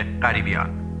 آندره غریبیان.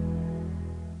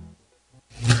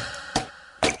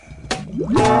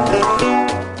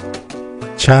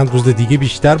 چند روز دیگه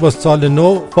بیشتر با سال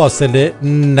نو فاصله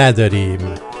نداریم.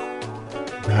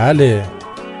 بله.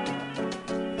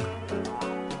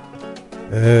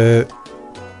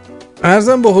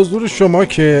 عرضم به حضور شما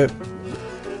که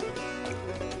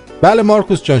بله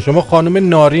مارکوس جان، شما خانم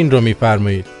نارین رو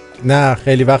میفرمایید. نه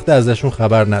خیلی وقت ازشون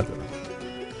خبر ندارم.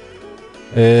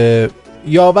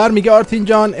 یاور میگه آرتین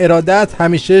جان ارادت،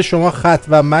 همیشه شما خط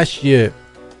و مشی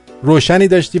روشنی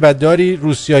داشتی و داری.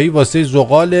 روسیایی واسه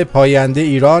زغال پاینده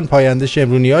ایران، پاینده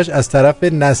شمرونیاش از طرف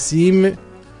نسیم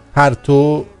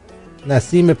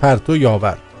پرتو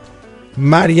یاور.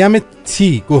 مریم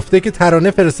تی گفته که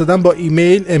ترانه فرستادم با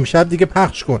ایمیل، امشب دیگه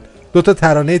پخش کن. 2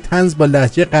 ترانه طنز با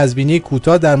لهجه قزوینی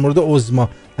کوتاه در مورد عظما.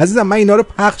 عزیزم من اینا رو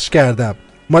پخش کردم،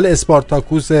 مال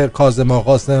اسپارتاکوس کاظم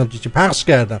آقاست، چی پخش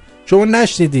کردم، شما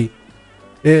نشنیدی؟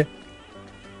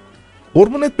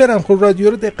 قربونت برم، خب رادیو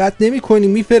رو دقت نمی کنی،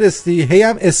 میفرستی هی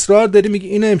هم اصرار داری میگی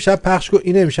اینو امشب پخش کن،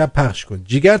 اینو امشب پخش کن.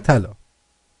 جیگر طلا.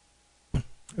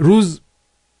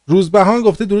 روزبهان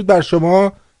گفته درود بر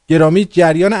شما گرامی،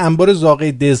 جریان انبار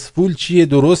زاغه دزفول چیه؟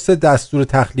 درسته دستور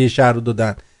تخلیه شهر رو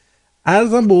دادن.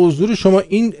 عرضم به حضور شما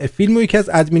این فیلم رو یکی از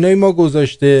ادمینای ما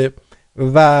گذاشته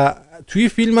و توی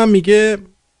فیلم هم میگه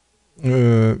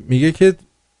که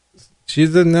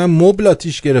چیز نه مبل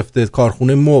آتیش گرفته،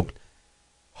 کارخونه مبل.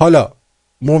 حالا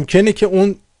ممکنه که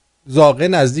اون زاغه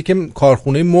نزدیک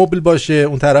کارخونه مبل باشه،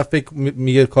 اون طرف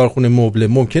میگه کارخونه مبله.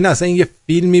 ممکنه اصلا این یه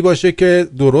فیلمی باشه که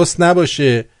درست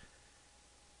نباشه.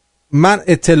 من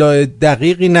اطلاع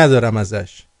دقیقی ندارم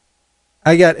ازش.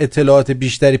 اگر اطلاعات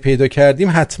بیشتری پیدا کردیم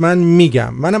حتما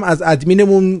میگم. منم از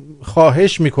ادمینمون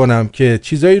خواهش میکنم که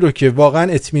چیزایی رو که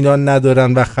واقعا اطمینان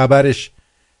ندارن و خبرش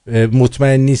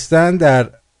مطمئن نیستن در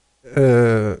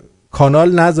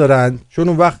کانال نذارن، چون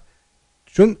اون وقت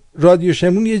چون رادیو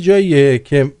شمرون یه جاییه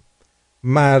که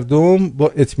مردم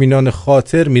با اطمینان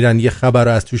خاطر میرن یه خبر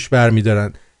رو از توش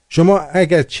برمیدارن. شما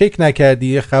اگر چک نکردی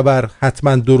یه خبر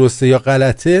حتما درسته یا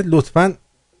غلطه، لطفاً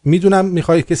میدونم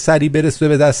میخوای که سریع برسه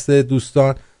به دست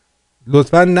دوستان،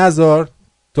 لطفاً نذار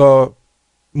تا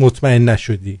مطمئن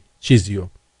نشدی چیزیو.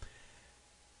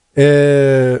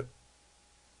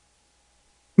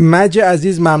 مج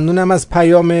عزیز ممنونم از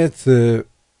پیامت.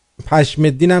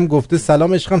 پشمالدینم گفته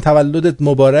سلام عشقم، تولدت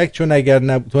مبارک، چون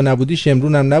اگر تو نبودی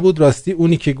شمرونم نبود. راستی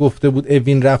اونی که گفته بود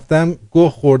اوین رفتم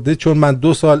گوه خورده، چون من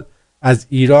 2 سال از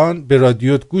ایران به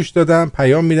رادیوت گوش دادم،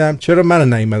 پیام میدم چرا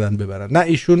منو نیومدن ببرن. نه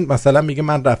ایشون مثلا میگه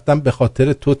من رفتم به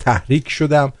خاطر تو تحریک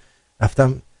شدم،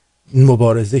 رفتم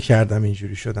مبارزه کردم،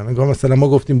 اینجوری شدم. انگار مثلا ما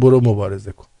گفتیم برو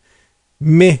مبارزه کن.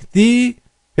 مهدی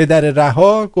پدر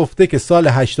رها گفته که سال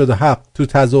 87 تو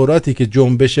تظاهراتی که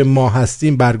جنبش ما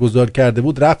هستیم برگزار کرده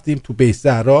بود رفتیم تو بیت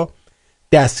زهرا،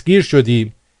 دستگیر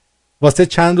شدیم، واسه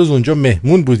چند روز اونجا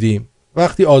مهمون بودیم.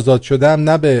 وقتی آزاد شدم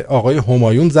نه به آقای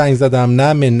همایون زنگ زدم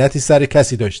نه منتی سر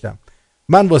کسی داشتم.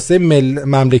 من واسه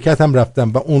مملکتم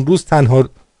رفتم و اون روز تنها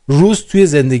روز توی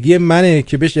زندگی منه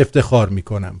که بهش افتخار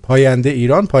میکنم. پاینده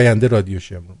ایران، پاینده رادیو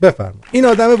شمرون. بفرمایید. این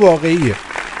آدم واقعیه،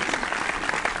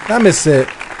 نه مثل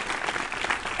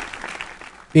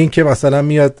این که مثلا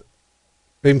میاد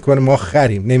فکر میکنه ما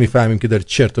خریم نمیفهمیم که داره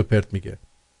چرت و پرت میگه.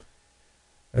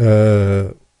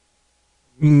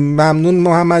 ممنون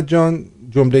محمد جان.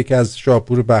 جمله که از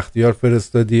شاپور بختیار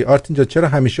فرستادی. آرتین جان چرا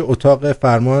همیشه اتاق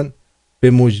فرمان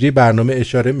به مجری برنامه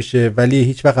اشاره میشه ولی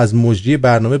هیچ وقت از مجری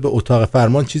برنامه به اتاق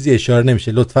فرمان چیزی اشاره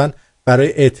نمیشه؟ لطفاً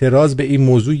برای اعتراض به این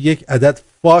موضوع یک عدد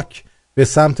فاک به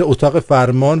سمت اتاق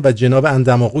فرمان و جناب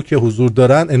اندماغو که حضور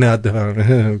دارن عنایت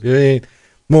بفرمایید.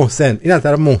 محسن، این از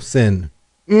طرف محسن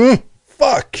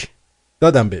فاک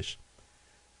دادم بهش.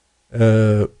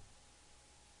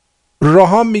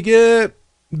 راهام میگه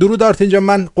درود آرتین جان،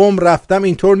 من قم رفتم،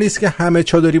 اینطور نیست که همه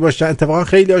چادری باشن، اتفاقا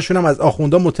خیلی هاشون هم از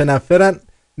آخوندا متنفرن.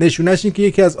 نشونش این که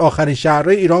یکی از آخرین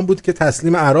شهرهای ایران بود که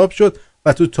تسلیم عرب شد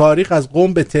و تو تاریخ از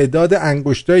قم به تعداد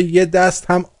انگشتای یه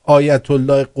دست هم آیت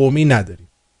الله قومی نداریم.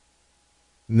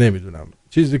 نمیدونم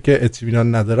چیزی که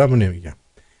اطمینان ندارم رو نمیگم.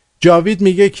 جاوید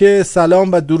میگه که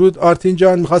سلام و درود آرتین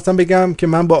جان، میخواستم بگم که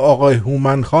من با آقای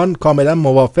هومن خان کاملا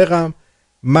موافقم.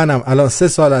 منم الان 3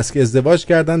 سال است که ازدواج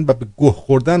کردن و به گوه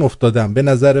خوردن افتادم. به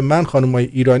نظر من خانمای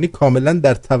ایرانی کاملا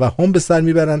در توهم به سر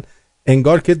میبرن،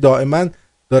 انگار که دائما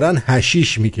دارن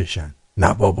حشیش میکشن.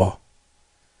 نه بابا.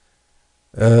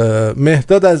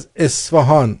 مهداد از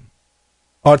اصفهان،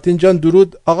 آرتین جان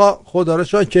درود آقا، خدا را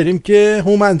شاکریم که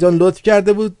هومن جان لطف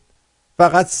کرده بود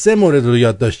فقط 3 مورد رو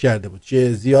یادداشت کرده بود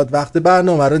که زیاد وقت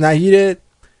برنامه رو نگیره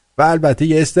و البته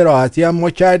یه استراحتی هم ما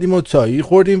کردیم و چایی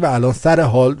خوردیم و الان سر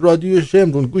حال رادیو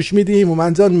شمرون گوش میدیم.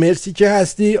 هومن جان مرسی که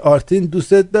هستی، آرتین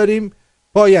دوستت داریم،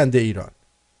 پاینده ایران.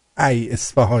 ای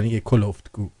اصفهانی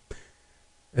کلفتگو.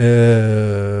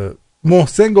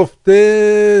 محسن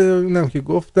گفته، اینم که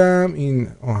گفتم، این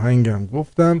آهنگم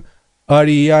گفتم.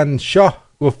 آریان شاه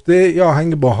گفته یا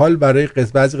آهنگ باحال برای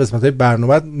بعضی قسمت‌های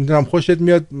برنامه، میدونم خوشت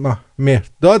میاد.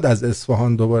 مهرداد از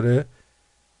اصفهان دوباره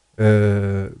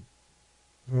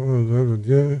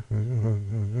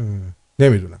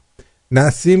نمیدونم.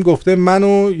 نسیم گفته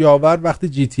منو یاور وقتی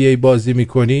جی تی ای بازی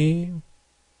میکنیم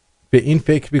به این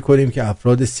فکر میکنیم که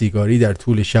افراد سیگاری در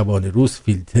طول شبانه روز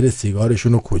فیلتر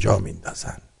سیگارشون رو کجا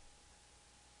میندازن.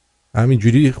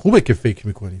 همینجوری خوبه که فکر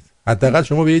میکنید، حداقل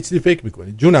شما به یه چیزی فکر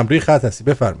میکنید. جونم روی خط هستی،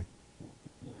 بفرمایید.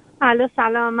 الو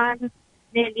سلام، من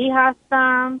نلی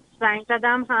هستم. زنگ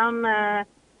زدم هم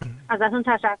ازتون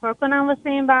تشکر کنم واسه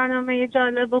این برنامه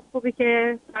جالب و خوبی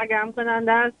که سرگرم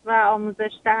کننده است و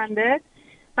آموزش دهنده.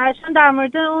 بعدشون در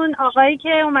مورد اون آقایی که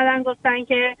اومدن گفتن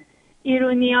که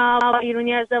ایرونیا با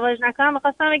ایرونی ازدواج نکنم،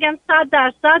 میخواستم بگم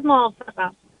 100%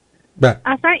 موافقم.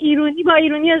 اصلا ایرونی با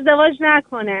ایرونی ازدواج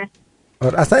نکنه.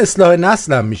 اصلا اصلاح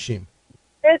نسل هم میشیم.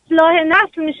 اصلاح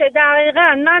نسل میشه.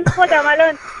 دقیقا من خودم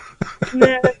الان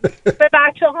به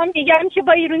بچه هم میگم که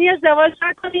با ایرونی ازدواج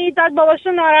نکنید، داد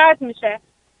باباشون ناراحت میشه.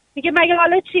 میگه مگه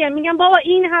حالا چیه؟ میگم بابا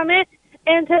این همه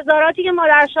انتظاراتی که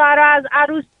مادر شوهرها از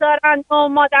عروس دارن و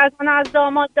مادرزن از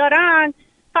داماد دارن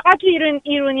فقط تو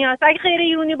ایرونی هست. اگه غیر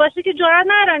ایرونی باشه که جرئت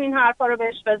ندارن این حرفا رو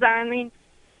بهش بزنن، این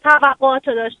توقعات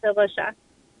رو داشته باشن.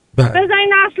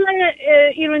 بزنین نسل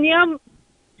ایرونی هم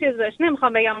چیز بشه،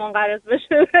 نمیخوام بگم منقرض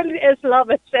بشه ولی اصلاح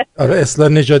بشه. آره اصلاح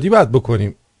نژادی باید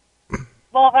بکنیم.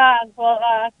 واقعا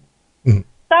 100%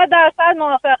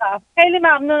 موافقم. خیلی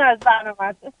ممنون از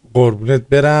برنامه‌ت. قربونت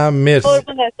برم. مرسی.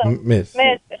 مرسی.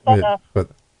 خدا.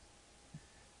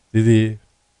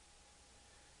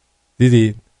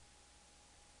 دیدی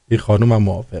این خانوم هم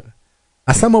موافقه.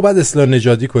 اصلا ما باید اصلاح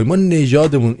نژادی کنیم. ما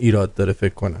نژادمون ایراد داره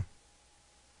فکر کنم.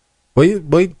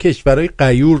 با این کشورهای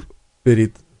غیور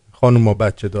برید خانوم و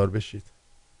بچه دار بشید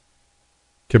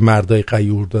که مردای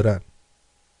غیور دارن.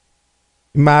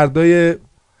 مردای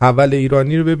حول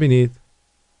ایرانی رو ببینید،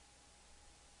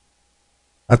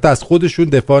 حتی از خودشون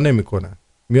دفاع نمی کنن،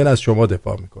 میان از شما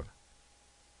دفاع میکنن.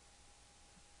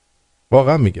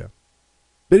 واقعا میگم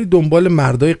برید دنبال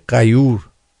مردای غیور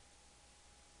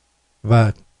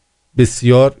و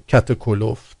بسیار کت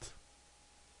کلفت.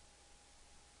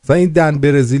 مثلا این دن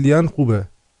برزیلیان خوبه،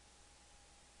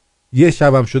 یه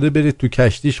شبم شده برید تو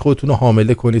کشتیش خودتون رو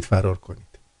حامله کنید فرار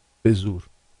کنید به زور.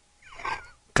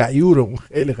 غیوره، اون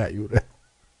خیلی غیوره.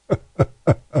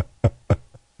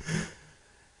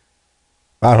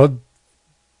 برحال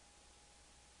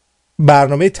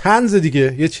برنامه طنز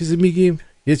دیگه، یه چیزی میگیم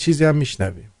یه چیزی هم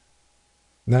میشنویم.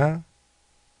 نه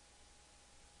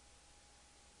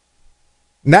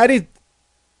نرید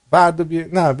فردا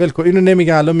نه ولکو، اینو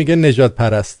نمیگه، الان میگه نژاد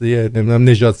پرستیه، نمیدونم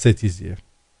نژاد ستیزیه.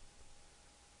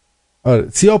 آره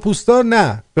سیاه‌پوستا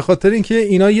نه، به خاطر اینکه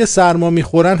اینا یه سرما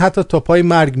میخورن حتی تا پای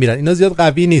مرگ میرن، اینا زیاد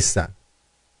قوی نیستن.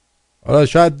 حالا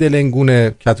شاید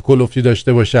دلنگونه کت کلفتی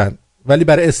داشته باشن ولی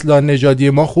برای اصلاح نژادی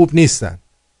ما خوب نیستن.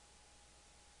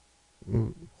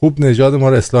 خوب نژاد ما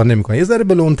رو اصلاح نمیکنن. یه ذره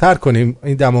بلندتر کنیم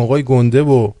این دماغای گنده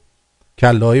و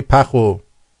کله‌های پخ و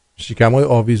شکم‌های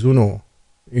آویزون و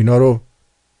اینا رو.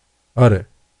 آره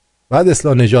بعد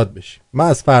اصلاح نژاد بشیم. من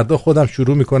از فردا خودم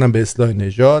شروع میکنم به اصلاح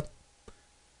نژاد،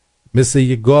 مثل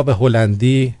یه گاو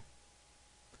هلندی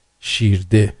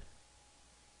شیرده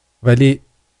ولی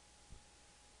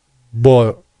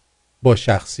با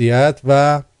شخصیت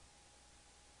و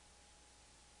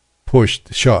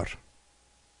پشت شار.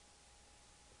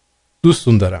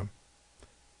 دوستون دارم.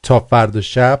 تا فردا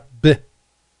شب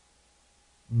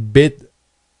بد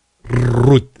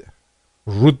رود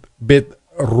بد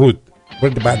رود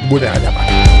بعد بوده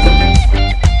عدبا.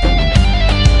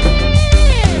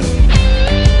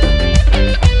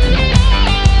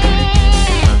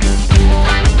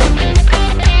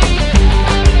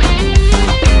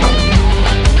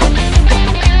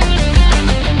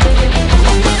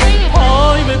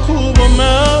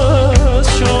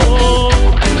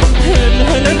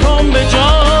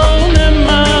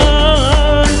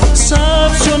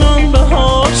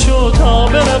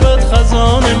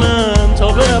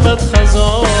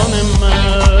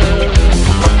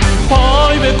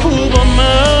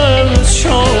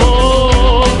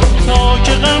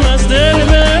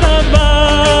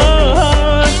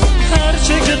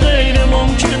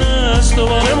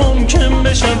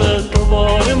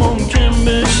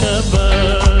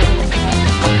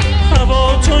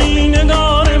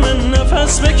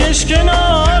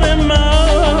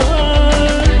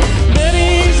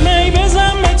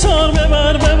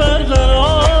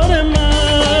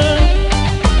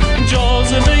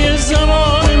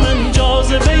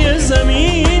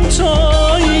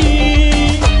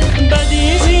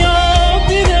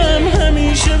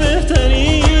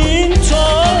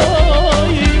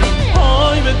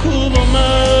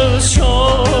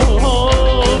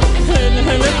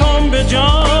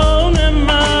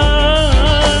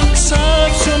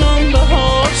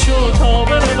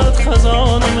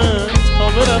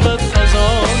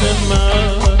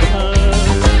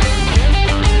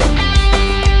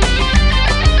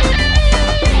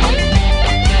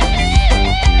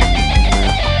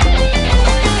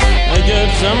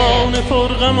 زمان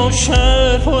پرغم و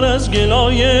شهر پر از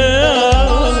گلایه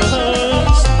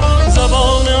است،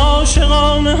 زبان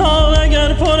عاشقانه ها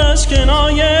اگر پر از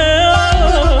کنایه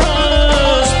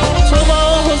است. تو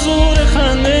با حضور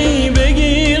خنده ای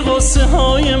بگیر غصه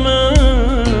های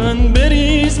من،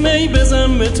 بریز می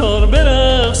بزن به تار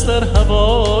برقص در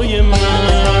هوای من.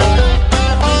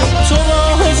 تو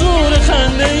با حضور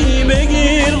خنده ای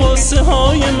بگیر غصه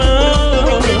های من،